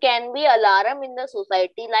there can be alarm in the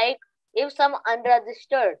society, like if some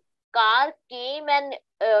unregistered car came and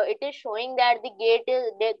it is showing that the gate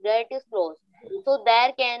is closed, so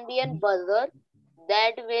there can be a buzzer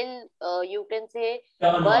that will you can say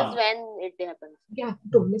Turn buzz on. when it happens. Yes.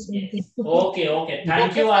 Okay.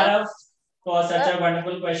 Thank you, Okay, sir. Arav, for such Sir, a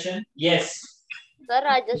wonderful question. Yes. Sir,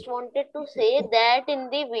 I just wanted to say that in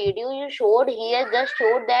the video you showed here, just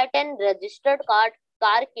showed that an registered car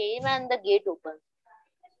came and the gate opened.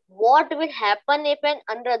 What will happen if an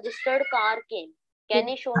unregistered car came? Can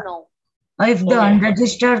you show now? If the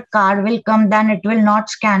unregistered card will come, then it will not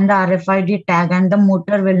scan the RFID tag and the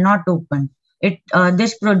motor will not open.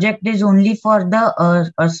 This project is only for the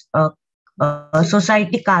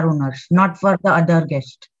society car owners, not for the other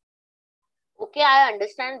guests. Okay, I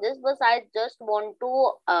understand this, but I just want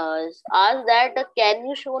to ask that can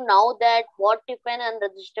you show now that what if an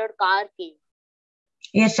unregistered car came?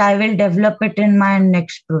 Yes, I will develop it in my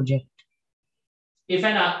next project. If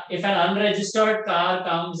an unregistered car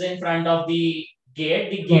comes in front of the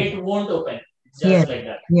gate Yes. won't open. Just Yes. like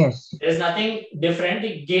that. Yes. There's nothing different.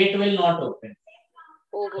 The gate will not open.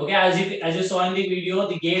 Okay, as you saw in the video,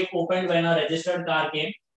 the gate opened when a registered car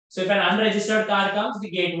came. So if an unregistered car comes, the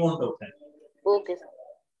gate won't open. Okay, sir.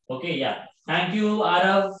 Okay, yeah. Thank you,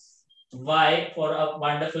 Arav Y, for a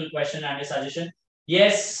wonderful question and a suggestion.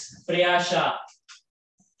 Yes, Priyasha.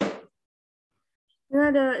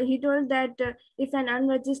 He told that if an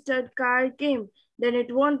unregistered car came, then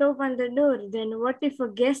it won't open the door. Then what if a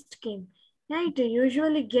guest came? Right?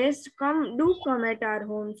 Usually guests do come at our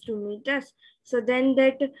homes to meet us. So then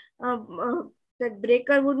that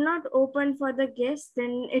breaker would not open for the guests.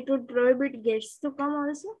 Then it would prohibit guests to come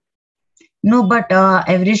also. No, but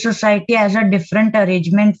every society has a different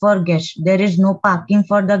arrangement for guests. There is no parking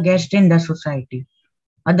for the guest in the society.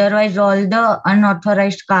 Otherwise, all the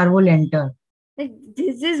unauthorized car will enter.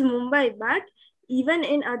 This is Mumbai, but even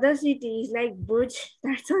in other cities like Bhuj,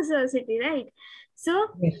 that's also a city, right? So,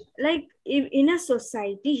 like if in a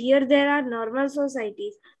society, here there are normal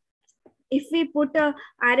societies. If we put a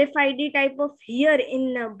RFID type of here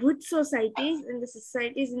in Bhuj societies, in the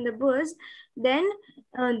societies in the Bhuj, then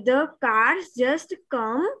the cars just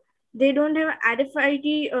come. They don't have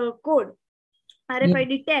RFID code,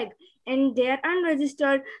 RFID tag, and they are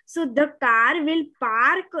unregistered. So the car will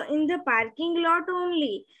park in the parking lot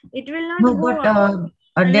only. It will not No, go.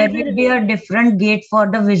 but there will be a different gate for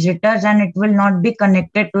the visitors and it will not be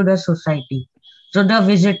connected to the society. So the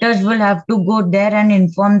visitors will have to go there and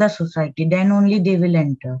inform the society. Then only they will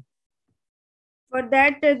enter. For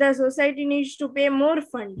that, the society needs to pay more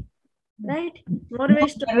fund, right? More No,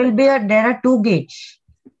 ways to. there are two gates.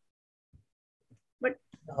 But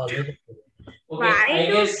Okay, why I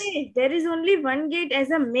two guess. gates? There is only one gate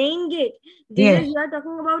as a main gate. Yes. You are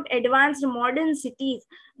talking about advanced modern cities,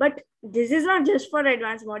 but this is not just for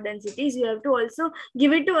advanced modern cities. You have to also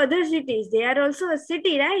give it to other cities. They are also a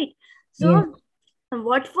city, right? So. Yes.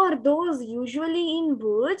 What for those usually in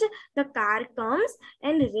Bhuj, the car comes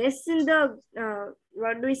and rests in the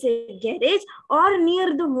what do we say, garage or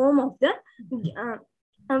near the home of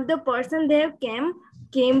the person they have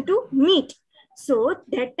came to meet. So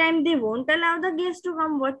that time they won't allow the guest to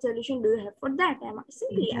come. What solution do you have for that? I'm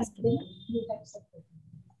simply asking.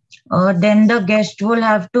 Then the guest will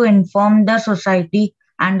have to inform the society,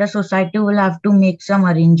 and the society will have to make some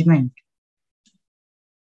arrangement.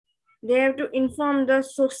 They have to inform the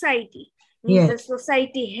society, means Yes. the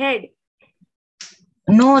society head.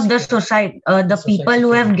 No, the society, the people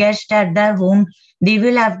who have guests at their home, they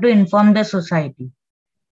will have to inform the society.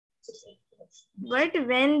 But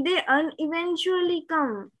when they eventually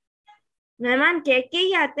come, मेहमान कह के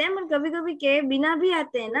ही आते हैं, पर कभी कभी के बिना भी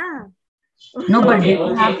आते हैं ना. No, but they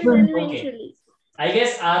Okay, have to okay. I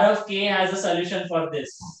guess Arav K has a solution for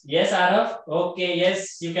this. Yes, Arav? Okay,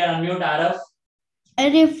 yes, you can unmute Arav.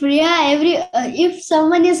 If if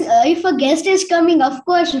someone is if a guest is coming, of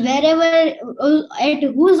course wherever at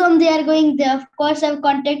whose home they are going, they of course have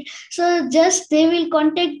contact. So just they will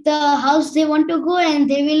contact the house they want to go, and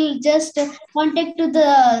they will just contact to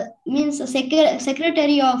the means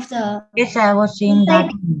secretary of the. Yes, I was saying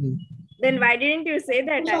that. Then why didn't you say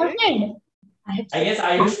that, Ayush? I guess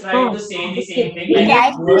Ayush tried to say the same thing. He Like tried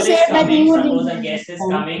if to whoever say, is but coming, you suppose a didn't guest is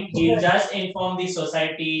understand. coming, he'll just inform the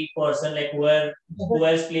society person, like who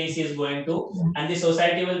else place he is going to, and the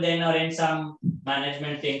society will then arrange some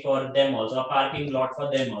management thing for them also, a parking lot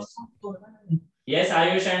for them also. Yes,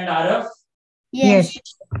 Ayush and Arav? Yes.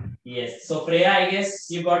 Yes. So Freya, I guess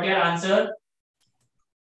you got your answer.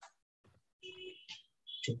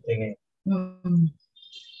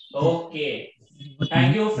 Okay.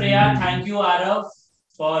 Thank you, Freya. Thank you, Arav,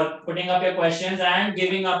 for putting up your questions and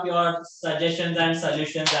giving up your suggestions and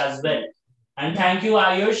solutions as well. And thank you,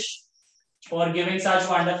 Ayush, for giving such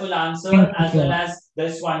wonderful answer as well as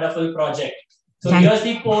this wonderful project. So here's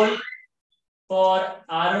the poll for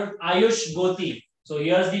Ayush Goti. So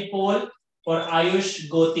here's the poll for Ayush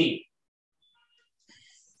Goti.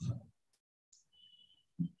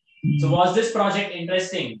 So was this project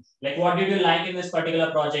interesting? Like, what did you like in this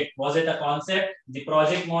particular project? Was it a concept, the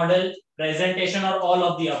project model, presentation, or all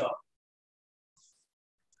of the above?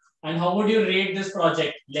 And how would you rate this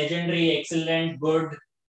project? Legendary, excellent, good?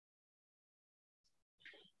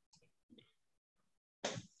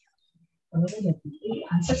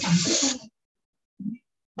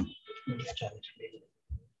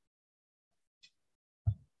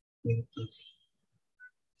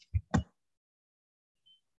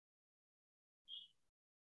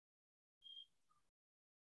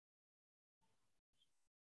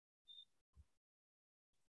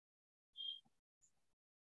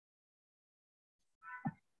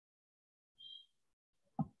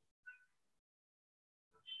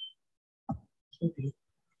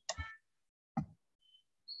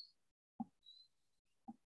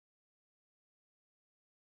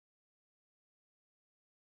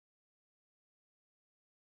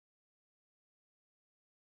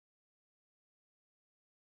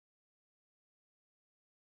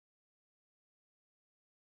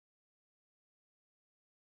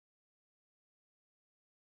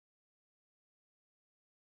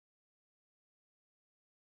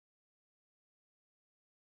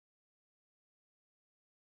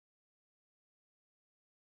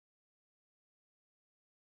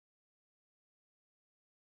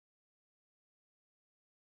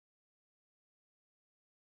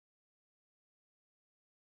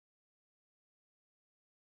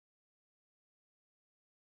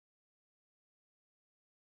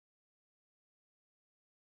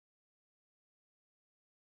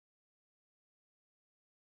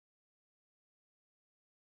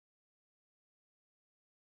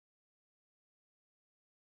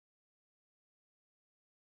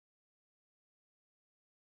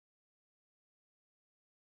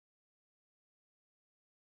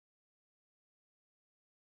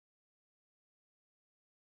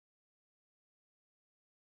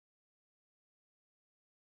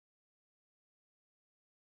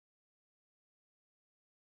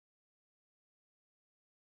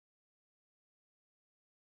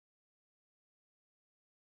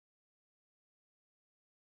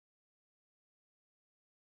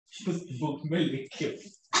 Book में लिख के.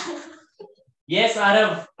 Yes,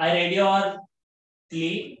 Arav, I read your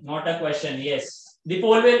Not a question. Yes. The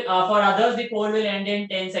poll will, for others, the poll will end in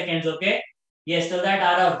 10 seconds. Okay. Yes, so that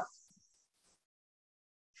Arav.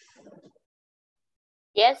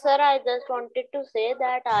 Yes, sir. I just wanted to say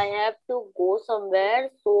that I have to go somewhere,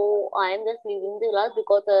 so I am just leaving the class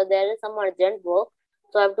because there is some urgent work,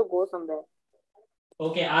 so I have to go somewhere.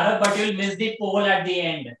 Okay, Arav, but you'll miss the poll at the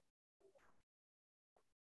end.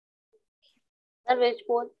 Sir, which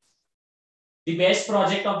poll? The best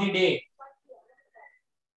project of the day.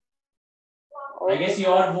 Okay. I guess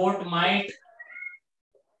your vote might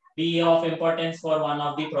be of importance for one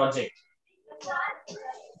of the project.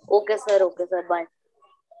 Okay, sir. Okay, sir. Bye.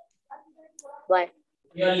 Bye.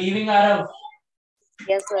 You're leaving, Arav.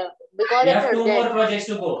 Yes, sir. Because You it's have two urgent. more projects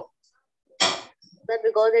to go. Sir,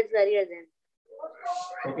 because it's very urgent.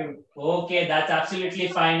 Okay, okay, that's absolutely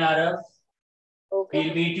fine, Arav. Okay.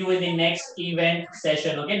 We'll meet you in the next event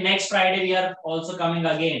session. Okay, next Friday we are also coming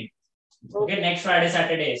again. Okay, next Friday,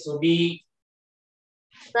 Saturday. So be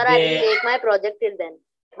Sir, I will make my project till then.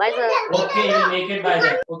 Bye, sir. okay. You'll make it by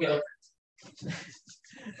then. Okay. Okay.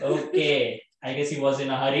 Okay. I guess he was in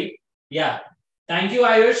a hurry. Yeah. Thank you,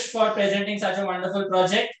 Ayush, for presenting such a wonderful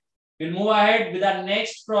project. We'll move ahead with our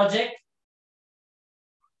next project.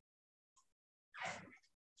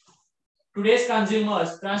 Today's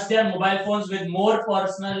consumers trust their mobile phones with more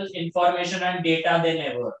personal information and data than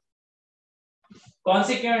ever.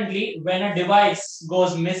 Consequently, when a device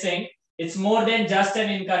goes missing, it's more than just an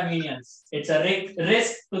inconvenience. It's a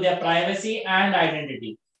risk to their privacy and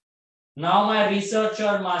identity. Now, my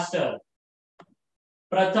researcher master,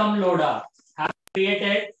 Pratham Loda, has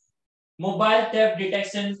created mobile theft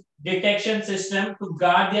detection system to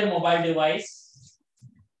guard their mobile device.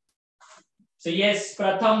 So yes,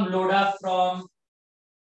 Pratham Loda from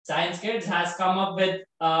Science Kids has come up with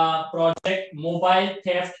a project mobile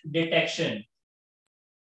theft detection.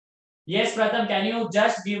 Yes, Pratham, can you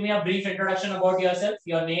just give me a brief introduction about yourself,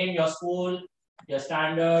 your name, your school, your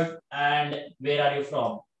standard, and where are you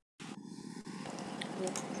from?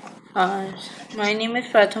 My name is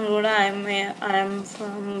Pratham Roda. I'm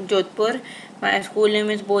from Jodhpur. My school name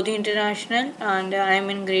is Bodhi International, and I'm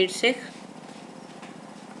in grade 6.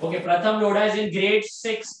 Okay, Pratham Loda is in grade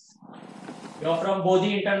 6. You're from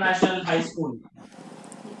Bodhi International High School.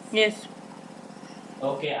 Yes.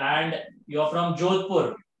 Okay, and you're from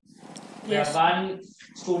Jodhpur. We Yes. have one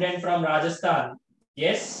student from Rajasthan.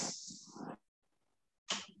 Yes?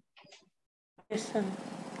 Yes, sir.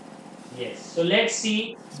 Yes. So let's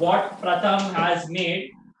see what Pratham has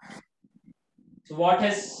made. So what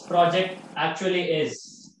his project actually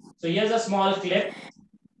is. So here's a small clip.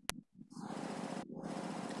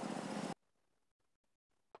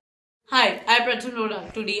 Hi, I'm Pratham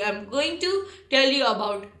Loda. Today I'm going to tell you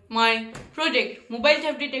about my project mobile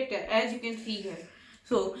theft detector, as you can see here.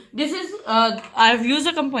 So this is I've used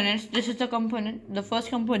the components. This is the component, the first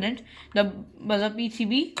component, the buzzer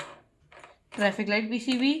PCB, traffic light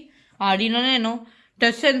PCB, Arduino Nano,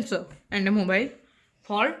 touch sensor, and a mobile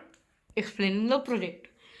for explaining the project.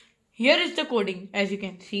 Here is the coding, as you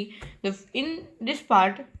can see. In this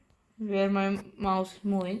part where my mouse is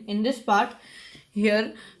moving, in this part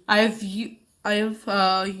here I have used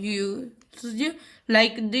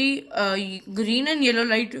like the green and yellow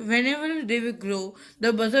light. Whenever they will glow,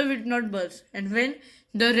 the buzzer will not buzz, and when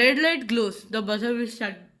the red light glows, the buzzer will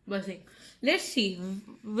start buzzing. Let's see,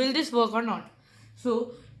 will this work or not?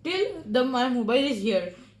 So till my mobile is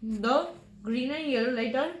here, the green and yellow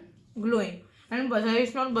light are glowing, and buzzer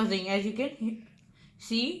is not buzzing, as you can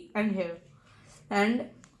see and hear. And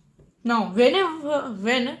now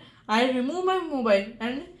when I remove my mobile,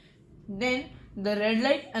 and then the red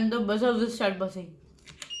light and the buzzer will start buzzing.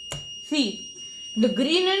 See, the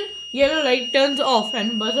green and yellow light turns off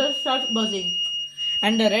and buzzer starts buzzing,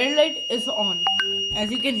 and the red light is on,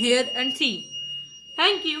 as you can hear and see.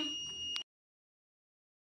 Thank you.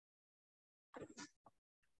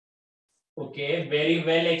 Okay, very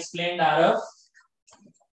well explained, Arav.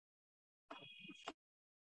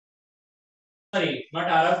 Sorry, not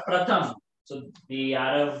Arav, Pratham. So the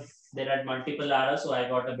Arav, there are multiple Arav, so I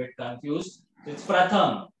got a bit confused. It's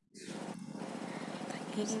Pratham.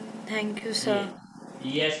 Thank you, sir.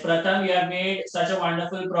 Yes, Pratham, you have made such a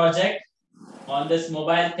wonderful project on this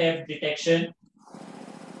mobile theft detection.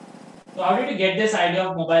 So how did you get this idea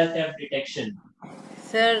of mobile theft detection?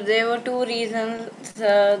 Sir, there were two reasons.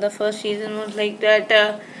 The first reason was like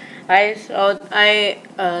that I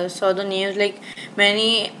saw the news, like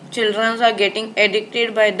many children are getting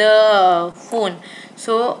addicted by the phone.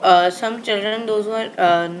 So some children, those who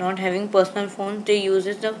are not having personal phones, they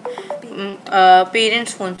uses the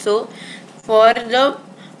parents' phone. So for the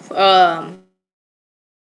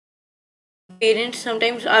parents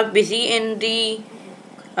sometimes are busy in the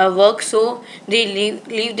work, so they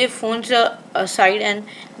leave their phones aside and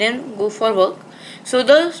then go for work. So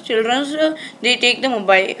the children they take the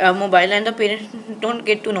mobile and the parents don't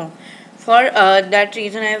get to know. For that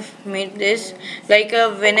reason, I have made this like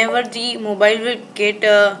whenever the mobile will get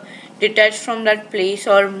detached from that place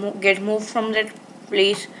or get moved from that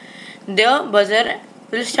place, the buzzer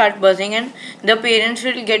will start buzzing and the parents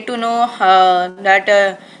will get to know that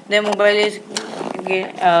their mobile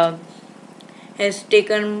is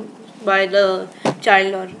taken by the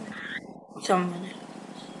child or someone.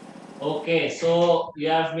 Okay, so you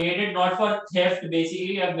have made it not for theft,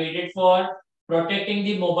 basically, you have made it for protecting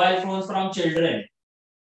the mobile phones from children.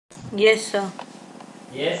 Yes, sir.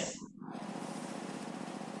 Yes.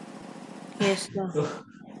 Yes, sir.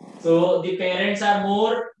 So the parents are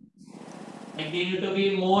more like they need to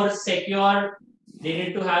be more secure. They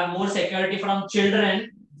need to have more security from children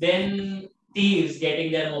than thieves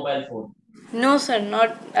getting their mobile phone. No, sir,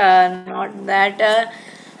 not that.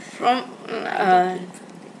 From I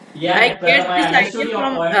Yeah, get Pratham, I this understood idea your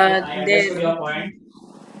from point. I understood their. your point.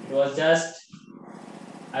 It was just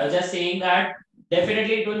I was just saying that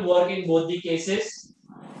definitely it will work in both the cases,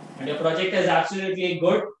 and your project is absolutely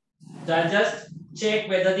good. So I'll just check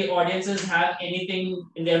whether the audiences have anything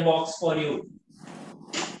in their box for you.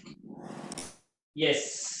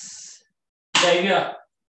 Yes. Divya.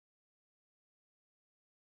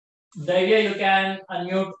 Divya, you can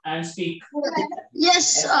unmute and speak.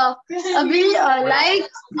 Yes, we like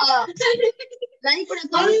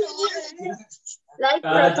Pratham told, like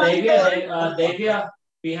Pratham Divya, told. Divya,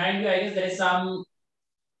 behind you, I guess there is some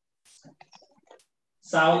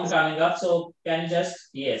sound coming up. So can you just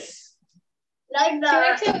yes. Like the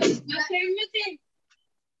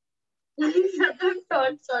Pratham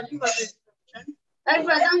told, sorry for the interruption. Like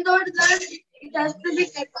Pratham told that it has to be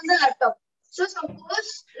kept on the laptop. So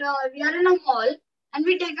suppose we are in a mall and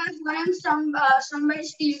we take our phone and somebody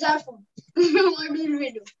steals our phone. What will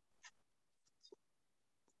we do?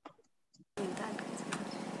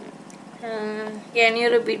 Can you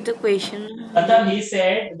repeat the question? Pratham, he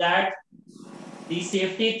said that the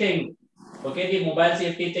safety thing, okay, the mobile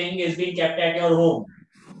safety thing is being kept at your home.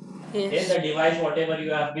 Yes, Yes. the device, whatever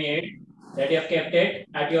you have made, that you have kept it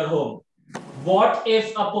at your home. What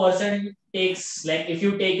if a person takes, like, if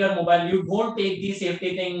you take your mobile, you won't take the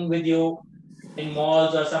safety thing with you in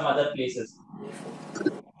malls or some other places.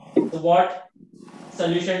 So, what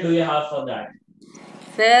solution do you have for that?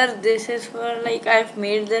 Sir, this is for like I've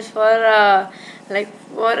made this for like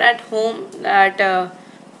for at home that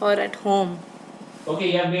for at home.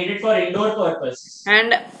 Okay, you have made it for indoor purpose.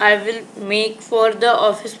 And I will make for the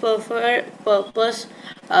office purpose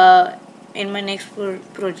in my next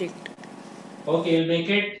project. Okay, you'll make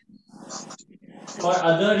it for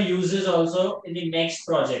other uses also in the next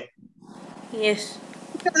project. Yes.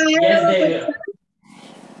 Yes, Devya.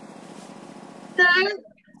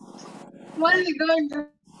 What are we going to?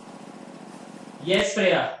 Yes,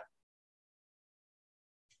 Freya.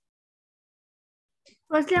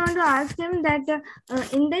 Firstly, I want to ask him that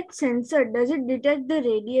in that sensor, does it detect the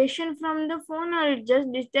radiation from the phone, or it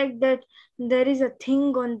just detect that there is a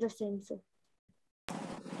thing on the sensor?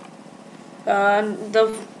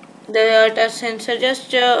 The touch sensor just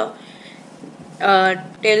tells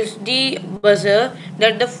the buzzer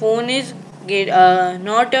that the phone is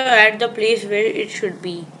not at the place where it should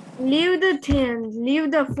be. Leave the thing,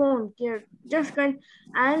 leave the phone. Here, just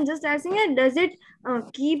I'm just asking it. Does it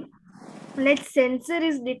keep? Let sensor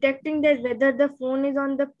is detecting that whether the phone is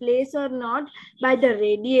on the place or not by the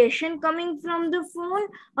radiation coming from the phone,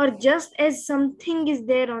 or just as something is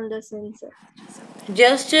there on the sensor.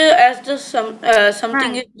 Just as the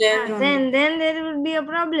something is there on the. Then there will be a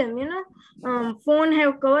problem, phone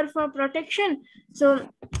have cover for protection, so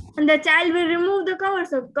the child will remove the cover,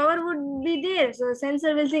 so cover would be there, so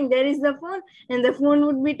sensor will think there is the phone, and the phone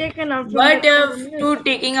would be taken out from the But phone. to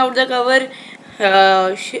taking out the cover,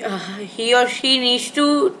 he or she needs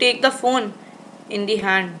to take the phone in the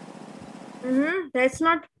hand. That's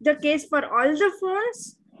not the case for all the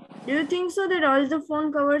phones. Do you think so that all the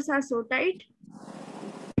phone covers are so tight?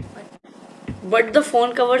 But the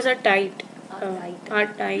phone covers are tight. Are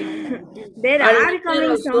tight. There Are are looser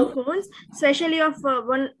coming some also. phones, especially of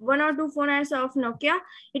one or two phones of Nokia.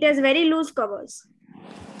 It has very loose covers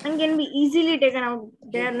and can be easily taken out.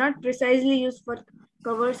 They are not precisely used for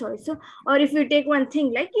covers also. Or if you take one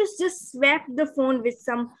thing, like you just swap the phone with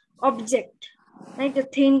some object, like a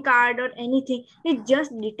thin card or anything, it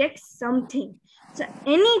just detects something. So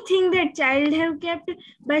anything that child have kept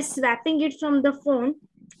by swapping it from the phone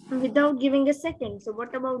without giving a second. So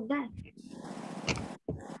what about that?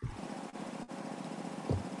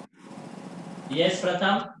 Yes,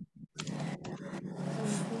 Pratham.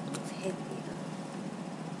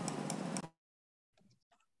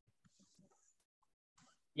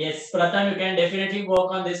 Yes, Pratham, you can definitely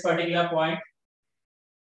work on this particular point.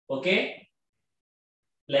 Okay.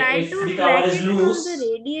 Like Try if to the cover track is it from the loose.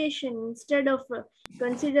 radiation instead of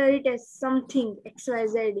consider it as something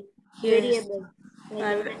XYZ Yes, variable.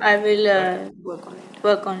 I will work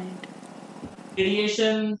on it.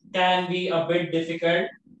 Radiation can be a bit difficult.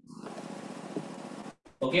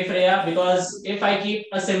 Okay, Freya, because if I keep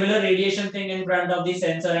a similar radiation thing in front of the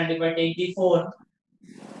sensor and if I take the phone,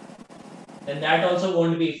 then that also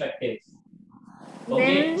won't be effective.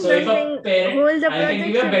 Okay, Then so if the a thing, parent, whole the I can give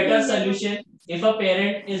project you a should better be never. solution. If a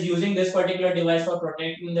parent is using this particular device for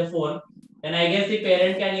protecting the phone, then I guess the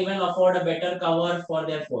parent can even afford a better cover for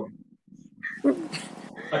their phone.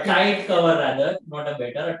 A tight cover rather, not a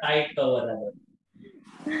better, a tight cover rather.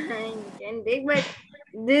 I can take, but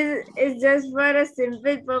this is just for a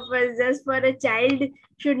simple purpose, just for a child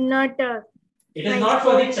should not It is not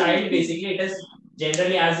for expose the child basically. It is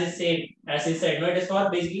generally as he said, no, it is for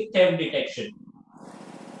basically theft detection.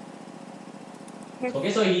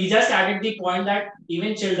 Okay, so he just added the point that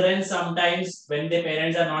even children sometimes, when their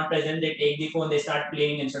parents are not present, they take the phone, they start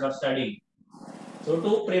playing instead of studying. So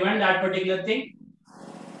to prevent that particular thing,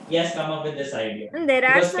 yes, come up with this idea. And there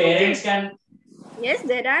are Because some parents kids. can. Yes,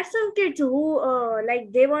 there are some kids who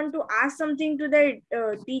like they want to ask something to the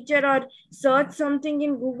teacher or search something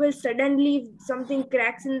in Google. Suddenly, something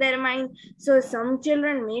cracks in their mind. So some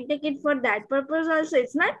children may take it for that purpose. Also,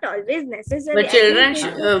 it's not always necessary. But I think children,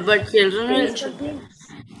 it will but children change will, the things.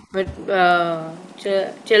 but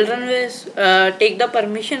children will take the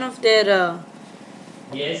permission of their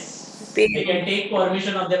Yes, they can parents. take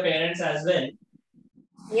permission of their parents as well.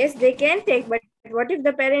 Yes, they can take, but what if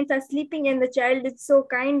the parents are sleeping and the child is so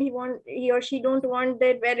kind he or she don't want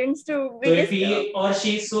their parents to So be if disturbed? he or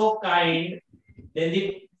she is so kind, then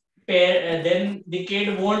then the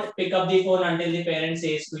kid won't pick up the phone until the parent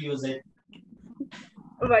says to use it.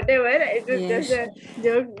 Whatever, it was just Yes. a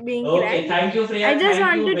joke being Okay, cracked. thank you, I Freya. just Thank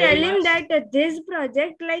want you to tell very him much. that this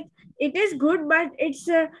project, like, it is good, but it's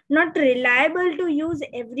not reliable to use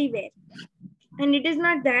everywhere, and it is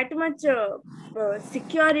not that much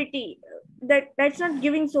security. That's not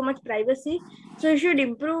giving so much privacy. So you should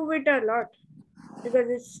improve it a lot because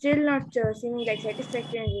it's still not seeming like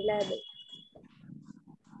satisfactory and reliable.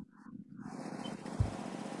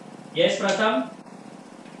 Yes, Pratham.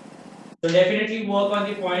 So definitely work on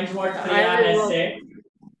the points what I Freya will has work. said.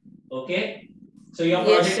 Okay. So your Yes,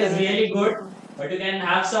 project sir. is really good, but you can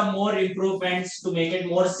have some more improvements to make it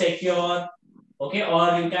more secure. Okay,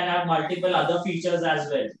 or you can have multiple other features as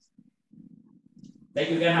well. Like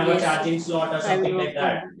you can have a Yes, sir. charging slot or I will something work like on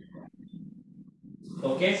that. it.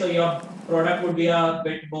 Okay, so your product would be a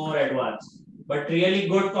bit more advanced. But really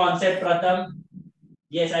good concept, Pratham.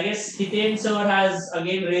 Yes, I guess Hiten sir has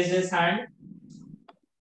again raised his hand.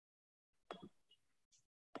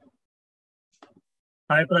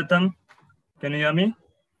 Hi, Pratham. Can you hear me?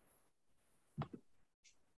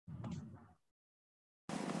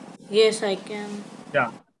 Yes, I can.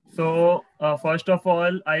 Yeah. So, first of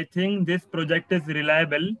all, I think this project is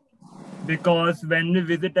reliable because when we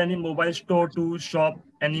visit any mobile store to shop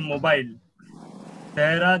any mobile,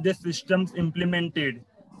 there are the systems implemented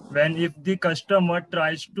when if the customer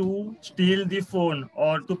tries to steal the phone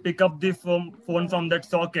or to pick up the phone from that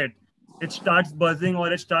socket, it starts buzzing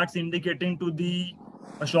or it starts indicating to the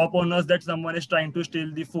shop owners that someone is trying to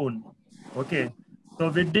steal the phone. Okay. So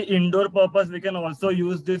with the indoor purpose, we can also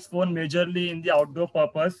use this phone majorly in the outdoor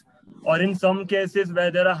purpose or in some cases where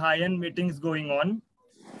there are high-end meetings going on.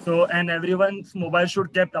 So, and everyone's mobile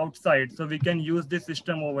should kept outside. So we can use this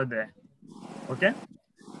system over there. Okay.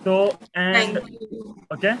 So, and Thank you.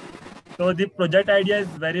 okay. So the project idea is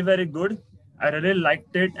very, very good. I really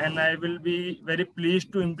liked it and I will be very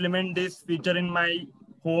pleased to implement this feature in my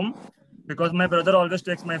home because my brother always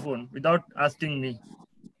takes my phone without asking me.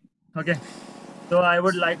 Okay. So I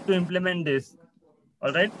would like to implement this.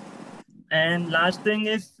 All right. And last thing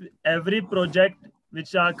is every project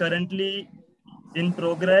which are currently in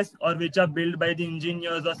progress or which are built by the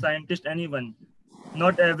engineers or scientists, anyone,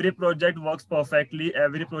 not every project works perfectly.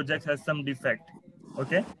 Every project has some defect.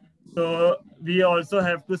 Okay. So we also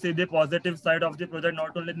have to see the positive side of the project,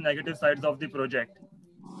 not only the negative sides of the project.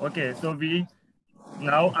 Okay. So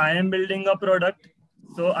now I am building a product.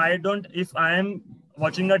 So I don't, if I am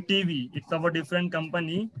watching a TV, it's of a different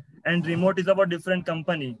company and remote is of a different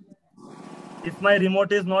company. If my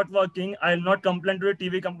remote is not working, I'll not complain to the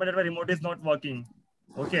TV company that my remote is not working.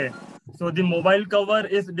 Okay. So the mobile cover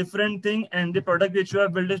is different thing and the product which you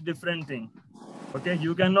have built is different thing. Okay,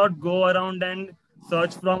 you cannot go around and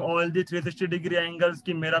search from all the 360-degree angles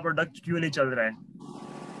कि मेरा product क्यों नहीं चल रहा है.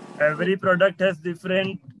 Every product has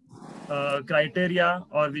different criteria,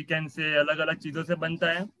 or we can say अलग-अलग चीजों से बनता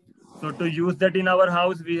है. So to use that in our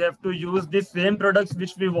house, we have to use the same products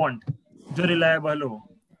which we want, जो reliable हो.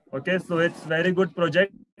 Okay, so it's very good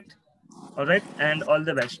project. All right, and all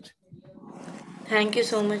the best. Thank you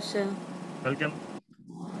so much, sir. Welcome.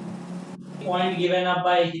 Point given up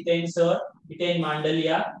by Hiten sir, Hiten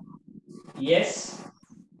Mandalia. Yes.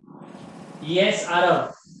 Yes,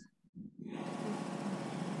 Arav.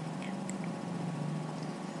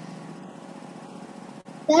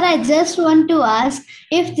 Sir, I just want to ask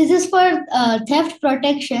if this is for theft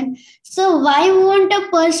protection. So why won't a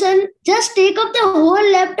person just take up the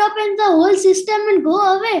whole laptop and the whole system and go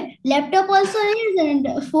away? Laptop also is and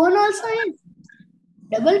phone also is.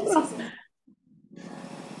 Double profit.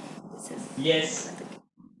 Yes.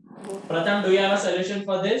 Pratham, do you have a solution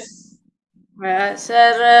for this?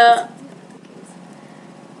 Sir,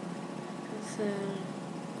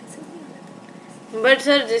 but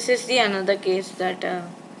sir, this is the another case that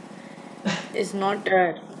is not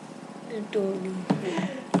told.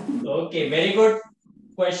 Okay, very good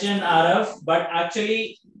question, Arav. But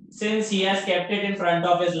actually, since he has kept it in front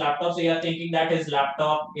of his laptop, so you are thinking that his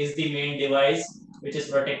laptop is the main device which is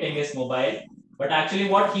protecting his mobile. But actually,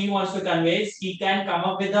 what he wants to convey is he can come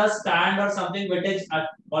up with a stand or something which is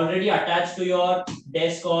already attached to your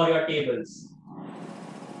desk or your tables.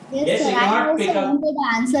 Yes, So sir. you I cannot also pick up. wanted to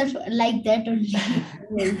answer like that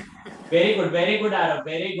only. Very good, Arav.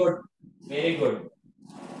 Very good, very good.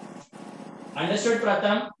 Understood,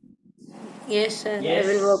 Pratham? Yes, sir. Yes. I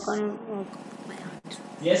will work on.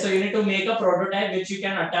 Yes, so you need to make a prototype which you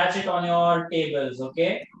can attach it on your tables,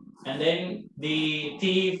 okay? And then the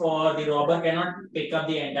thief or the robber cannot pick up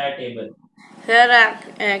the entire table. Sir,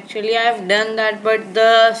 actually, I've done that, but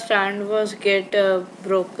the stand was get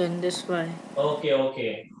broken. This why.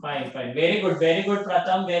 Okay, fine. Very good,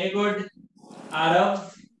 Pratham. Very good,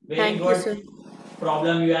 Arav. Very Thank you, good sir.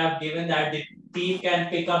 problem you have given that the thief can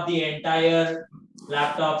pick up the entire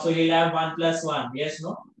laptop, so he'll have 1+1. Yes,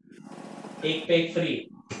 no? Take free.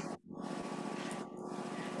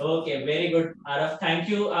 Okay, very good, Arav. Thank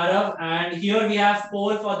you, Arav. And here we have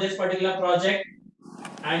poll for this particular project.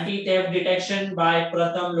 Anti-theft detection by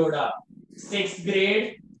Pratham Loda. 6th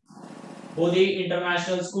grade, Bodhi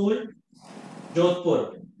International School,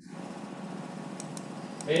 Jodhpur.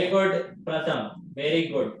 Very good, Pratham. Very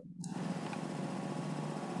good.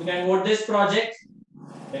 You can vote this project.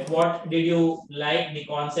 Like, what did you like? The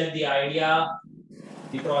concept, the idea,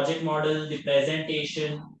 the project model, the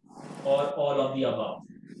presentation, or all of the above?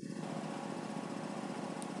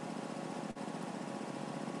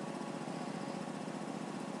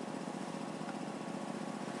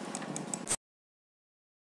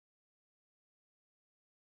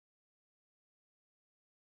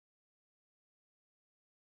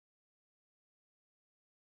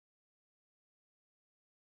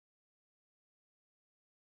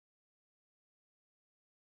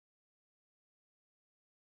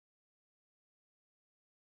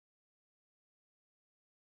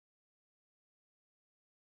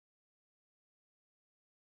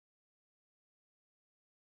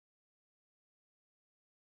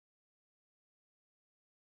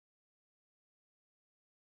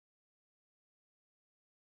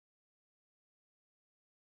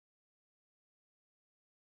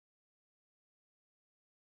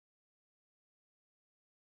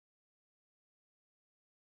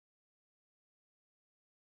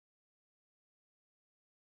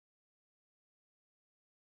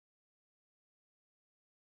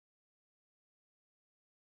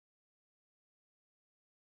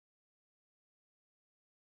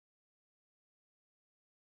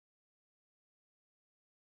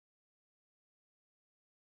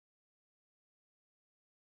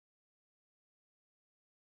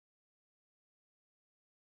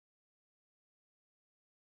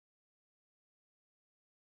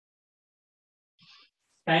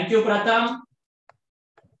 Thank you, Pratham.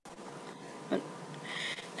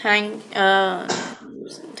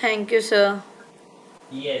 Thank you, sir.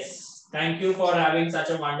 Yes, thank you for having such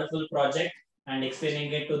a wonderful project and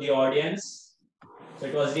explaining it to the audience. So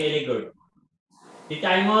it was really good. The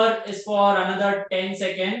timer is for another 10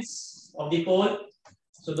 seconds of the poll.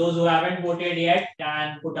 So those who haven't voted yet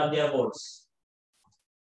can put up their votes.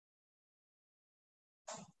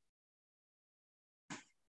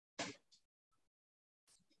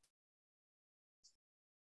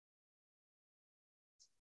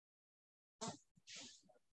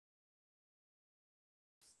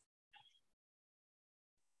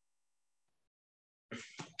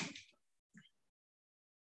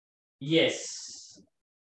 Yes.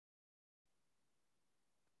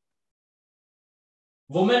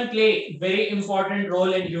 Women play very important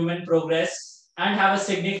role in human progress and have a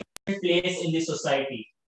significant place in the society.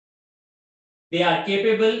 They are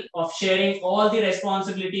capable of sharing all the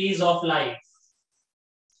responsibilities of life.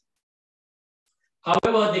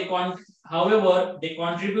 However, they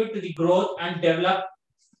contribute to the growth and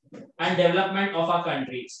development of our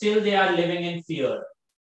country. Still, they are living in fear.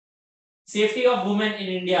 Safety of women in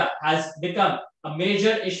India has become a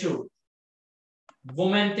major issue.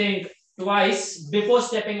 Women think twice before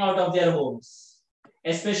stepping out of their homes,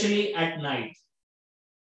 especially at night.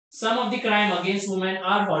 Some of the crime against women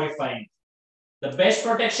are horrifying. The best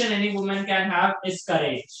protection any woman can have is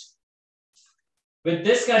courage. With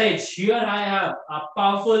this courage, here I have our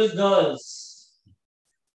powerful girls,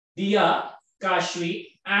 Diya, Kashvi,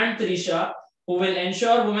 and Trisha, who will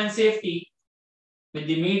ensure women's safety with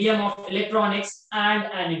the medium of electronics and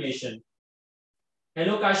animation.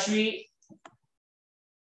 Hello, Kashvi.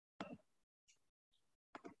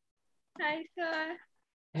 Hi, sir.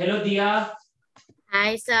 Hello, Diya.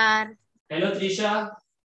 Hi, sir. Hello, Trisha.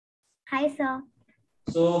 Hi, sir.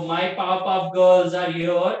 So my Powerpuff Girls are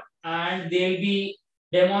here and they'll be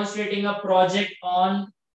demonstrating a project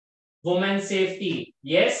on women's safety.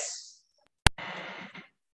 Yes?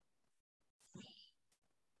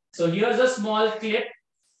 So here's a small clip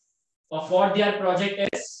of what their project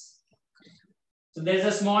is. So there's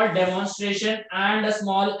a small demonstration and a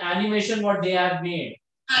small animation what they have made.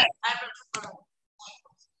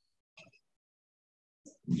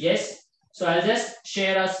 Yes? So I'll just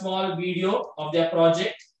share a small video of their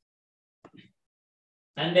project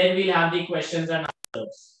and then we'll have the questions and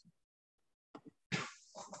answers.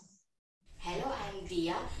 Hello, I am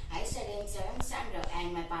Diya. I study in 7th standard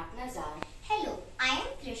and my partners are. Hello, I am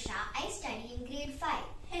Trisha. I study in grade 5.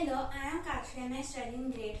 Hello, I am Kashvi and I study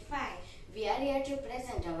in grade 5. We are here to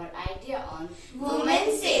present our idea on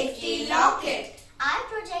Women's Safety Locket. Our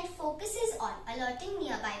project focuses on alerting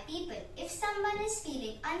nearby people if someone is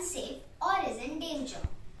feeling unsafe or is in danger.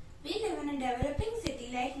 We live in a developing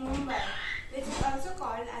city like Mumbai, which is also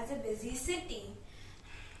called as a busy city.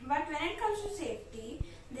 But when it comes to safety,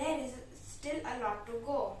 there is still a lot to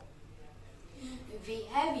go. We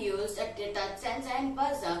have used a touch sensor and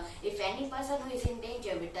buzzer. If any person who is in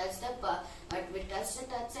danger, we touch the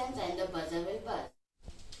touch sensor and the buzzer will buzz.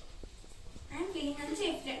 I am feeling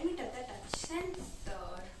unsafe. Let me touch the touch sensor.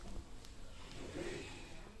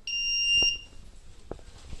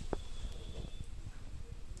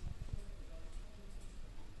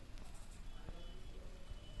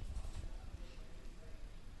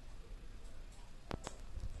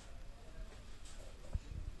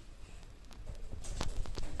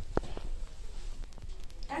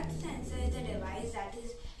 Touch sensor is a device that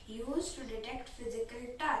is used to detect physical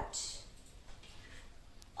touch.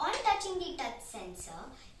 On touching the touch sensor,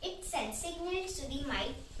 it sends signals to the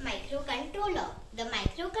microcontroller. The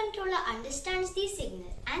microcontroller understands the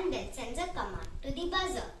signal and then sends a command to the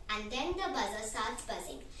buzzer, and then the buzzer starts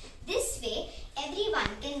buzzing. This way, everyone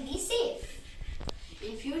can be safe.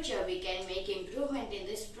 In future, we can make improvement in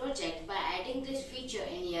this project by adding this feature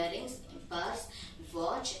in earrings, purse,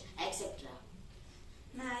 watch, etc.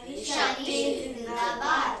 Nari Shakti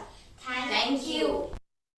Zindabad. Thank you.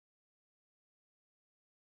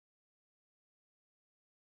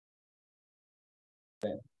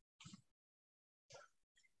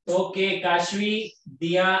 Okay, Kashvi,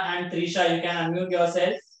 Diya and Trisha, you can unmute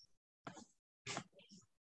yourself.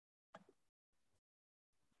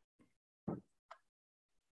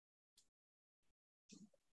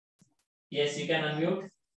 Yes, you can unmute.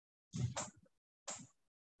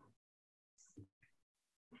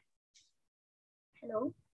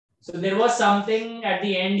 Hello. So there was something at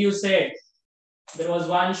the end you said. There was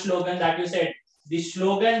one slogan that you said. The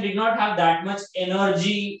slogan did not have that much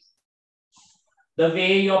energy the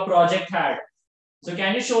way your project had. So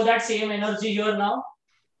can you show that same energy here now?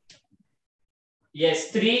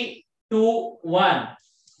 Yes, 3, 2, 1.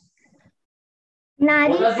 Nari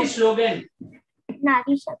What was the slogan?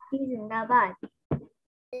 Nari Shakti Zindabad.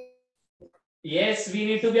 Yes, we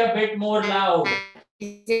need to be a bit more loud.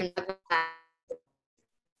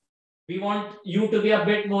 We want you to be a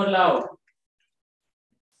bit more loud.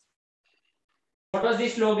 What was the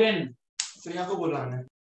slogan?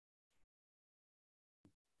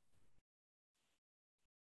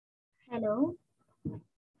 Hello.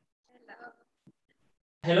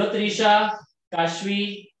 Hello, Trisha,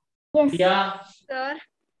 Kashvi, Yes. Diya. Sir.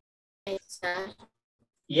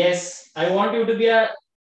 Yes, I want you to be a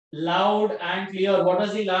loud and clear. What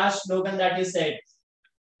was the last slogan that you said?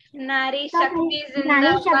 Nari Shakti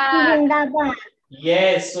Zindabad.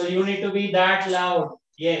 Yes, so you need to be that loud.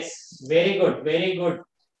 Yes, very good, very good.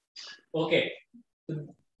 Okay.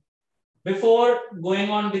 Before going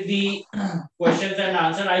on with the questions and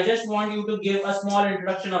answer, I just want you to give a small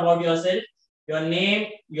introduction about yourself, your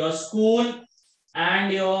name, your school,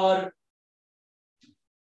 and your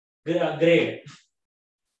grade.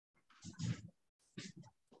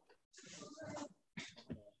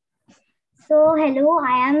 So, hello,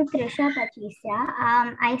 I am Trisha Patricia.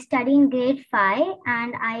 I study in grade 5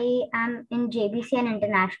 and I am in JBCN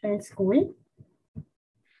International School.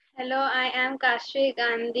 Hello, I am Kashvi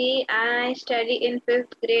Gandhi. I study in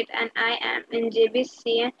 5th grade and I am in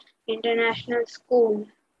JBCN International School.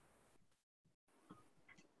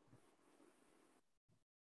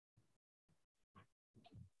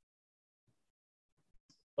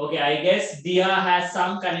 Okay, I guess Dia has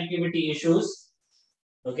some connectivity issues.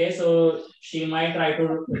 Okay, so she might try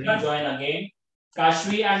to rejoin again.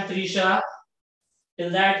 Kashvi and Trisha,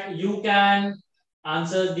 till that you can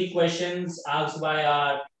answer the questions asked by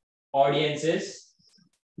our audiences.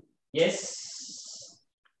 Yes.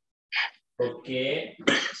 Okay.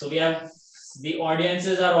 So we have the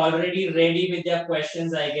audiences are already ready with their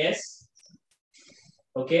questions, I guess.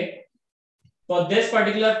 Okay. For this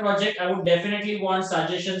particular project, I would definitely want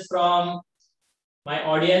suggestions from my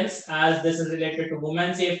audience as this is related to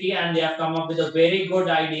women's safety and they have come up with a very good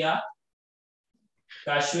idea.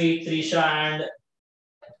 Kashvi, Trisha, and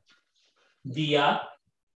Dia.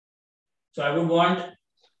 So I would want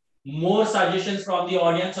more suggestions from the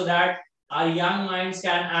audience so that our young minds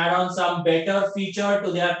can add on some better feature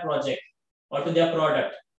to their project or to their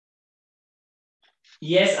product.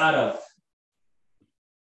 Yes, Arav.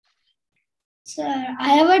 Sir, I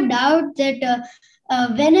have a doubt that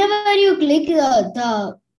whenever you click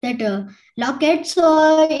locket,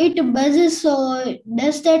 so it buzzes. So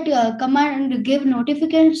does that command give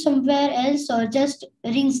notification somewhere else or just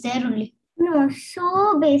rings there only? No,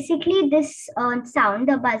 so basically this sound,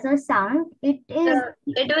 the buzzer sound, it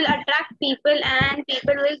will attract people and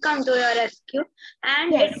people will come to your rescue,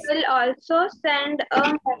 and Yes. it will also send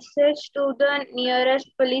a message to the nearest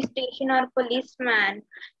police station or policeman.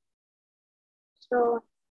 So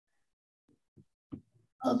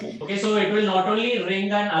Okay, so it will not only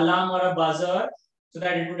ring an alarm or a buzzer so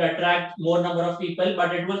that it would attract more number of people,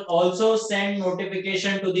 but it will also send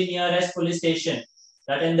notification to the nearest police station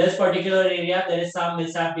that in this particular area there is some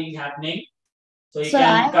mishap being happening. So you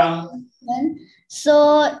can come.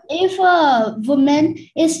 So if a woman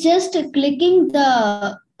is just clicking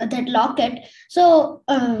that locket, so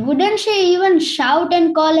wouldn't she even shout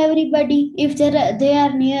and call everybody if they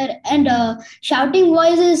are near? And shouting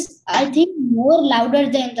voice is, I think, more louder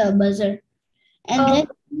than the buzzer, and then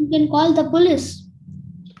you can call the police.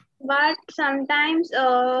 but sometimes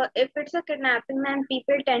if it's a kidnapping, then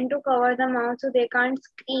people tend to cover the mouth so they can't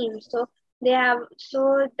scream. So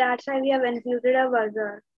that's why we have included a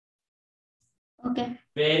buzzer. Okay.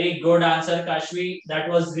 Very good answer, Kashvi. That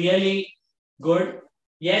was really good.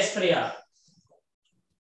 Yes, Priya.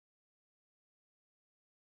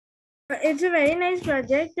 It's a very nice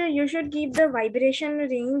project. You should keep the vibration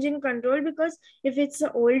range in control because if it's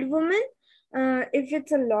an old woman, if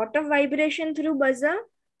it's a lot of vibration through buzzer,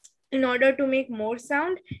 in order to make more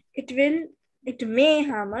sound, it may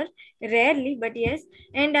harm her, rarely, but yes.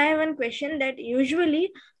 And I have one question that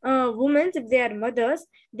usually women, if they are mothers,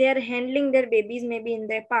 they are handling their babies maybe in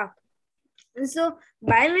their park. So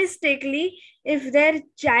by mistakenly, if their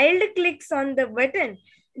child clicks on the button,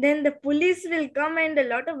 then the police will come and a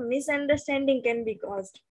lot of misunderstanding can be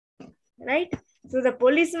caused, right? So the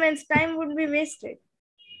policeman's time would be wasted.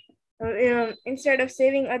 Instead of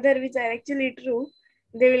saving other which are actually true,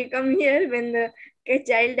 they will come here when the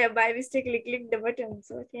child by mistakenly click the button.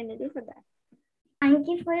 So what can you do for that? Thank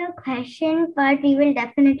you for your question, but we will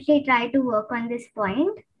definitely try to work on this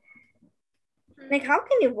point. Like, how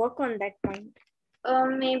can you work on that point?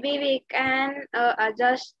 Maybe we can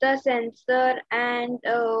adjust the sensor and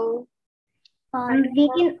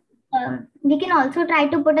we can also try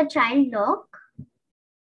to put a child lock.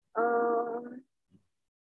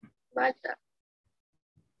 But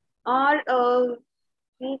or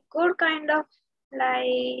we could kind of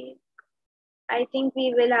like, I think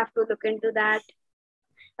we will have to look into that.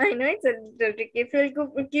 I know it's a trick. If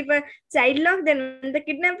you keep a child lock, then when the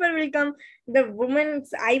kidnapper will come, the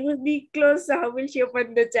woman's eye will be closed. So how will she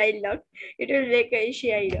open the child lock? It will make a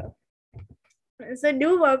issue idea. So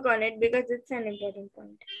do work on it because it's an important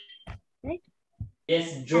point, right?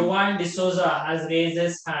 Yes, Jovan D'Souza has raised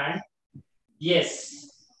his hand. Yes.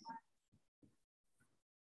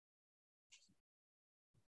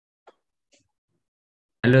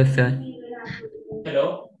 Hello, sir.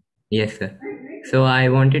 Hello. Yes, sir. So I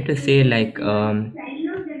wanted to say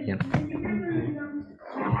yeah.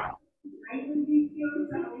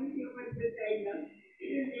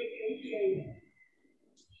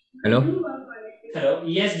 Hello. Hello.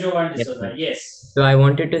 Yes, Jovan Yes, D'Souza. sir. Yes. So I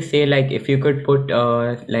wanted to say if you could put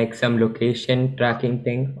like some location tracking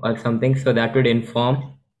thing or something, so that would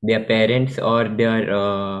inform their parents or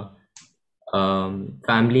their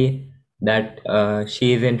family that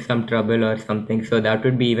she is in some trouble or something. So that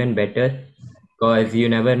would be even better, because you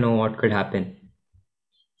never know what could happen.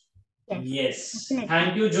 Yes.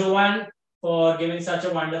 Thank you, Jovan, for giving such a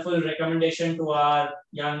wonderful recommendation to our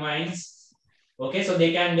young minds. Okay, so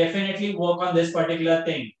they can definitely work on this particular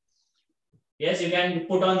thing. Yes, you can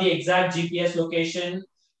put on the exact GPS location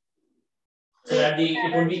so that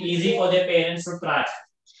it would be easy for their parents to track.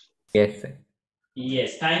 Yes, sir.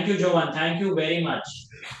 Yes. Thank you, Jovan. Thank you very much.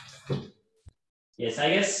 Yes, I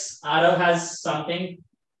guess Arav has something.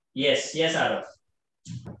 Yes, Arav.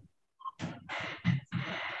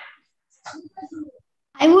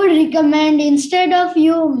 I would recommend, instead of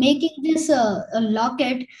you making this a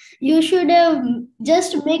locket, you should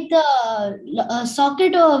just make the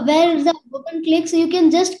socket where the button clicks. You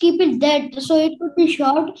can just keep it dead, so it could be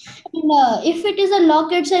short. And if it is a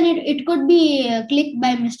locket, then it could be clicked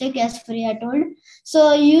by mistake, as Freya told.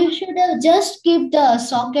 So you should just keep the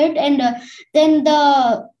socket, and then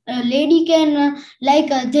the lady can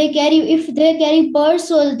they carry, if they carry purse,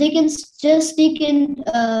 so they can just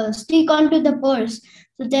stick onto the purse,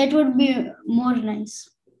 so that would be more nice.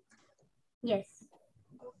 Yes.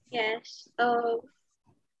 Yes.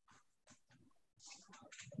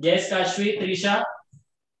 Yes, Kashvi, Trisha.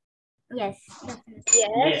 Yes, definitely.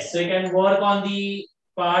 Yes, so you can work on the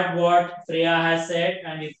part what Freya has said,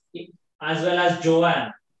 and as well as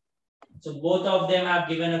Joanne. So both of them have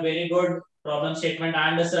given a very good problem statement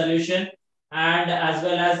and a solution, and as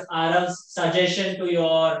well as Arav's suggestion to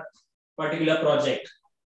your particular project.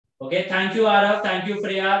 Okay, thank you, Arav. Thank you,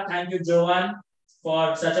 Freya. Thank you, Joanne,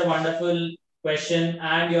 for such a wonderful question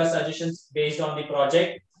and your suggestions based on the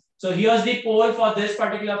project. So here's the poll for this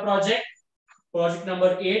particular project. Project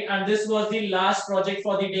number 8, and this was the last project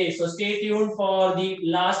for the day. So stay tuned for the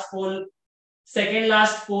last poll, second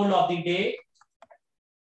last poll of the day.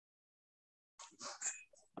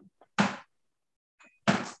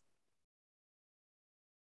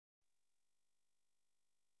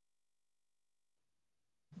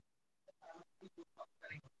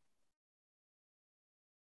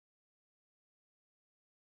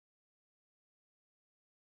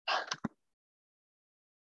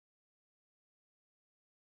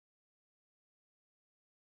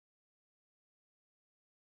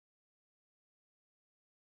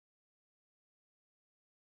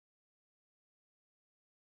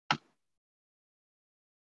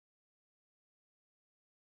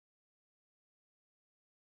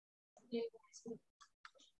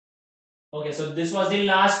 Okay, so this was the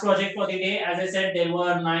last project for the day. As I said, there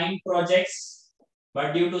were 9 projects,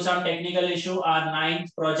 but due to some technical issue, our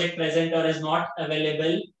 9th project presenter is not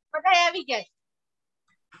available.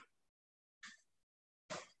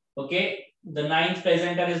 Okay, the 9th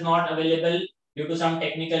presenter is not available due to some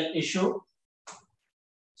technical issue.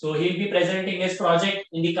 So he'll be presenting his project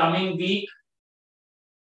in the coming week.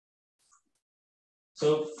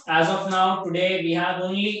 So as of now, today we have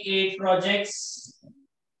only 8 projects.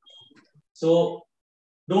 So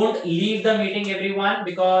don't leave the meeting, everyone,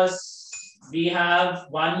 because we have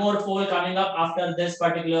one more poll coming up after this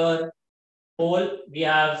particular poll. We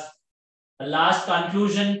have a last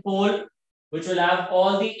conclusion poll, which will have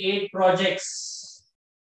all the 8 projects,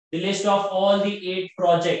 the list of all the 8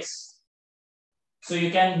 projects. So you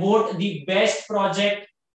can vote the best project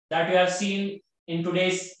that you have seen in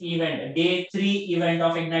today's event, day 3 event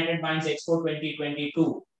of Ignited Minds Expo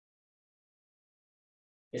 2022.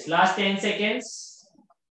 It's last 10 seconds.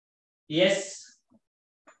 Yes.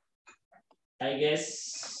 I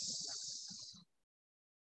guess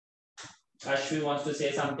Ashwi wants to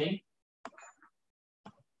say something.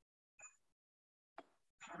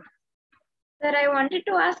 Sir, I wanted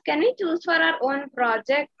to ask, can we choose for our own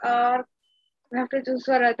project or we have to choose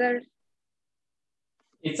for others?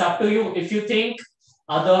 It's up to you. If you think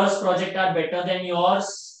others' projects are better than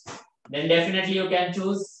yours, then definitely you can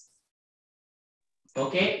choose.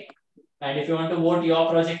 Okay. And if you want to vote your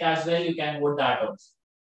project as well, you can vote that also.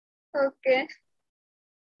 Okay.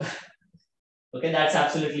 Okay, that's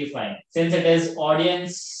absolutely fine. Since it is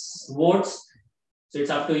audience votes, so it's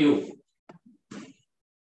up to you.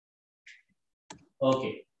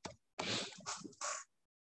 Okay.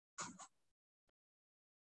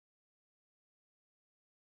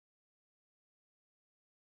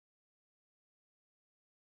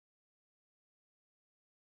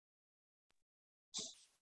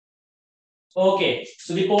 Okay,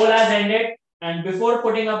 so the poll has ended. And before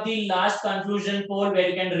putting up the last conclusion poll where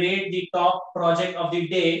you can rate the top project of the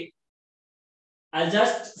day, I'll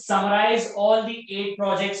just summarize all the 8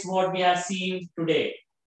 projects what we have seen today.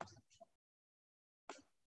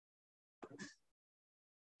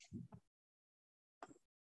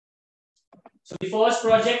 So the first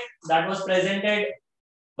project that was presented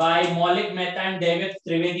by Maulik Mehta and David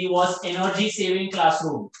Trivedi was energy saving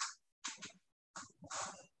classroom.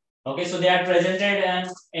 Okay, so they had presented an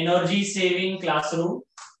energy saving classroom.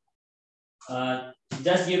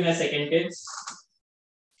 Just give me a second, kids.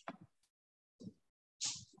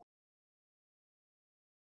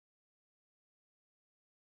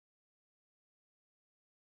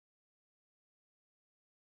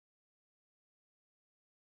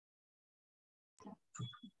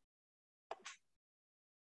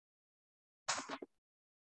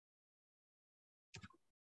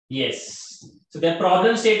 Yes. So the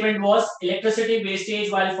problem statement was electricity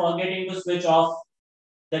wastage while forgetting to switch off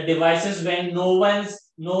the devices when no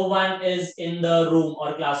one is in the room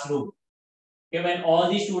or classroom. Okay, when all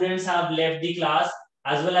the students have left the class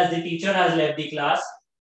as well as the teacher has left the class,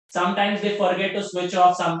 sometimes they forget to switch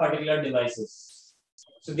off some particular devices.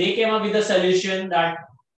 So they came up with a solution that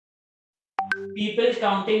people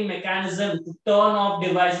counting mechanism to turn off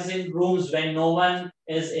devices in rooms when no one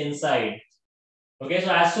is inside. Okay,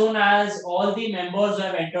 so as soon as all the members who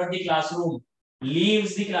have entered the classroom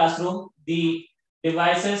leaves the classroom, the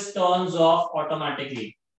devices turns off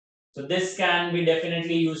automatically. So this can be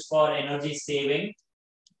definitely used for energy saving.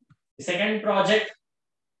 The second project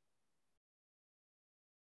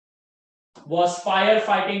was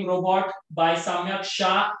firefighting robot by Samyak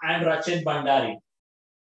Shah and Rachit Bandari.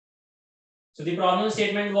 So the problem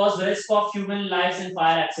statement was risk of human lives in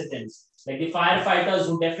fire accidents. Like the firefighters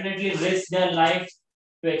who definitely risk their life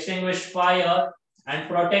to extinguish fire and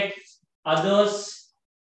protect others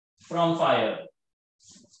from fire.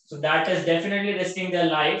 So that is definitely risking their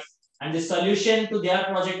life. And the solution to their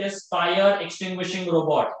project is fire extinguishing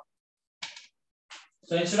robot.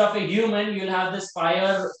 So instead of a human, you'll have this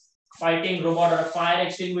fire fighting robot or a fire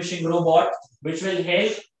extinguishing robot, which will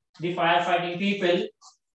help the firefighting people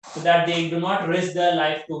so that they do not risk their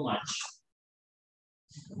life too much.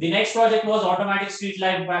 The next project was automatic street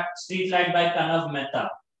light by Kanav Mehta.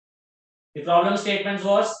 The problem statement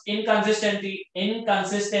was inconsistency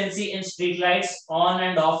in street lights on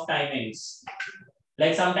and off timings.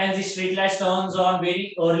 Like sometimes the street light turns on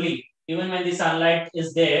very early, even when the sunlight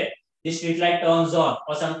is there, the street light turns on,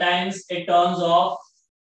 or sometimes it turns off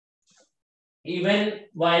even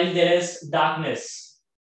while there is darkness.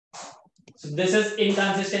 So this is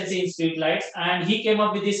inconsistency in street lights, and he came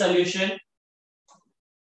up with the solution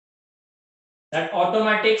that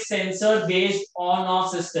automatic sensor based on off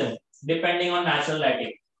system depending on natural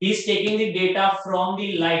lighting. He's taking the data from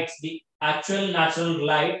the lights, the actual natural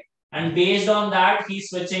light, and based on that, he's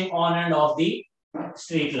switching on and off the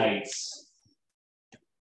street lights.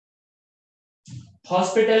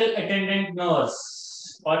 Hospital attendant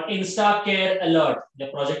nurse or Instacare alert. The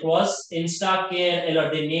project was Instacare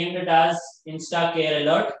alert. They named it as Instacare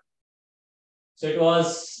alert. So it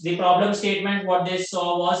was the problem statement. What they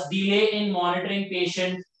saw was delay in monitoring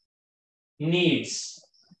patient needs.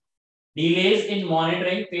 Delays in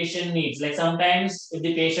monitoring patient needs. Like sometimes if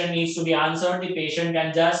the patient needs to be answered, the patient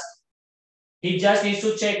can just needs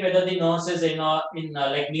to check whether the nurse is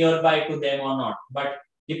like nearby to them or not. But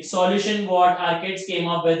the solution what our kids came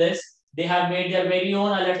up with is they have made their very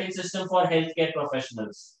own alerting system for healthcare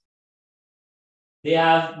professionals. They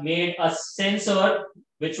have made a sensor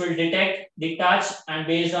which will detect the touch, and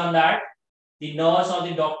based on that, the nurse or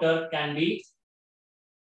the doctor can be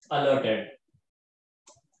alerted.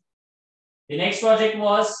 The next project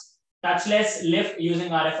was touchless lift using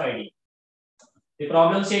RFID. The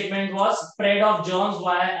problem statement was spread of germs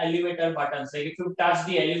via elevator buttons. Like if you touch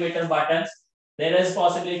the elevator buttons, there is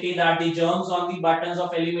possibility that the germs on the buttons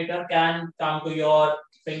of elevator can come to your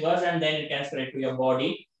fingers and then it can spread to your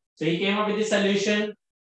body. So he came up with the solution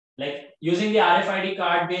like using the RFID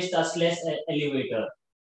card based touchless elevator.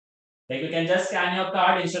 Like you can just scan your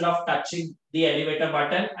card instead of touching the elevator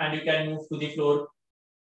button and you can move to the floor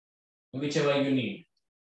whichever you need.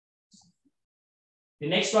 The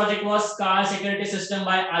next project was car security system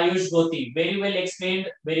by Ayush Goti. Very well explained,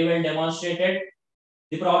 very well demonstrated.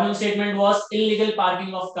 The problem statement was illegal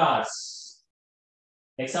parking of cars.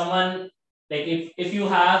 Like if you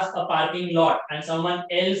have a parking lot and someone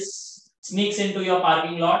else sneaks into your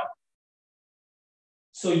parking lot.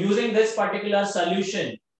 So using this particular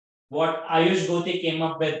solution, what Ayush Goti came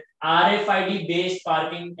up with, RFID based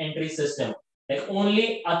parking entry system. Like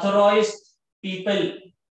only authorized people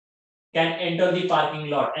can enter the parking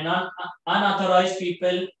lot. An unauthorized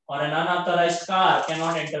people or an unauthorized car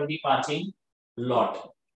cannot enter the parking lot.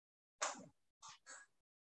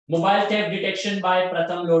 Mobile theft detection by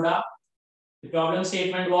Pratham Lodha. The problem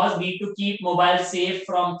statement was need to keep mobile safe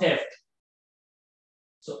from theft.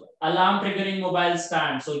 So alarm triggering mobile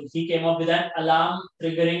stand. So he came up with an alarm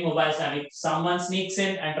triggering mobile stand. If someone sneaks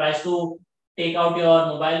in and tries to take out your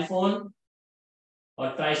mobile phone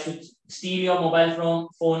or tries to steal your mobile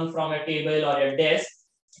phone from a table or your desk,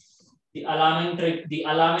 the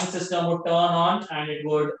alarming system would turn on and it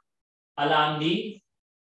would alarm the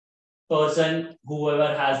person,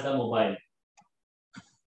 whoever has the mobile.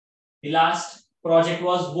 The last project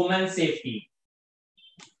was women safety.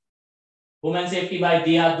 Women safety by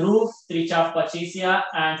Dia Dhruv, Trisha Pachisia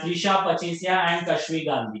and Kashvi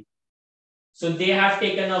Gandhi. So they have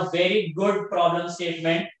taken a very good problem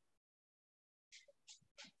statement.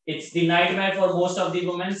 It's the nightmare for most of the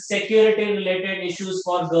women, security related issues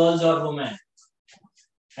for girls or women.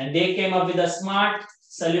 And they came up with a smart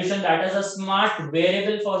solution that is a smart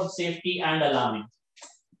variable for safety and alarming.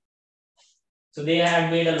 So they had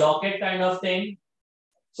made a locket kind of thing.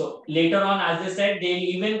 So later on, as they said, they'll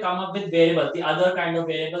even come up with variables, the other kind of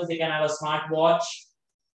variables. They can have a smart watch,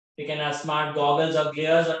 they can have smart goggles or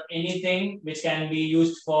gears or anything which can be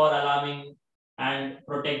used for alarming and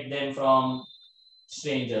protect them from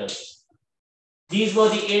strangers. These were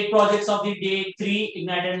the 8 projects of the day 3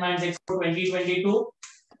 Ignited Minds Expo 2022.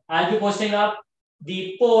 I'll be posting up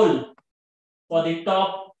the poll for the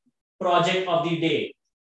top project of the day.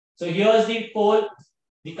 So here's the poll,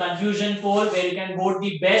 the confusion poll, where you can vote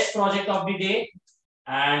the best project of the day,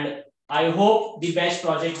 and I hope the best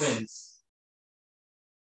project wins.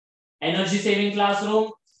 Energy saving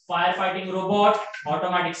classroom, firefighting robot,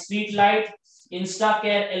 automatic street light,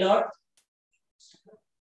 Instacare alert,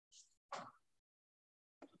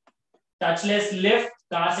 touchless lift,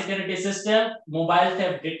 car security system, mobile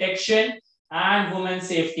theft detection, and women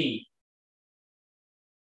safety.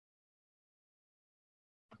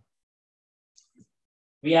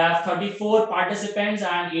 We have 34 participants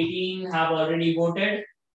and 18 have already voted.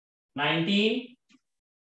 19.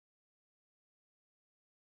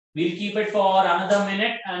 We'll keep it for another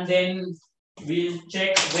minute and then we'll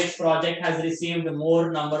check which project has received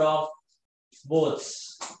more number of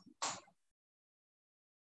votes.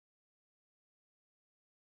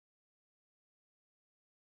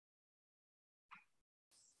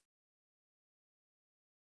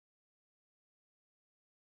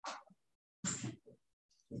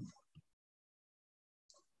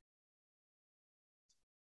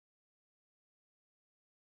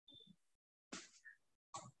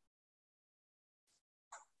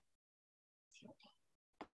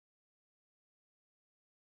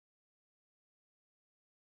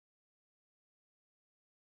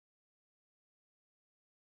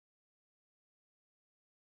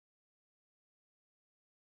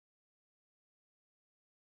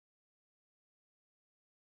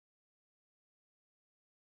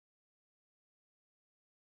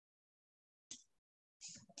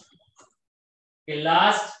 Okay,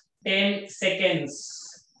 last 10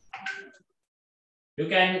 seconds. You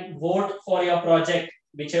can vote for your project,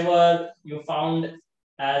 whichever you found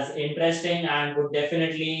as interesting and would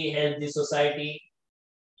definitely help the society,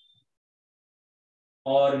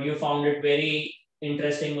 or you found it very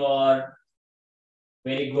interesting or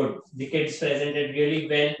very good. The kids presented really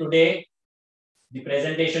well today. The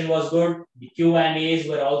presentation was good. The Q&As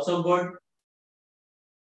were also good.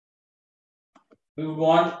 We would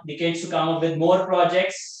want the kids to come up with more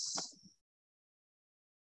projects.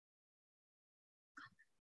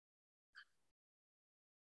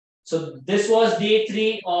 So this was day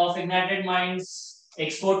 3 of Ignited Minds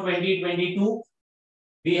Expo 2022.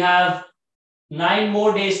 We have 9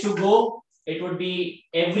 more days to go. It would be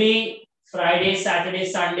every Friday, Saturday,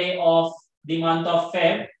 Sunday of the month of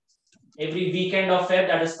Feb. Every weekend of Feb,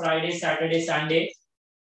 that is Friday, Saturday, Sunday.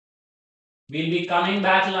 We'll be coming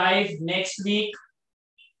back live next week,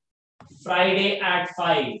 Friday at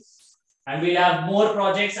 5. And we'll have more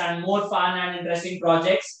projects and more fun and interesting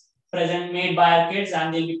projects made by our kids,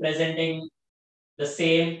 and they'll be presenting the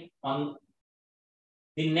same on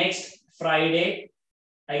the next Friday.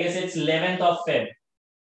 I guess it's 11th of Feb.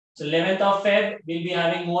 So 11th of Feb, we'll be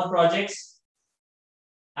having more projects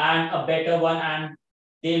and a better one, and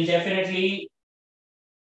they'll definitely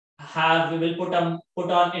we will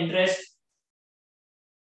put on interest.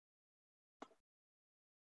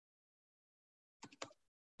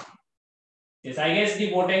 Yes, I guess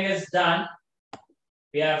the voting is done.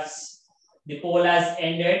 The poll has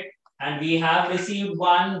ended and we have received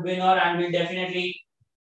one winner, and we'll definitely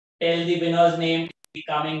tell the winner's name the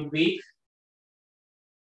coming week.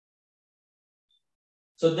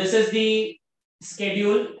 So this is the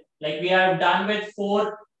schedule. Like we are done with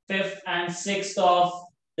 4th, 5th, and 6th of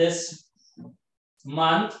this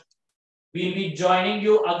month. We'll be joining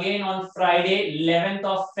you again on Friday, 11th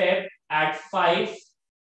of Feb at 5.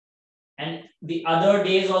 And the other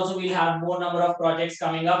days also we'll have more number of projects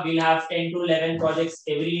coming up. We'll have 10 to 11 projects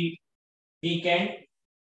every weekend.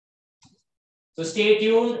 So stay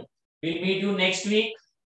tuned. We'll meet you next week.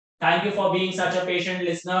 Thank you for being such a patient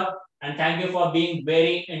listener, and thank you for being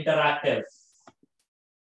very interactive.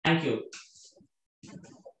 Thank you.